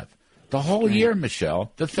shouldn't have. The whole year,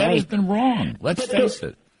 Michelle, the Fed has been wrong. Let's face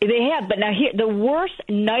it. They have, but now here, the worst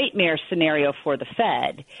nightmare scenario for the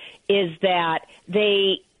Fed is that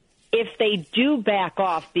if they do back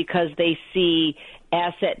off because they see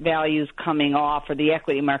asset values coming off or the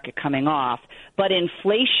equity market coming off, but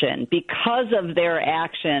inflation, because of their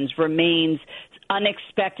actions, remains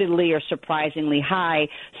unexpectedly or surprisingly high,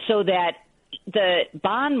 so that the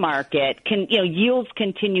bond market yields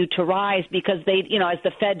continue to rise because they, as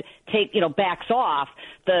the Fed backs off,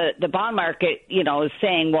 the bond market, is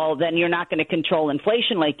saying, well, then you're not going to control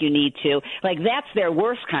inflation like you need to. Like, that's their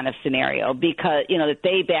worst kind of scenario because, that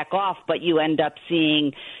they back off, but you end up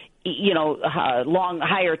seeing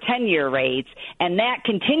higher 10-year rates, and that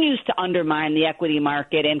continues to undermine the equity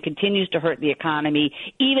market and continues to hurt the economy.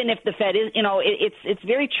 Even if the Fed is, it's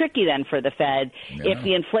very tricky then for the Fed. Yeah. If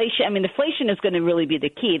the inflation is going to really be the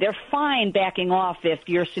key. They're fine backing off if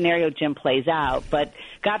your scenario, Jim, plays out, but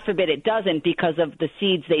God forbid it doesn't, because of the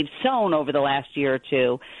seeds they've sown over the last year or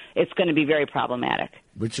two. It's going to be very problematic.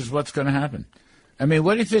 Which is what's going to happen. I mean,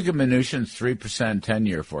 what do you think of Mnuchin's 3%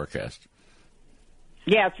 10-year forecast?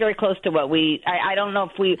 Yeah, it's very close to what I don't know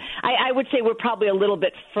if I would say we're probably a little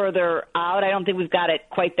bit further out. I don't think we've got it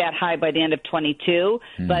quite that high by the end of 22,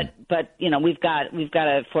 but we've got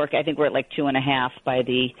a forecast. I think we're at like 2.5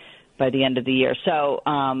 by the end of the year. So,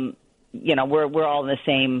 we're all in the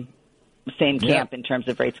same camp in terms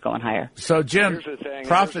of rates going higher. So, Jim,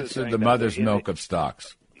 profits are the mother's milk of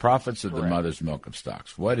stocks. Profits are the mother's milk of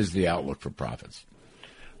stocks. What is the outlook for profits?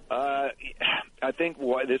 I think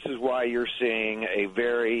this is why you're seeing a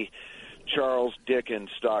very Charles Dickens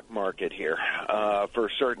stock market here. For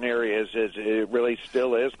certain areas, it really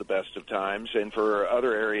still is the best of times, and for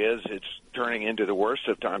other areas, it's turning into the worst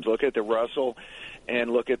of times. Look at the Russell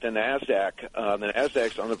and look at the NASDAQ. The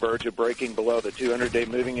NASDAQ's on the verge of breaking below the 200-day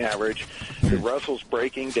moving average. The Russell's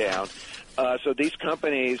breaking down. So these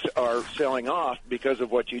companies are selling off because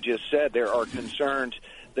of what you just said. There are concerns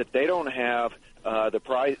that they don't have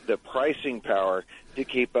the pricing power to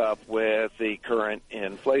keep up with the current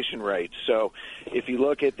inflation rates. So if you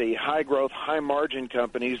look at the high-growth, high-margin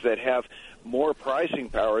companies that have more pricing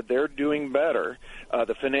power, they're doing better.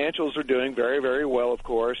 The financials are doing very, very well, of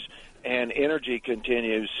course, and energy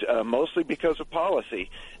continues, mostly because of policy.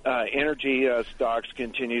 Energy stocks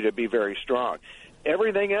continue to be very strong.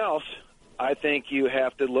 Everything else, I think you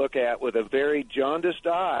have to look at with a very jaundiced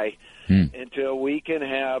eye until we can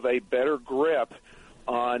have a better grip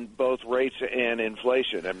on both rates and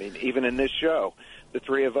inflation. I mean, even in this show, the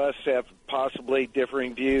three of us have possibly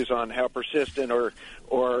differing views on how persistent or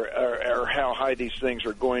how high these things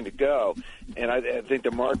are going to go. And I think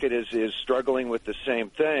the market is struggling with the same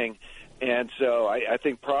thing. And so I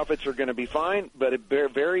think profits are going to be fine, but they're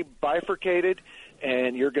very bifurcated,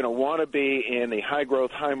 and you're going to want to be in the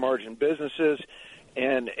high-growth, high-margin businesses.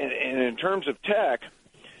 And in terms of tech,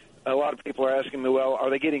 a lot of people are asking me, well,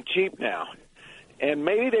 are they getting cheap now? And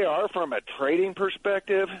maybe they are from a trading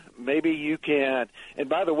perspective. Maybe you can. And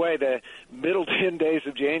by the way, the middle 10 days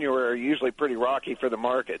of January are usually pretty rocky for the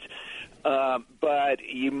markets. But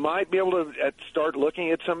you might be able to start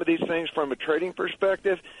looking at some of these things from a trading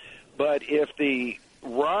perspective. But if the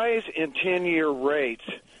rise in 10-year rates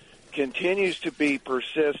continues to be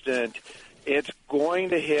persistent, it's going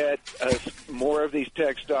to hit more of these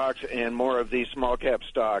tech stocks and more of these small-cap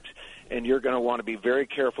stocks, and you're going to want to be very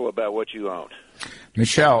careful about what you own.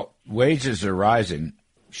 Michelle, wages are rising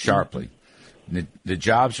sharply. The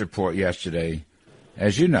jobs report yesterday,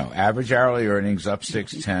 as you know, average hourly earnings up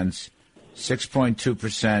 0.6,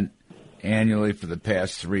 6.2% annually for the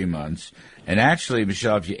past 3 months. And actually,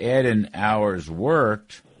 Michelle, if you add in hours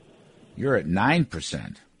worked, you're at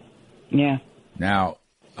 9%. Yeah. Now,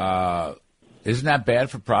 isn't that bad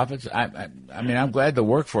for profits? I mean, I'm glad the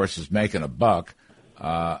workforce is making a buck.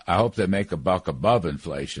 I hope they make a buck above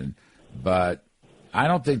inflation. But I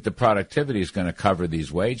don't think the productivity is going to cover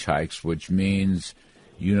these wage hikes, which means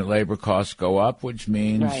unit labor costs go up, which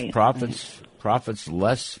means profits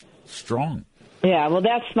less strong. Yeah, well,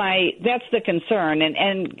 that's the concern,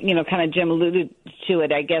 and kind of Jim alluded to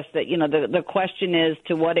it. I guess that the question is,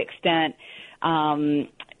 to what extent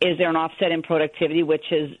is there an offset in productivity, which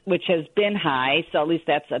has been high? So at least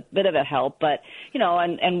that's a bit of a help. But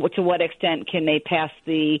and to what extent can they pass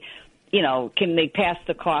the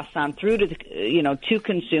costs on through to to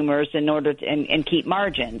consumers in order to and keep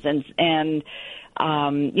margins and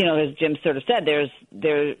as Jim sort of said,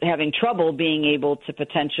 they're having trouble being able to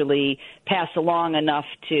potentially pass along enough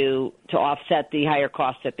to offset the higher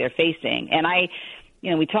costs that they're facing.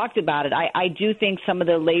 And we talked about it. I do think some of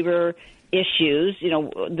the labor issues,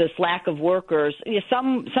 this lack of workers,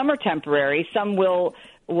 some are temporary, some will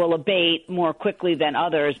abate more quickly than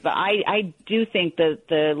others. But I do think that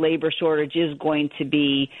the labor shortage is going to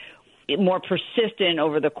be more persistent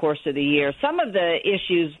over the course of the year. Some of the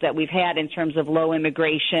issues that we've had in terms of low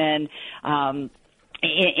immigration,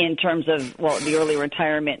 in terms of, the early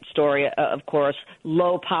retirement story, of course,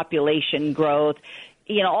 low population growth,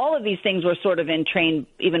 all of these things were sort of in train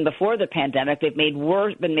even before the pandemic. They've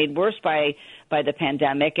been made worse by the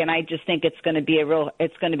pandemic, and I just think it's going to be a real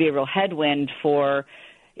headwind for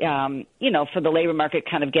for the labor market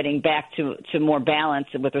kind of getting back to more balance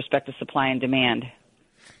with respect to supply and demand.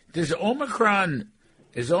 Is Omicron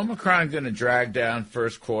going to drag down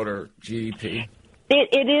first quarter GDP?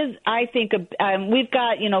 It is, I think, we've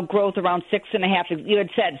got, growth around 6.5%. You had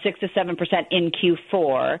said 6 to 7% in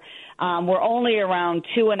Q4. We're only around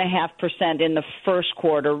 2.5% in the first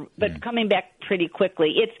quarter, but coming back pretty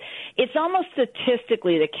quickly. It's almost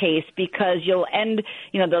statistically the case because you'll end,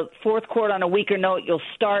 the fourth quarter on a weaker note. You'll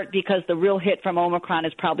start because the real hit from Omicron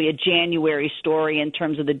is probably a January story in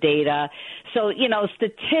terms of the data. So,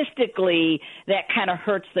 statistically, that kind of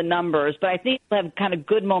hurts the numbers. But I think we'll have kind of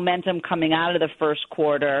good momentum coming out of the first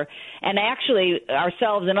quarter. And actually,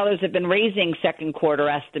 ourselves and others have been raising second quarter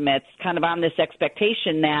estimates kind of on this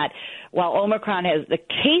expectation that while Omicron the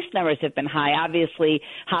case numbers have been high, obviously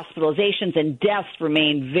hospitalizations and deaths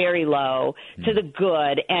remain very low to the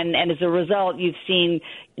good. And as a result, you've seen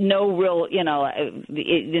no real, in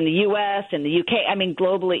the U.S. and the U.K., I mean,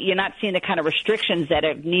 globally, you're not seeing the kind of restrictions that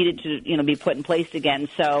have needed to, be put in place again.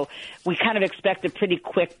 So we kind of expect a pretty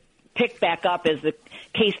quick pick back up as the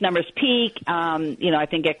case numbers peak. I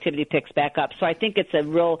think activity picks back up. So I think it's a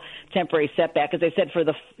real temporary setback. As I said, for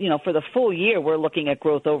the full year, we're looking at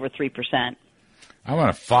growth over 3%. I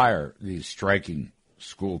want to fire these striking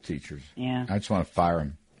school teachers. Yeah. I just want to fire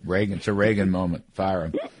them. Reagan, it's a Reagan moment. Fire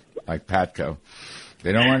them, like Patco.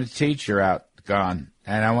 They don't want to teach. You're out, gone.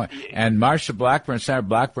 And Senator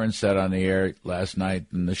Blackburn said on the air last night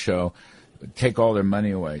in the show, take all their money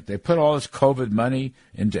away. They put all this COVID money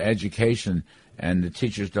into education, and the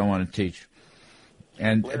teachers don't want to teach.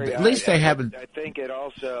 And Larry, at least they haven't. I think it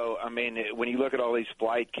also, when you look at all these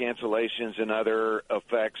flight cancellations and other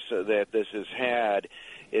effects that this has had,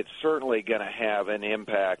 it's certainly going to have an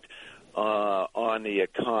impact on the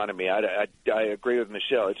economy. I agree with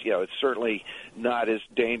Michelle. It's certainly not as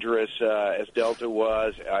dangerous as Delta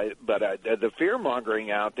was, but the fear-mongering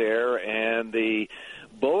out there and the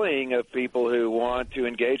bullying of people who want to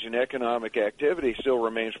engage in economic activity still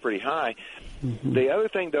remains pretty high. Mm-hmm. The other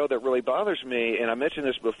thing, though, that really bothers me, and I mentioned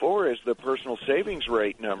this before, is the personal savings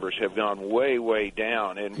rate numbers have gone way, way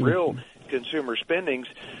down, and real consumer spending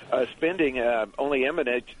only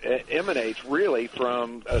emanates really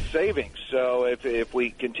from savings. So if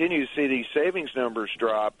we continue to see these savings numbers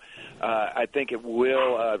drop, I think it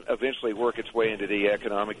will eventually work its way into the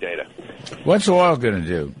economic data. What's oil going to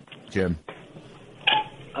do, Jim?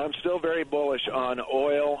 I'm still very bullish on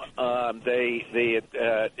oil. The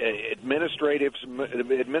administration's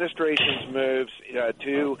moves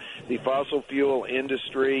to the fossil fuel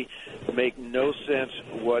industry make no sense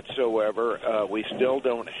whatsoever. We still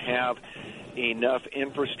don't have enough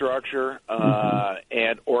infrastructure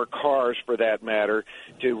or cars, for that matter,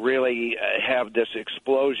 to really have this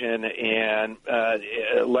explosion in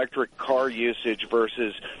electric car usage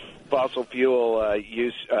versus fossil fuel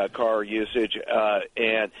car usage.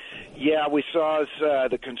 And, yeah, we saw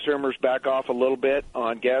the consumers back off a little bit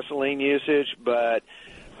on gasoline usage, but,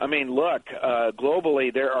 look,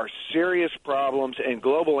 globally there are serious problems, and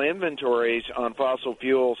global inventories on fossil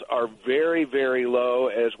fuels are very, very low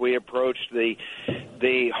as we approach the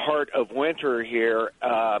heart of winter here.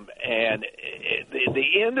 And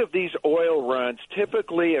the end of these oil runs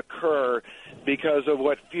typically occur because of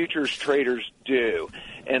what futures traders do.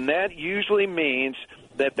 And that usually means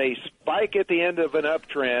that they spike at the end of an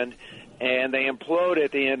uptrend and they implode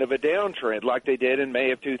at the end of a downtrend, like they did in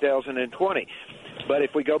May of 2020. But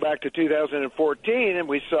if we go back to 2014 and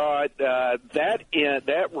we saw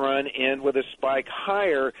that run end with a spike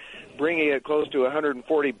higher, bringing it close to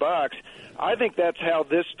 $140, I think that's how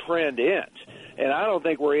this trend ends. And I don't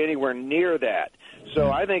think we're anywhere near that.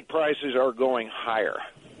 So I think prices are going higher.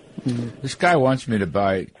 This guy wants me to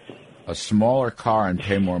buy a smaller car and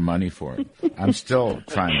pay more money for it. I'm still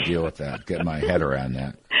trying to deal with that, get my head around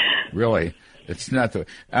that. Really, it's not the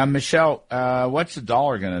Michelle, what's the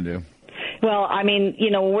dollar going to do? Well, when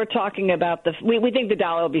we're talking about we think the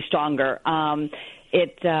dollar will be stronger. The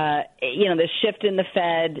shift in the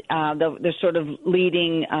Fed, they're sort of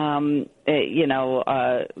leading, kind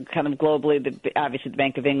of globally. Obviously, the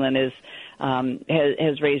Bank of England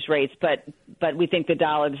has raised rates, but we think the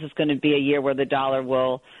dollar. This is going to be a year where the dollar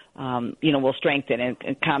will strengthen and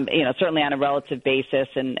certainly on a relative basis,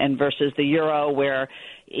 and versus the euro, where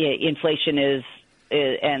inflation is.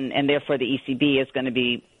 And therefore the ECB is going to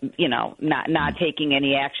be, not taking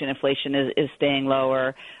any action. Inflation is staying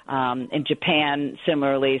lower. In Japan,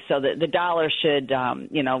 similarly. So the dollar should,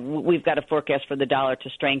 we've got a forecast for the dollar to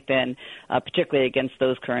strengthen, particularly against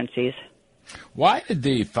those currencies. Why did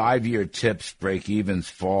the 5-year TIPS break-evens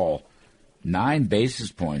fall 9 basis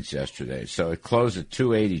points yesterday? So it closed at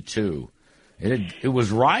 282. It was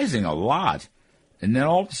rising a lot, and then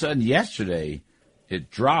all of a sudden yesterday it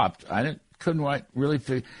dropped. Couldn't really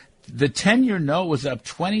figure. The 10-year note was up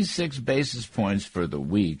 26 basis points for the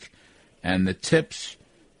week, and the tips,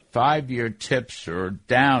 5-year tips, are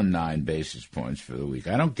down 9 basis points for the week.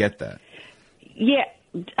 I don't get that. Yeah.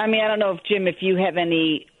 I mean, I don't know if, Jim, if you have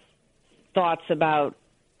any thoughts about,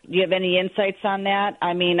 do you have any insights on that?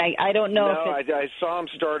 I mean, I don't know. No, I saw them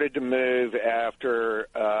started to move after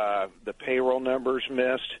the payroll numbers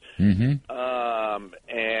missed. Mm-hmm.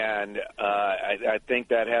 And I think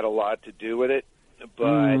that had a lot to do with it. But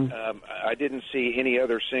I didn't see any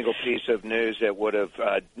other single piece of news that would have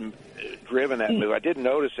driven that move. I did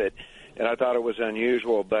notice it, and I thought it was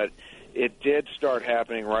unusual, but it did start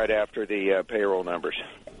happening right after the payroll numbers.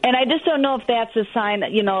 And I just don't know if that's a sign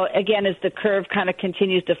that, again, as the curve kind of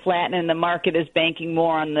continues to flatten and the market is banking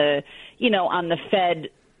more on the, on the Fed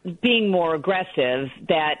being more aggressive,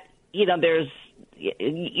 that, you're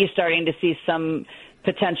starting to see some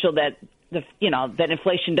potential that that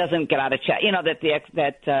inflation doesn't get out of check,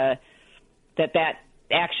 that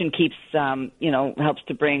action keeps, helps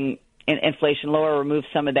to bring inflation lower, remove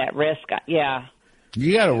some of that risk. Yeah.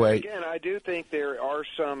 You got to wait. Again, I do think there are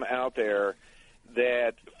some out there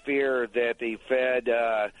that fear that the Fed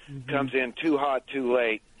comes in too hot, too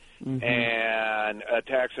late, and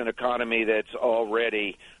attacks an economy that's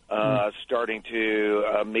already starting to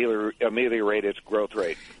ameliorate its growth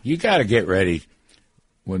rate. You got to get ready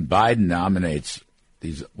when Biden nominates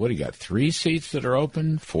these. What do you got? 3 seats that are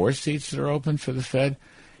open, 4 seats that are open for the Fed.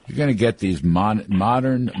 You're going to get these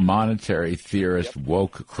modern monetary theorist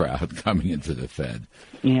woke crowd coming into the Fed.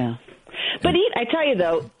 Yeah. But I tell you,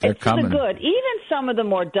 though, it's for the good. Even some of the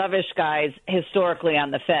more dovish guys historically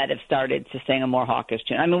on the Fed have started to sing a more hawkish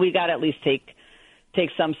tune. I mean, we got to at least take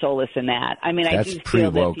some solace in that. I mean, that's I do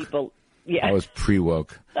feel that people... Yeah. I was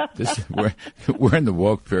pre-woke. We're in the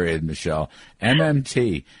woke period, Michelle.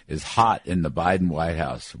 MMT is hot in the Biden White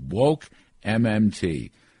House. Woke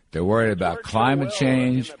MMT. They're worried about climate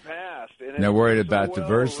change. And they're worried about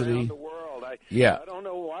diversity. I don't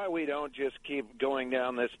know why we don't just keep going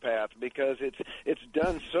down this path, because it's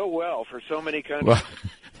done so well for so many countries. Well,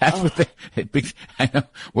 that's what I know.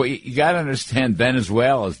 Well, you got to understand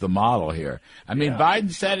Venezuela is the model here. I mean,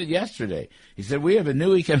 Biden said it yesterday. He said, we have a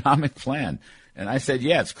new economic plan. And I said,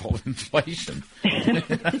 yeah, it's called inflation.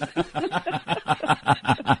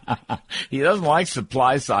 He doesn't like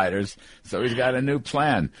supply-siders, so he's got a new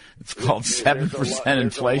plan. It's called 7%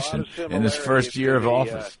 inflation in his first year of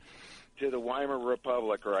office. To the Weimar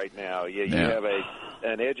Republic right now. You have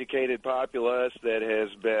an educated populace that has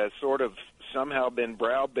been somehow been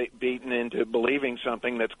browbeaten into believing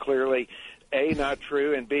something that's clearly, A, not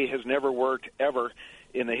true, and B, has never worked ever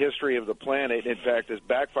in the history of the planet. In fact, has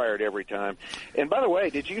backfired every time. And by the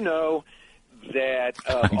way, did you know that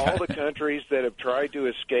all the countries that have tried to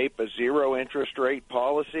escape a zero interest rate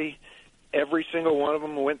policy, every single one of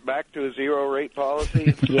them went back to a zero rate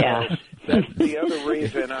policy? Yeah. That's the other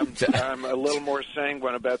reason I'm a little more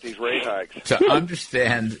sanguine about these rate hikes. To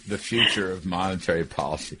understand the future of monetary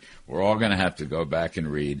policy, we're all going to have to go back and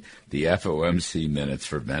read the FOMC minutes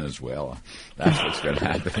for Venezuela. That's what's going to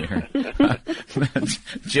happen here.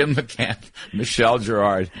 Jim McCann, Michelle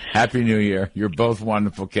Girard, Happy New Year. You're both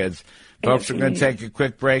wonderful kids. Folks, we're going to take a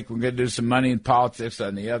quick break. We're going to do some money and politics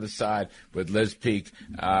on the other side with Liz Peek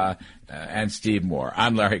and Steve Moore.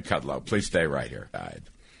 I'm Larry Kudlow. Please stay right here.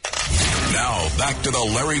 Now, back to the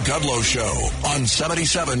Larry Kudlow Show on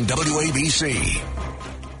 77 WABC.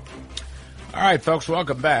 All right, folks,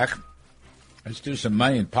 welcome back. Let's do some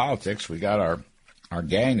money and politics. We got our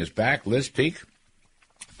gang is back. Liz Peek,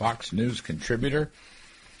 Fox News contributor,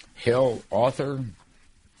 Hill author.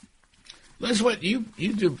 Liz, what you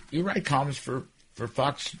do? You write columns for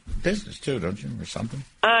Fox Business too, don't you, or something?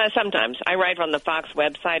 Sometimes I write on the Fox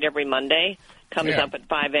website every Monday. Comes up at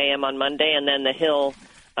 5 a.m. on Monday, and then the Hill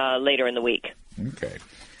later in the week. Okay.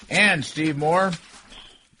 And Steve Moore,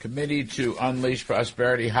 Committee to Unleash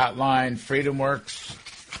Prosperity Hotline, FreedomWorks,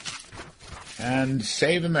 and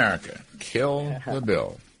Save America, Kill the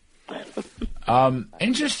Bill.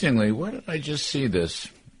 Interestingly, where did I just see this?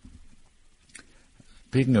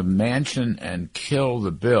 Speaking of Manchin and Kill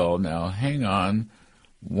the Bill, now hang on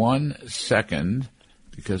 1 second,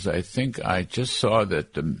 because I think I just saw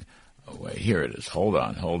that wait, here it is. Hold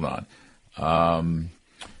on.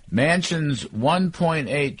 Manchin's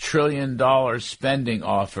 $1.8 trillion spending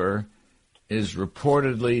offer is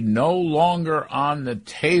reportedly no longer on the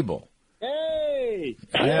table. Hey!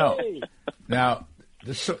 I know. Now,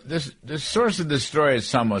 the source of this story is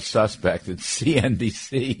somewhat suspect. It's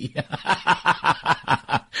CNBC.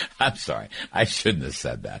 I'm sorry. I shouldn't have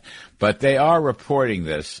said that. But they are reporting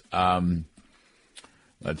this.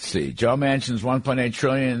 Let's see. Joe Manchin's $1.8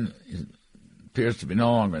 trillion appears to be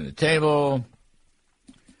no longer on the table.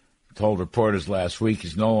 told reporters last week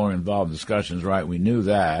he's no longer involved in discussions. Right, we knew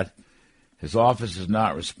that. His office is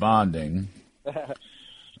not responding.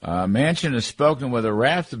 Manchin has spoken with a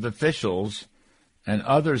raft of officials and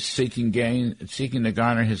others seeking to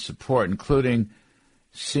garner his support, including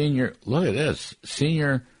senior White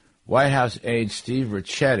House aide Steve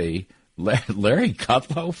Ricchetti, Larry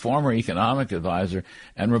Kudlow, former economic advisor,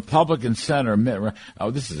 and Republican Senator Mitt.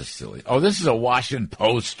 This is a Washington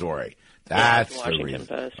Post story. That's the reason.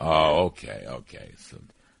 Post. Oh, okay. So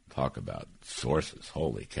talk about sources.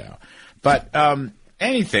 Holy cow. But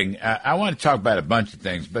anything, I want to talk about a bunch of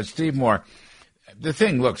things. But Steve Moore, the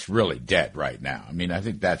thing looks really dead right now. I mean, I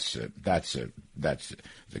think that's the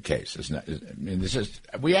case. It's not, I mean,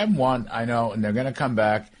 we haven't won, I know, and they're going to come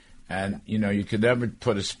back. And, you could never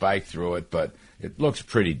put a spike through it, but it looks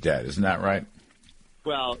pretty dead. Isn't that right?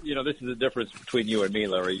 Well, this is the difference between you and me,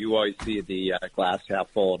 Larry. You always see the glass half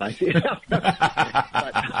full, and I see it half empty.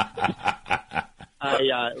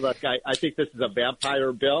 I think this is a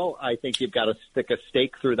vampire bill. I think you've got to stick a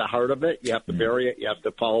stake through the heart of it. You have to bury it. You have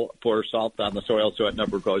to pour salt on the soil so it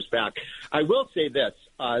never goes back. I will say this,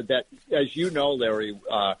 that, as you know, Larry,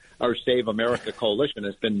 our Save America Coalition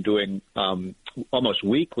has been doing almost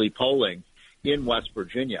weekly polling in West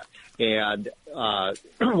Virginia. And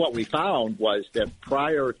what we found was that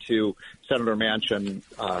prior to Senator Manchin,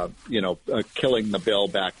 killing the bill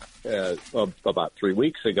back about 3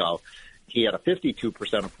 weeks ago, he had a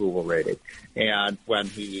 52% approval rating. And when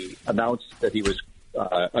he announced that he was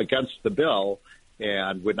against the bill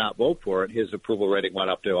and would not vote for it, his approval rating went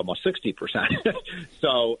up to almost 60%.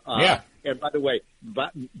 So, yeah. And by the way,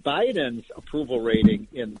 Biden's approval rating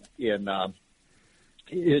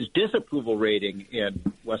his disapproval rating in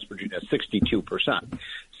West Virginia is 62%.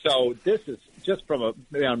 So this is just from a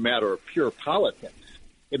matter of pure politics.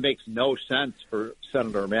 It makes no sense for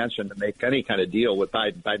Senator Manchin to make any kind of deal with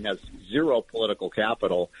Biden. Biden has zero political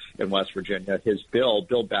capital in West Virginia. His bill,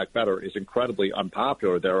 Build Back Better, is incredibly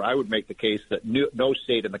unpopular there. I would make the case that no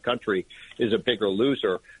state in the country is a bigger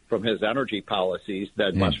loser from his energy policies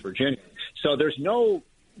than West Virginia. So there's no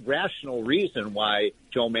rational reason why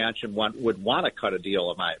Joe Manchin would want to cut a deal,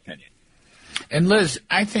 in my opinion. And Liz,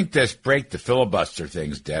 I think this break the filibuster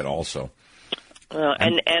thing's dead also.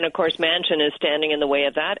 And of course, Manchin is standing in the way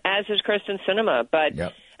of that, as is Kristen Sinema. But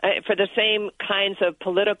for the same kinds of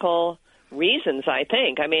political reasons, I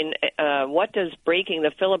think. I mean, what does breaking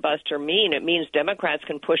the filibuster mean? It means Democrats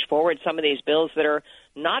can push forward some of these bills that are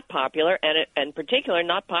not popular, and in particular,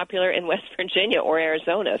 not popular in West Virginia or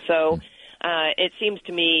Arizona. So it seems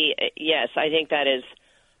to me, yes, I think that is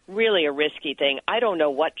really a risky thing. I don't know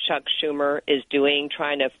what Chuck Schumer is doing,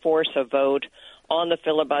 trying to force a vote on the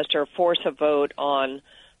filibuster, force a vote on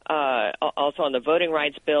also on the voting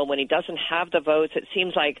rights bill when he doesn't have the votes. It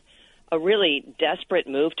seems like a really desperate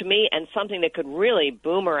move to me, and something that could really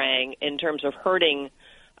boomerang in terms of hurting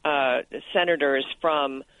senators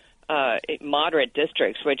from moderate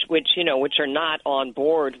districts, which are not on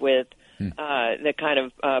board with the kind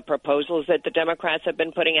of proposals that the Democrats have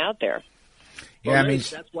been putting out there. Yeah, well, I mean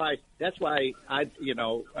that's why I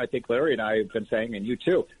think Larry and I have been saying, and you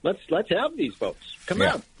too. Let's have these votes. Come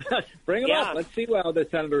on, bring them up. Let's see how the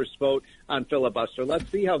senators vote on filibuster. Let's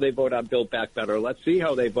see how they vote on Build Back Better. Let's see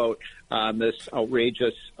how they vote on this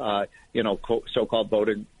outrageous, so-called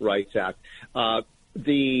Voting Rights Act.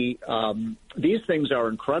 These things are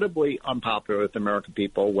incredibly unpopular with the American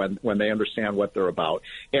people when they understand what they're about.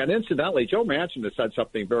 And incidentally, Joe Manchin has said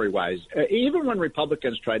something very wise. Even when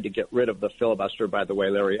Republicans tried to get rid of the filibuster, by the way,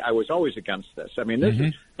 Larry, I was always against this. I mean,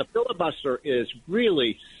 the filibuster is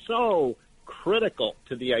really so critical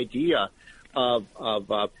to the idea of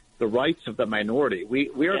the rights of the minority.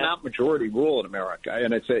 We are not majority rule in America,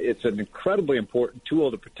 and it's an incredibly important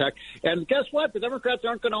tool to protect. And guess what? The Democrats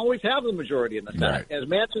aren't going to always have the majority in the Senate, as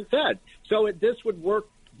Manchin said. So this would work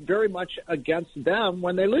very much against them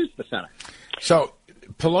when they lose the Senate. So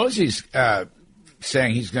Pelosi's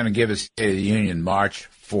saying he's going to give his State of the Union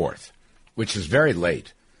March 4th, which is very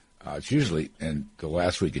late. It's usually in the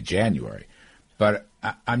last week of January. But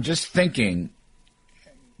I'm just thinking,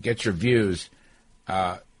 get your views,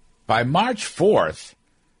 by March 4th,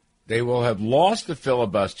 they will have lost the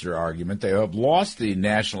filibuster argument. They will have lost the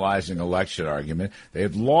nationalizing election argument. They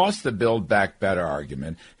have lost the Build Back Better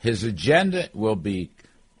argument. His agenda will be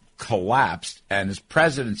collapsed, and his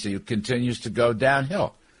presidency continues to go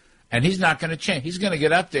downhill. And he's not going to change. He's going to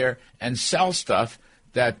get up there and sell stuff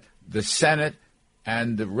that the Senate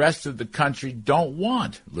and the rest of the country don't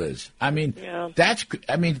want, Liz. I mean,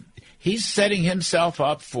 he's setting himself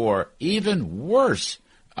up for even worse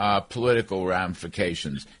political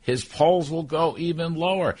ramifications. His polls will go even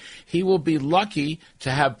lower. He will be lucky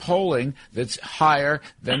to have polling that's higher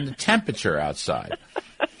than the temperature outside.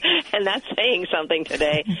 And that's saying something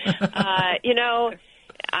today.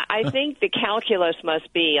 I think the calculus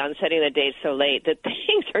must be on setting the date so late that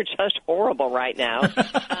things are just horrible right now,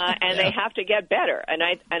 and they have to get better. And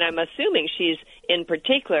I'm assuming she's in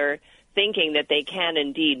particular thinking that they can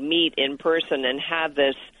indeed meet in person and have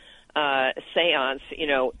this seance,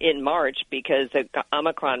 in March because the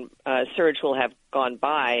Omicron surge will have gone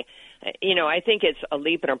by. I think it's a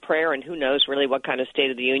leap and a prayer, and who knows really what kind of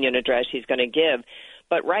State of the Union address he's going to give.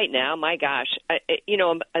 But right now, my gosh,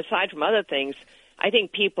 aside from other things, I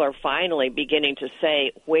think people are finally beginning to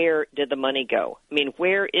say, where did the money go? I mean,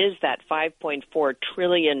 where is that $5.4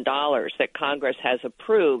 trillion that Congress has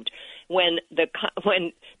approved when the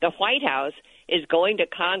White House is going to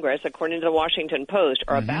Congress, according to the Washington Post,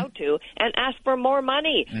 or about to, and ask for more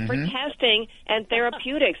money for testing and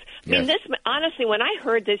therapeutics. I mean, honestly, when I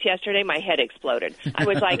heard this yesterday, my head exploded. I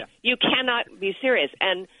was like, you cannot be serious.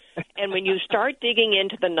 And when you start digging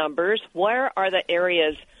into the numbers, where are the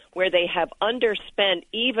areas where they have underspent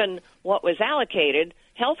even what was allocated?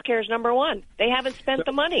 Healthcare is number one. They haven't spent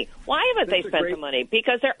the money. Why haven't they spent the money?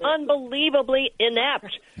 Because they're unbelievably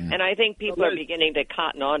inept. And I think people are beginning to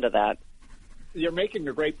cotton on to that. You're making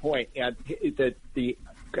a great point, and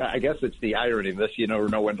I guess it's the irony of this. You never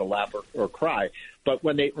know when to laugh or cry. But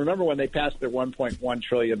when they passed their $1.1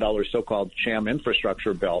 trillion so-called sham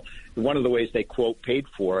infrastructure bill, one of the ways they, quote, paid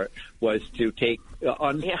for it was to take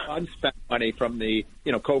unspent money from the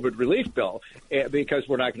COVID relief bill because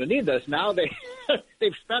we're not going to need this. Now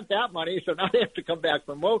they've spent that money, so now they have to come back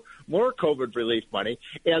for more COVID relief money.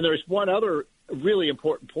 And there's one other really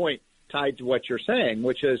important point tied to what you're saying,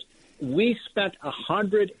 which is we spent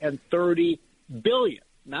 $130 billion.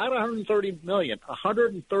 Not $130 million,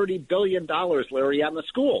 $130 billion, Larry, on the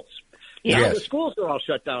schools. Now the schools are all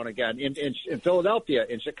shut down again in Philadelphia,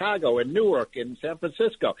 in Chicago, in Newark, in San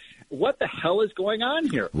Francisco. What the hell is going on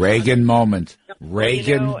here? Reagan moment.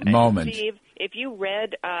 Moment. Steve, if you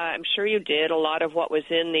read, I'm sure you did, a lot of what was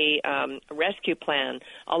in the rescue plan,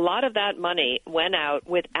 a lot of that money went out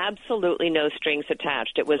with absolutely no strings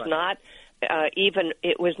attached. It was not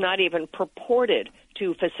even purported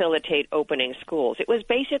to facilitate opening schools. It was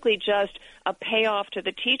basically just a payoff to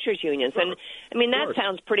the teachers' unions. And I mean, that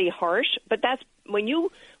sounds pretty harsh, but that's when you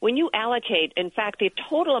allocate, in fact, the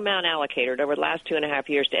total amount allocated over the last 2.5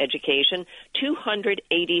 years to education,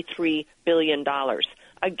 $283 billion.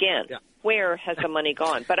 Again, where has the money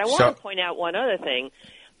gone? But I want to point out one other thing.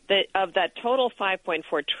 Of that total $5.4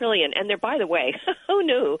 trillion, and there, by the way, who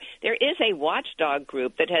knew? There is a watchdog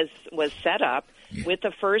group that was set up with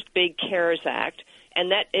the first big CARES Act,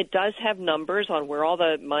 and that it does have numbers on where all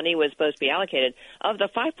the money was supposed to be allocated. Of the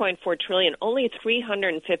 $5.4 trillion, only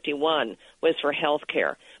 $351 was for health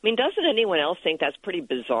care. I mean, doesn't anyone else think that's pretty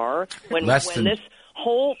bizarre when this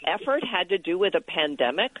whole effort had to do with a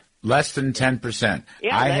pandemic? Less than 10%.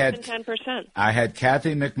 Yeah, less than 10%. I had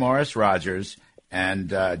Kathy McMorris Rogers and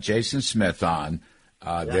Jason Smith on.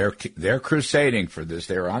 They're crusading for this.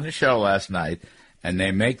 They were on the show last night, and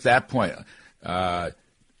they make that point.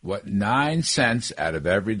 9 cents out of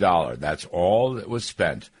every dollar. That's all that was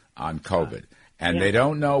spent on COVID. And they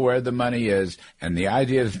don't know where the money is. And the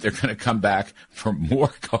idea that they're going to come back for more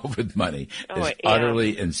COVID money is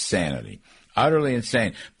utterly insanity. Utterly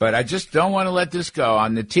insane. But I just don't want to let this go.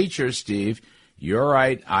 On the teachers, Steve, you're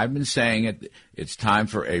right. I've been saying it. It's time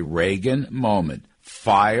for a Reagan moment.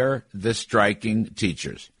 Fire the striking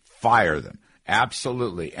teachers. Fire them.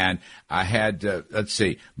 Absolutely. And I had,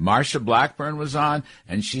 Marsha Blackburn was on,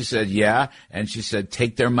 and she said, and she said,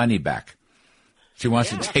 take their money back. She wants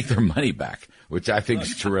to take their money back, which I think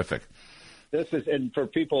is terrific. This is, and for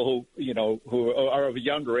people who are of a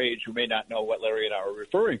younger age who may not know what Larry and I are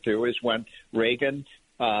referring to, is when Reagan,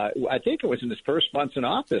 I think it was in his first months in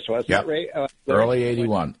office, wasn't it, Ray? Early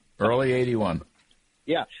 81. Early 81.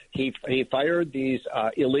 Yeah, he fired these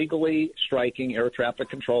illegally striking air traffic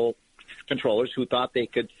controllers who thought they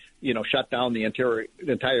could, shut down the entire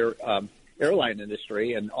airline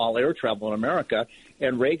industry and all air travel in America.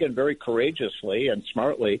 And Reagan very courageously and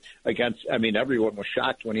smartly everyone was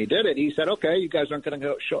shocked when he did it. He said, okay, you guys aren't going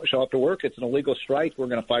to show up to work. It's an illegal strike. We're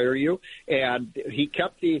going to fire you. And he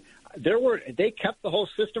kept they kept the whole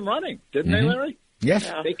system running, didn't they, Larry?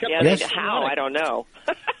 Yes. They kept how? I don't know.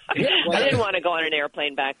 I didn't want to go on an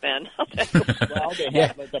airplane back then. Well,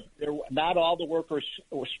 not all the workers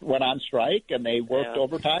went on strike, and they worked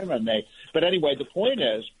overtime. But anyway, the point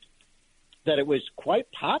is that it was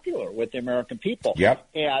quite popular with the American people. Yep.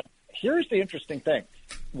 And here's the interesting thing.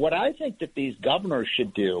 what I think that these governors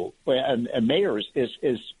should do and mayors is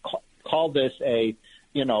call this an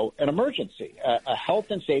emergency, a health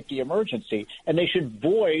and safety emergency, and they should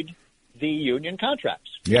void the union contracts.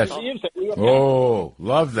 Yes. Oh,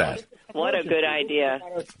 love that. What a good idea.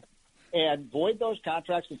 And void those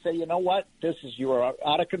contracts and say, you know what, you are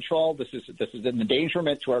out of control. This is an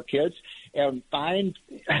endangerment to our kids, and find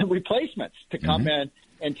replacements to come in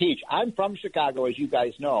and teach. I'm from Chicago, as you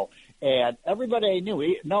guys know, and everybody I knew,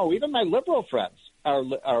 even my liberal friends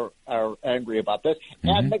are angry about this.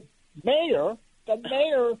 And the mayor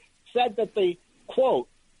said that the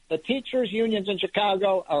teachers' unions in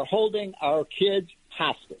Chicago are holding our kids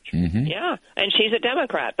hostage. Yeah, and she's a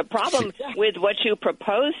Democrat. The problem with what you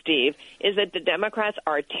propose, Steve, is that the Democrats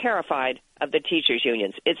are terrified of the teachers'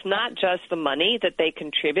 unions. It's not just the money that they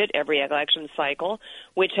contribute every election cycle,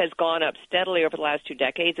 which has gone up steadily over the last 2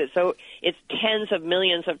 decades. It's tens of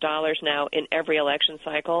millions of dollars now in every election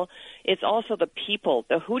cycle. It's also the people.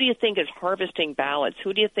 Who do you think is harvesting ballots?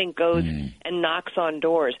 Who do you think goes and knocks on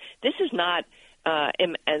doors? This is not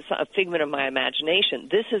as a figment of my imagination.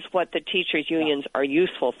 This is what the teachers' unions are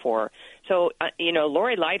useful for. So,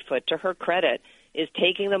 Lori Lightfoot, to her credit, is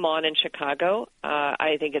taking them on in Chicago.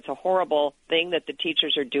 I think it's a horrible thing that the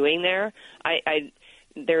teachers are doing there.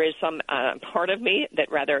 There is some part of me,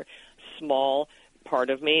 that rather small part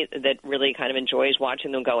of me, that really kind of enjoys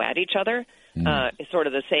watching them go at each other. Sort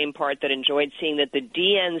of the same part that enjoyed seeing that the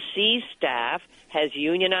DNC staff has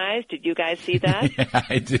unionized. Did you guys see that? Yeah,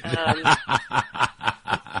 I did.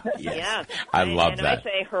 Yes. Yeah. I love that. And I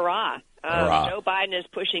say hurrah. Joe Biden is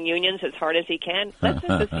pushing unions as hard as he can. Let's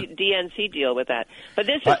let the DNC deal with that. But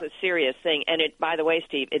this is a serious thing. And by the way,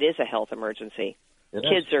 Steve, it is a health emergency.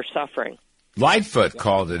 Kids are suffering. Lightfoot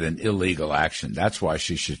called it an illegal action. That's why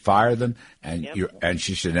she should fire them, and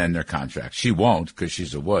she should end their contract. She won't, because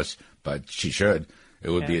she's a wuss, but she should. It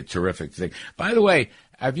would be a terrific thing. By the way,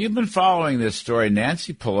 have you been following this story?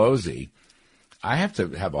 Nancy Pelosi, I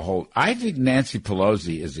think Nancy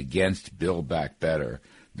Pelosi is against Build Back Better.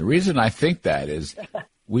 The reason I think that is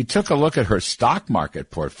we took a look at her stock market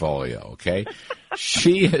portfolio, okay?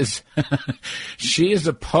 She is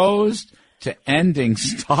opposed to ending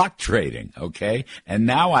stock trading, okay? And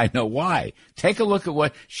now I know why. Take a look at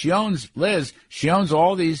what she owns, Liz. She owns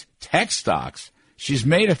all these tech stocks. She's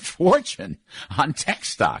made a fortune on tech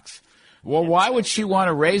stocks. Well, why would she want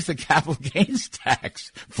to raise the capital gains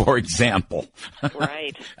tax, for example?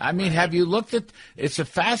 Right. I mean, have you looked at – it's a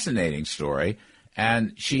fascinating story.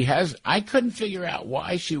 And I couldn't figure out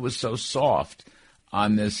why she was so soft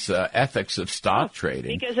on this ethics of stock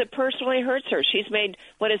trading. Because it personally hurts her. She's made,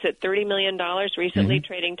 $30 million recently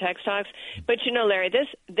trading tech stocks. But, Larry,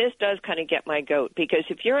 this does kind of get my goat, because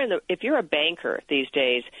if you're a banker these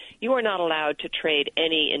days, you are not allowed to trade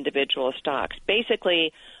any individual stocks.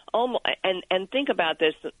 Basically, and think about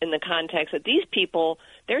this in the context that these people,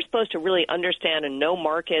 they're supposed to really understand and know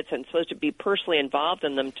markets and supposed to be personally involved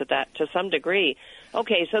in them to some degree.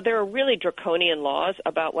 Okay, so there are really draconian laws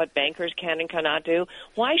about what bankers can and cannot do.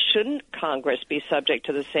 Why shouldn't Congress be subject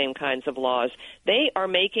to the same kinds of laws? They are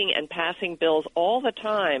making and passing bills all the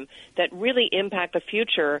time that really impact the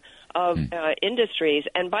future of industries.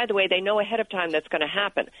 And by the way, they know ahead of time that's going to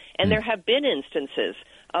happen. And there have been instances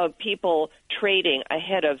of people trading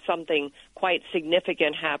ahead of something quite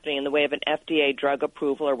significant happening in the way of an FDA drug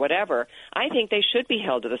approval or whatever. I think they should be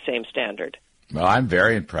held to the same standard. Well, I'm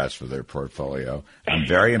very impressed with their portfolio. I'm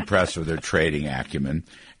very impressed with their trading acumen.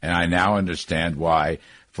 And I now understand why,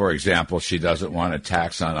 for example, she doesn't want a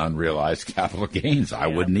tax on unrealized capital gains. I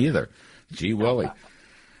wouldn't either. Gee willy.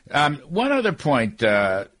 One other point,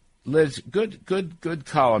 Liz, good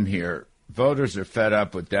column here. Voters are fed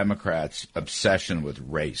up with Democrats' obsession with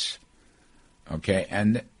race. Okay,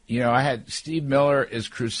 and, I had Steve Miller is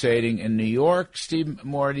crusading in New York. Steve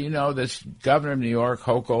Moore, do you know this governor of New York,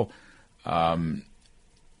 Hochul, COVID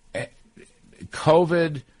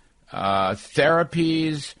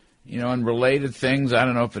therapies, and related things. I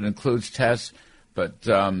don't know if it includes tests, but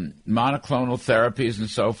monoclonal therapies and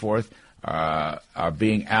so forth are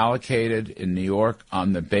being allocated in New York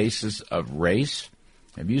on the basis of race.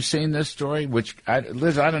 Have you seen this story?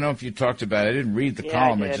 Liz, I don't know if you talked about it. I didn't read the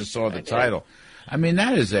column. I just saw the title. I mean,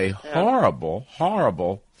 that is a horrible,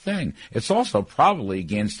 horrible thing. It's also probably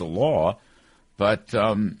against the law, but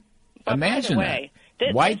imagine that.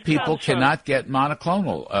 White people cannot get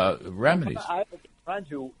monoclonal remedies. I have a friend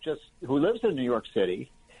who lives in New York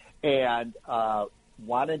City and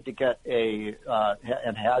wanted to get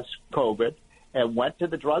and has COVID and went to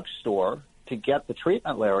the drugstore to get the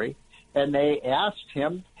treatment, Larry, and they asked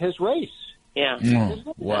him his race. Yeah.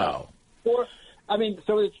 Wow. I mean,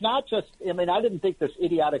 so it's not just, I mean, I didn't think this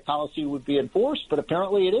idiotic policy would be enforced, but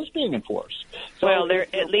apparently it is being enforced. So well,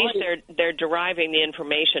 they're deriving the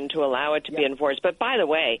information to allow it to be enforced. But by the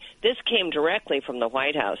way, this came directly from the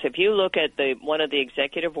White House. If you look at one of the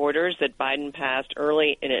executive orders that Biden passed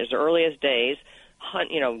early in his earliest days,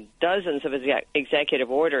 dozens of his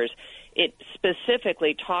executive orders, it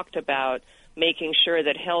specifically talked about making sure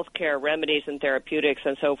that healthcare remedies and therapeutics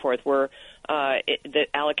and so forth were the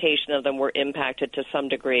allocation of them were impacted to some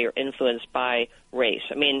degree or influenced by race.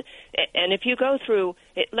 I mean, and if you go through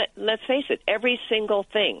it, let's face it, every single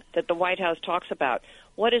thing that the White House talks about,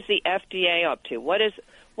 what is the FDA up to? What is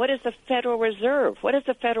the Federal Reserve? What is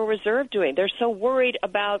the Federal Reserve doing? They're so worried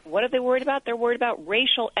about, what are they worried about? They're worried about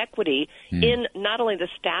racial equity in not only the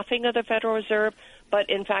staffing of the Federal Reserve, but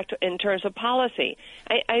in fact, in terms of policy.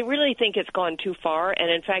 I really think it's gone too far, and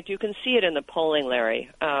in fact, you can see it in the polling, Larry.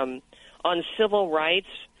 On civil rights,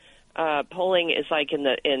 polling is like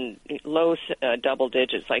in low double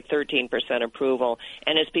digits, like 13% approval,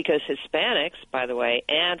 and it's because Hispanics, by the way,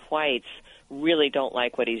 and whites really don't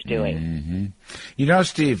like what he's doing. Mm-hmm. You know,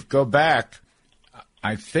 Steve, go back.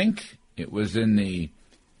 I think it was in the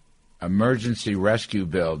emergency rescue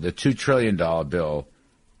bill, the $2 trillion bill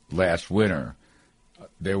last winter.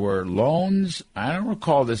 There were loans. I don't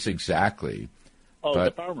recall this exactly. Oh,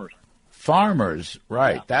 but the farmers. Farmers,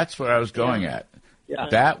 right. Yeah. That's what I was going at. Yeah.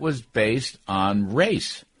 That was based on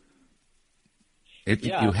race.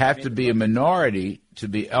 You have to be a minority to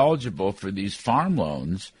be eligible for these farm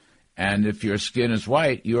loans, and if your skin is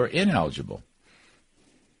white, you're ineligible.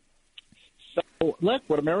 So, look,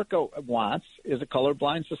 what America wants is a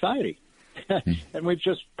colorblind society. And we've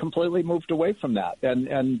just completely moved away from that.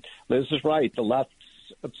 And Liz is right. The left's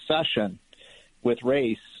obsession with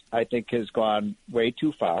race, I think, has gone way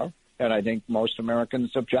too far. And I think most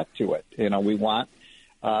Americans object to it. You know, we want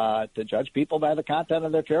to judge people by the content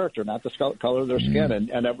of their character, not the color of their skin.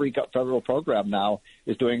 And every federal program now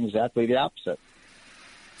is doing exactly the opposite.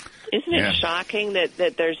 Isn't it shocking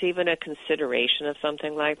that there's even a consideration of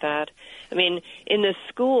something like that? I mean, in the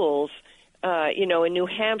schools, in New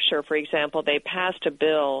Hampshire, for example, they passed a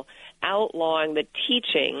bill outlawing the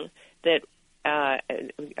teaching that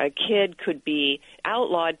a kid could be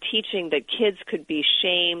outlawed, teaching that kids could be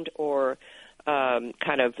shamed or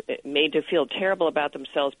kind of made to feel terrible about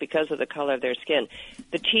themselves because of the color of their skin.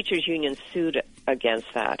 The teachers' union sued against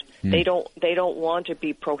that. They don't want to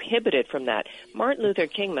be prohibited from that. Martin Luther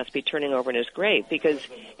King must be turning over in his grave because,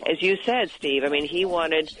 as you said, Steve, I mean, he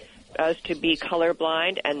wanted us to be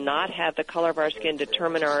colorblind and not have the color of our skin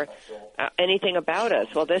determine our anything about us.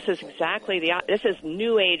 Well, this is exactly this is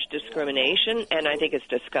new age discrimination, and I think it's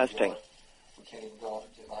disgusting.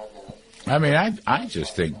 I mean, I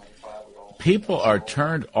just think people are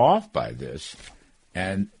turned off by this.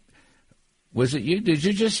 And was it you? Did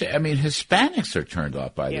you just say? I mean, Hispanics are turned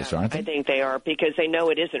off by this, aren't they? I think they are because they know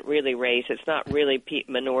it isn't really race. It's not really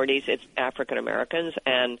minorities. It's African Americans,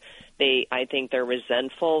 and I think they're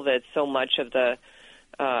resentful that so much of the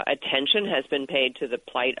attention has been paid to the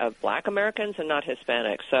plight of Black Americans and not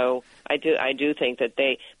Hispanics. So I do think that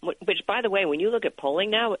which by the way, when you look at polling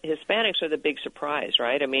now, Hispanics are the big surprise,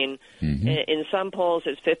 right? I mean, in some polls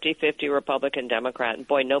it's 50-50 Republican, Democrat, and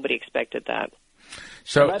boy, nobody expected that.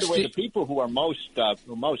 So, by the way, the people who are most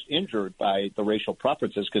injured by the racial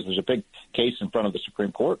preferences, because there's a big case in front of the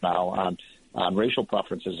Supreme Court now on racial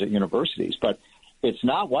preferences at universities, but it's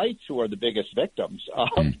not whites who are the biggest victims of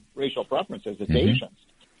racial preferences. It's Asians.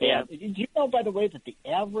 And do you know, by the way, that the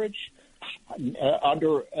average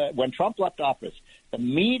when Trump left office, the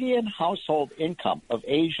median household income of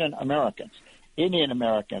Asian Americans, Indian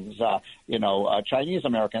Americans, Chinese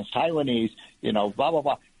Americans, Taiwanese, blah blah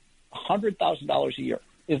blah, $100,000 a year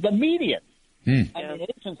is the median. I mean,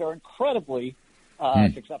 Asians are incredibly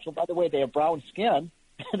successful. By the way, they have brown skin.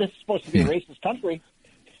 This is supposed to be a racist country.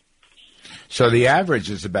 So the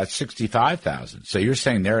average is about 65,000. So you're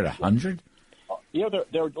saying they're at 100? Yeah,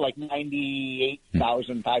 they're like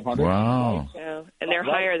 98,500. Wow. Yeah, and they're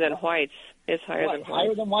higher than whites. It's higher than whites.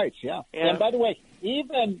 Higher than whites, yeah. And by the way,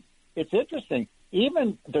 it's interesting.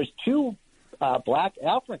 Even there's two Black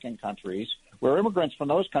African countries where immigrants from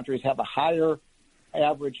those countries have a higher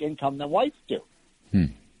average income than whites do.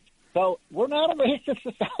 So we're not a racist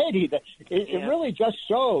society. It really just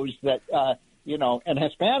shows that, and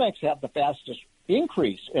Hispanics have the fastest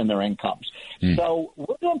increase in their incomes. So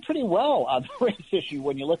we're doing pretty well on the race issue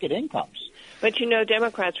when you look at incomes. But,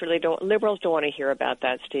 Democrats liberals don't want to hear about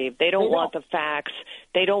that, Steve. They don't want the facts.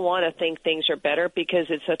 They don't want to think things are better because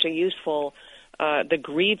it's such a useful the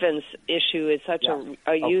grievance issue is such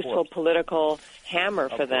a useful political hammer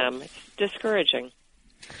for them. It's discouraging.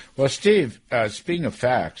 Well, Steve, speaking of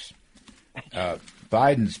facts,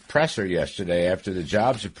 Biden's presser yesterday after the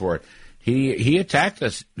jobs report, he attacked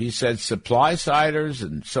us. He said supply-siders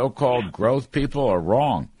and so-called growth people are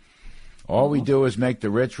wrong. All we do is make the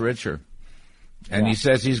rich richer. And he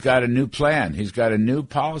says he's got a new plan. He's got a new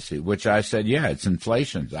policy, which I said, yeah, it's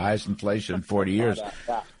inflation. The highest inflation in 40 years.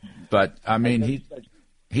 But, I mean,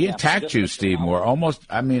 he attacked you, Steve Moore. Almost,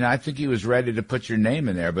 I mean, I think he was ready to put your name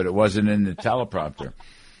in there, but it wasn't in the teleprompter.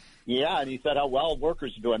 Yeah, and he said how well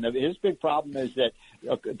workers are doing. His big problem is that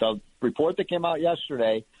the report that came out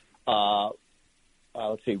yesterday,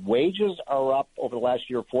 let's see, wages are up over the last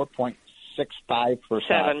year 4.65%.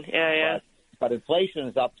 7, yeah. But inflation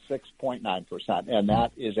is up 6.9%, and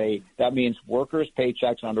that means workers'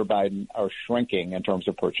 paychecks under Biden are shrinking in terms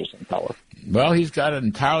of purchasing power. Well, he's got an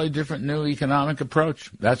entirely different new economic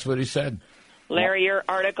approach. That's what he said. Larry, your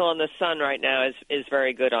article in The Sun right now is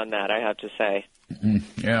very good on that, I have to say.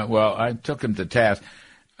 Yeah, well, I took him to task.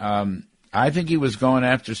 I think he was going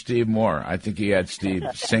after Steve Moore. I think he had Steve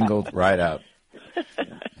singled right out.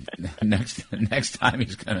 Next time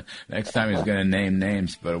he's gonna name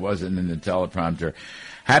names, but it wasn't in the teleprompter.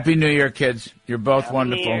 Happy New Year, kids! You're both Happy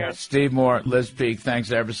wonderful. Steve Moore, Liz Peek,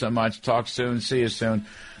 thanks ever so much. Talk soon. See you soon,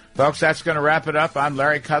 folks. That's going to wrap it up. I'm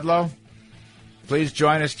Larry Kudlow. Please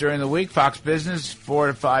join us during the week, Fox Business, 4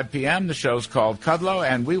 to 5 p.m. The show's called Kudlow,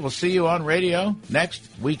 and we will see you on radio next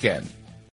weekend.